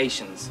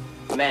degradations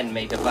men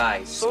may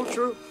devise. So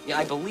true. Yeah,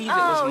 I believe it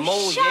Oh, was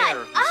Moliere. shut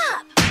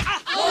up!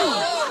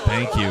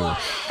 Thank you.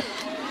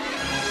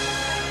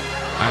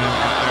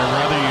 I'd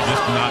rather you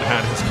just not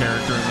had his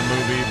character in the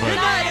movie, but...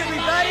 Good night,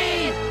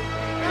 everybody!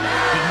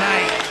 Good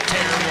night,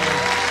 terrible,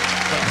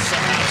 but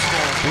somehow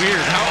still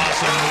Weird.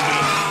 awesome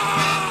movie.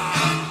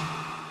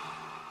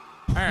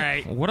 All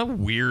right. What a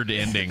weird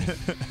ending. It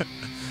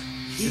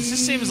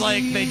just seems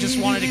like they just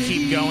wanted to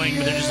keep going,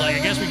 but they're just like, I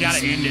guess we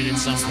gotta end it at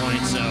some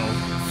point, so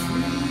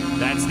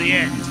that's the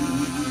end.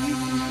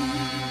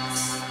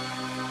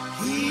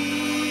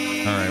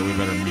 All right, we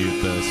better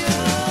mute this.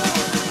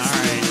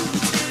 All right.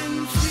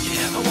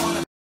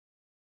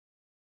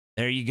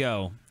 There you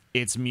go.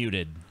 It's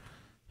muted.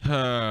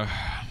 Well,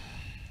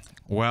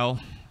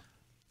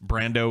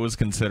 Brando was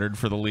considered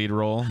for the lead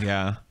role.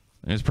 Yeah.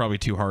 It was probably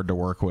too hard to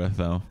work with,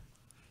 though.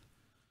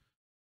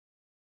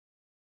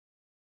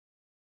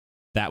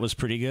 That was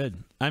pretty good.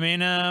 I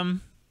mean,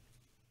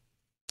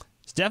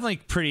 it's definitely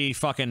pretty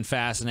fucking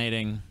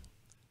fascinating.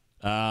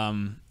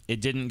 It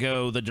didn't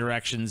go the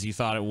directions you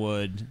thought it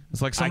would.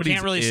 It's like I somebody's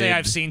can't really say id.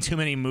 I've seen too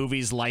many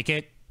movies like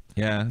it.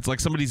 Yeah, it's like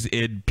somebody's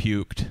id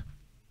puked,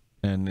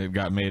 and it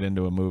got made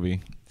into a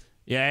movie.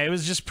 Yeah, it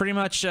was just pretty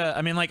much,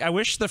 I mean, like, I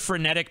wish the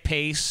frenetic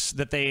pace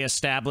that they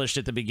established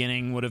at the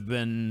beginning would have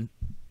been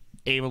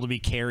able to be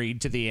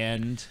carried to the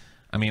end.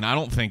 I mean, I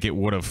don't think it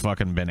would have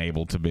fucking been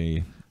able to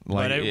be.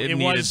 Like, But it it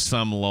needed was-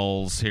 some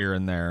lulls here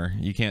and there.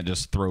 You can't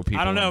just throw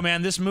people I don't know, in.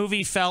 man. This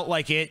movie felt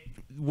like it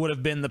would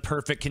have been the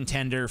perfect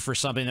contender for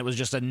something that was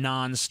just a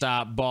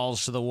non-stop,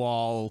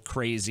 balls-to-the-wall,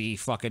 crazy,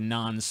 fucking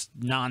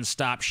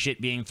non-stop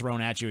shit being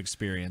thrown at you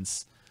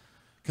experience.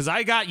 Because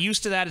I got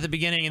used to that at the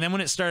beginning, and then when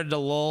it started to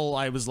lull,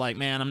 I was like,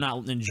 man, I'm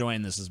not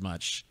enjoying this as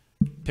much.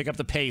 Pick up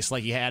the pace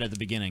like you had at the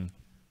beginning.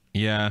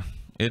 Yeah,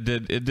 it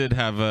did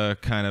have a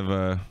kind of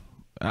a...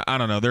 I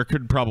don't know. There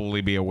could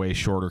probably be a way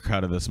shorter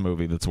cut of this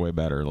movie that's way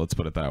better. Let's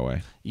put it that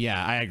way.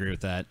 Yeah, I agree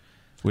with that.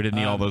 We didn't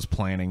need all those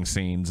planning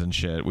scenes and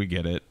shit. We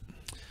get it.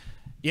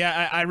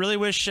 Yeah, I really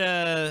wish...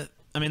 I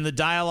mean, the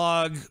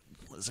dialogue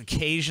was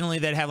occasionally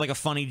they'd have like a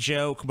funny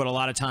joke, but a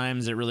lot of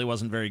times it really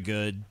wasn't very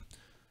good.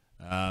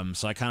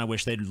 So I kind of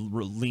wish they'd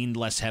leaned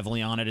less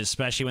heavily on it,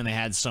 especially when they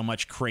had so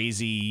much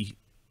crazy,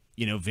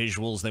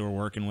 visuals they were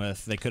working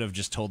with. They could have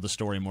just told the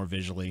story more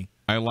visually.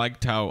 I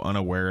liked how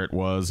unaware it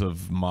was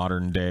of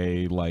modern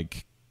day,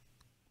 like,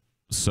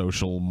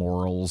 social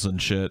morals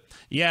and shit.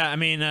 Yeah, I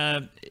mean,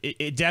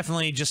 it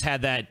definitely just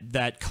had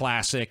that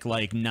classic,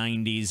 like,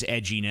 90s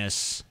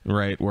edginess.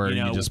 Right, where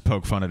you just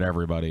poke fun at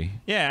everybody.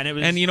 Yeah, and it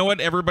was... And you know what?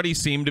 Everybody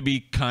seemed to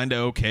be kind of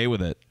okay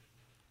with it.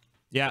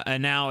 Yeah,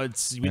 and now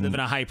we live in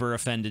a hyper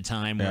offended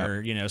time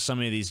where so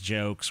many of these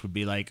jokes would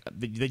be like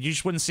you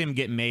just wouldn't see them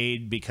get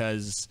made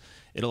because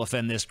it'll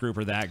offend this group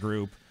or that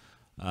group.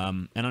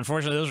 And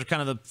unfortunately, those are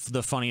kind of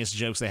the funniest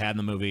jokes they had in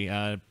the movie.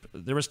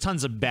 There was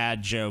tons of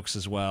bad jokes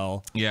as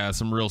well. Yeah,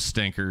 some real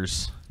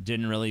stinkers.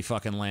 Didn't really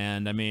fucking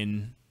land. I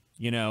mean,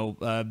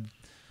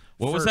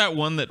 what was that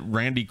one that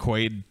Randy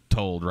Quaid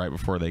told right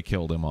before they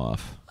killed him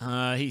off?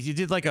 He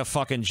did like a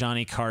fucking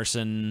Johnny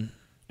Carson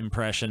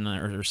impression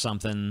or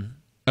something.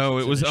 Oh,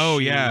 it was. Oh,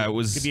 yeah, it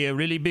was. Could be a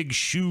really big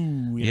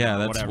shoe.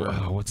 That's whatever.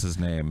 What's his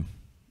name?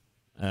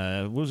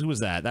 Who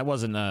was that? That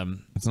wasn't.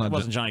 It's not. That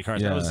wasn't Johnny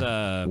Carson. Yeah,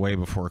 that was way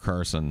before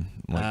Carson.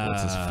 Like,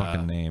 what's his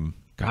fucking name?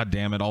 God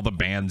damn it! All the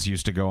bands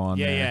used to go on.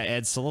 Yeah, there. yeah.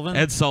 Ed Sullivan.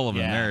 Ed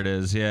Sullivan. Yeah. There it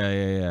is.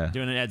 Yeah.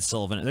 Doing an Ed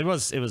Sullivan. It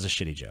was a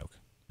shitty joke.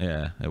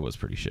 Yeah, it was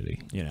pretty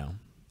shitty.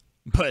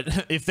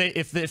 But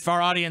if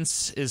our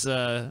audience is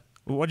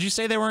what'd you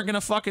say they weren't gonna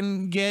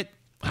fucking get?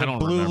 I don't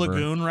Blue remember.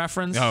 Lagoon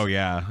reference. Oh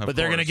yeah, but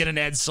they're gonna get an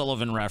Ed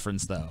Sullivan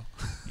reference though.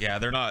 Yeah,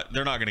 they're not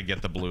gonna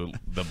get the Blue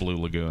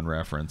Lagoon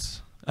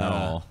reference at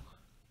all.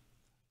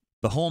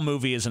 The whole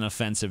movie is an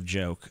offensive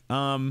joke.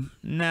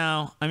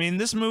 Now, I mean,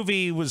 this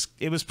movie was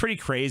pretty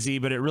crazy,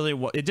 but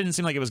it didn't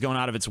seem like it was going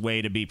out of its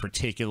way to be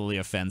particularly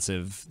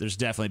offensive. There's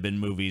definitely been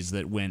movies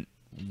that went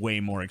way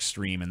more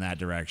extreme in that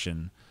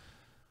direction.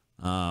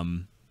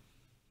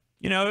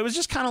 It was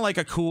just kind of like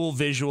a cool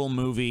visual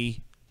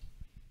movie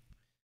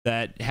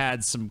that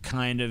had some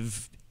kind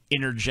of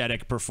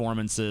energetic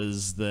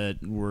performances that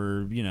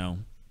were,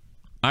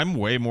 I'm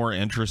way more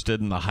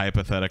interested in the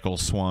hypothetical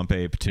Swamp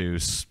Ape 2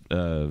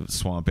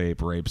 Swamp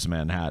Ape Rapes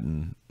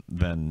Manhattan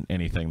than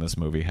anything this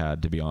movie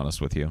had, to be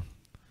honest with you.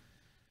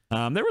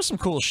 There was some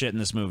cool shit in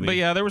this movie. But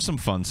yeah, there was some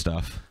fun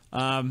stuff.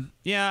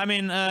 Yeah, I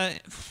mean,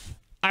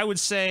 I would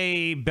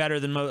say better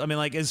than most. I mean,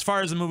 like, as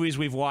far as the movies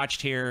we've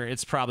watched here,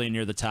 it's probably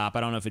near the top. I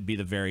don't know if it'd be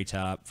the very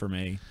top for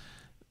me.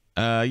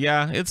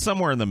 Yeah, it's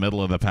somewhere in the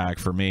middle of the pack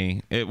for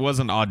me. It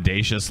wasn't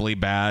audaciously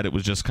bad. It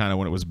was just kind of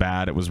when it was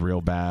bad, it was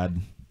real bad.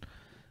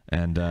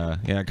 And,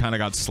 it kind of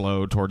got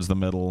slow towards the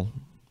middle.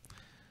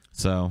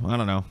 So, I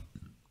don't know.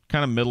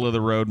 Kind of middle of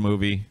the road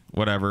movie.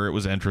 Whatever. It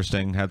was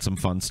interesting. Had some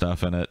fun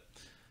stuff in it.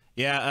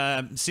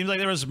 Yeah, seems like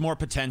there was more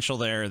potential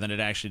there than it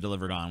actually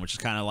delivered on, which is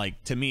kind of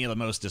like, to me, the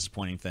most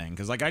disappointing thing.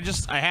 Because, like,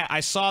 I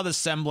saw the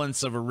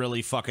semblance of a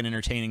really fucking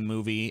entertaining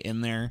movie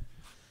in there.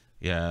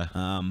 Yeah.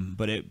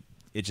 But it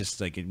just,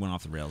 like, it went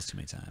off the rails too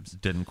many times.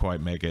 Didn't quite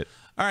make it.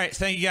 All right,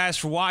 thank you guys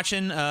for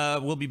watching.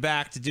 We'll be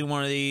back to do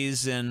one of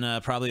these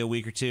in probably a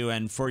week or two.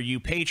 And for you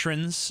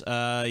patrons,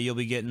 you'll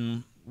be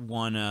getting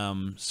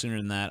one sooner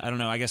than that. I don't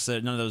know. I guess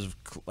none of those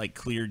have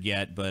cleared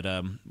yet, but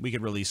we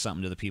could release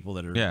something to the people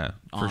that are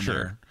for sure.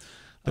 There.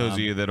 Those of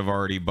you that have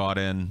already bought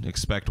in,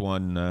 expect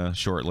one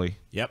shortly.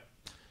 Yep.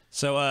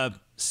 So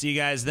see you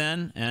guys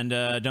then, and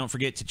don't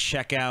forget to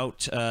check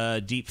out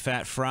Deep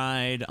Fat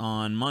Fried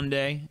on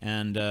Monday,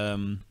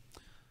 and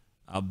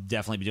I'll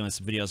definitely be doing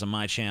some videos on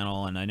my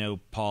channel, and I know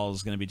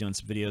Paul's going to be doing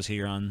some videos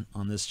here on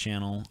this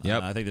channel.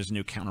 Yep. I think there's a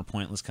new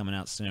Counterpointless coming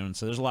out soon,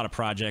 so there's a lot of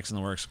projects in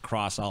the works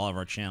across all of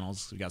our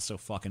channels. We've got so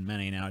fucking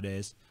many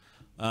nowadays.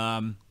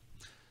 So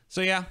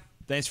yeah,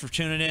 thanks for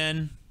tuning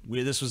in.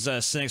 This was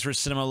Cynics vs.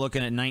 Cinema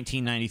looking at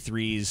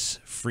 1993's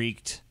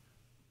Freaked,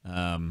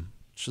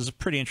 which was a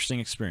pretty interesting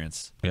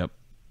experience. Yep.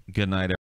 Good night,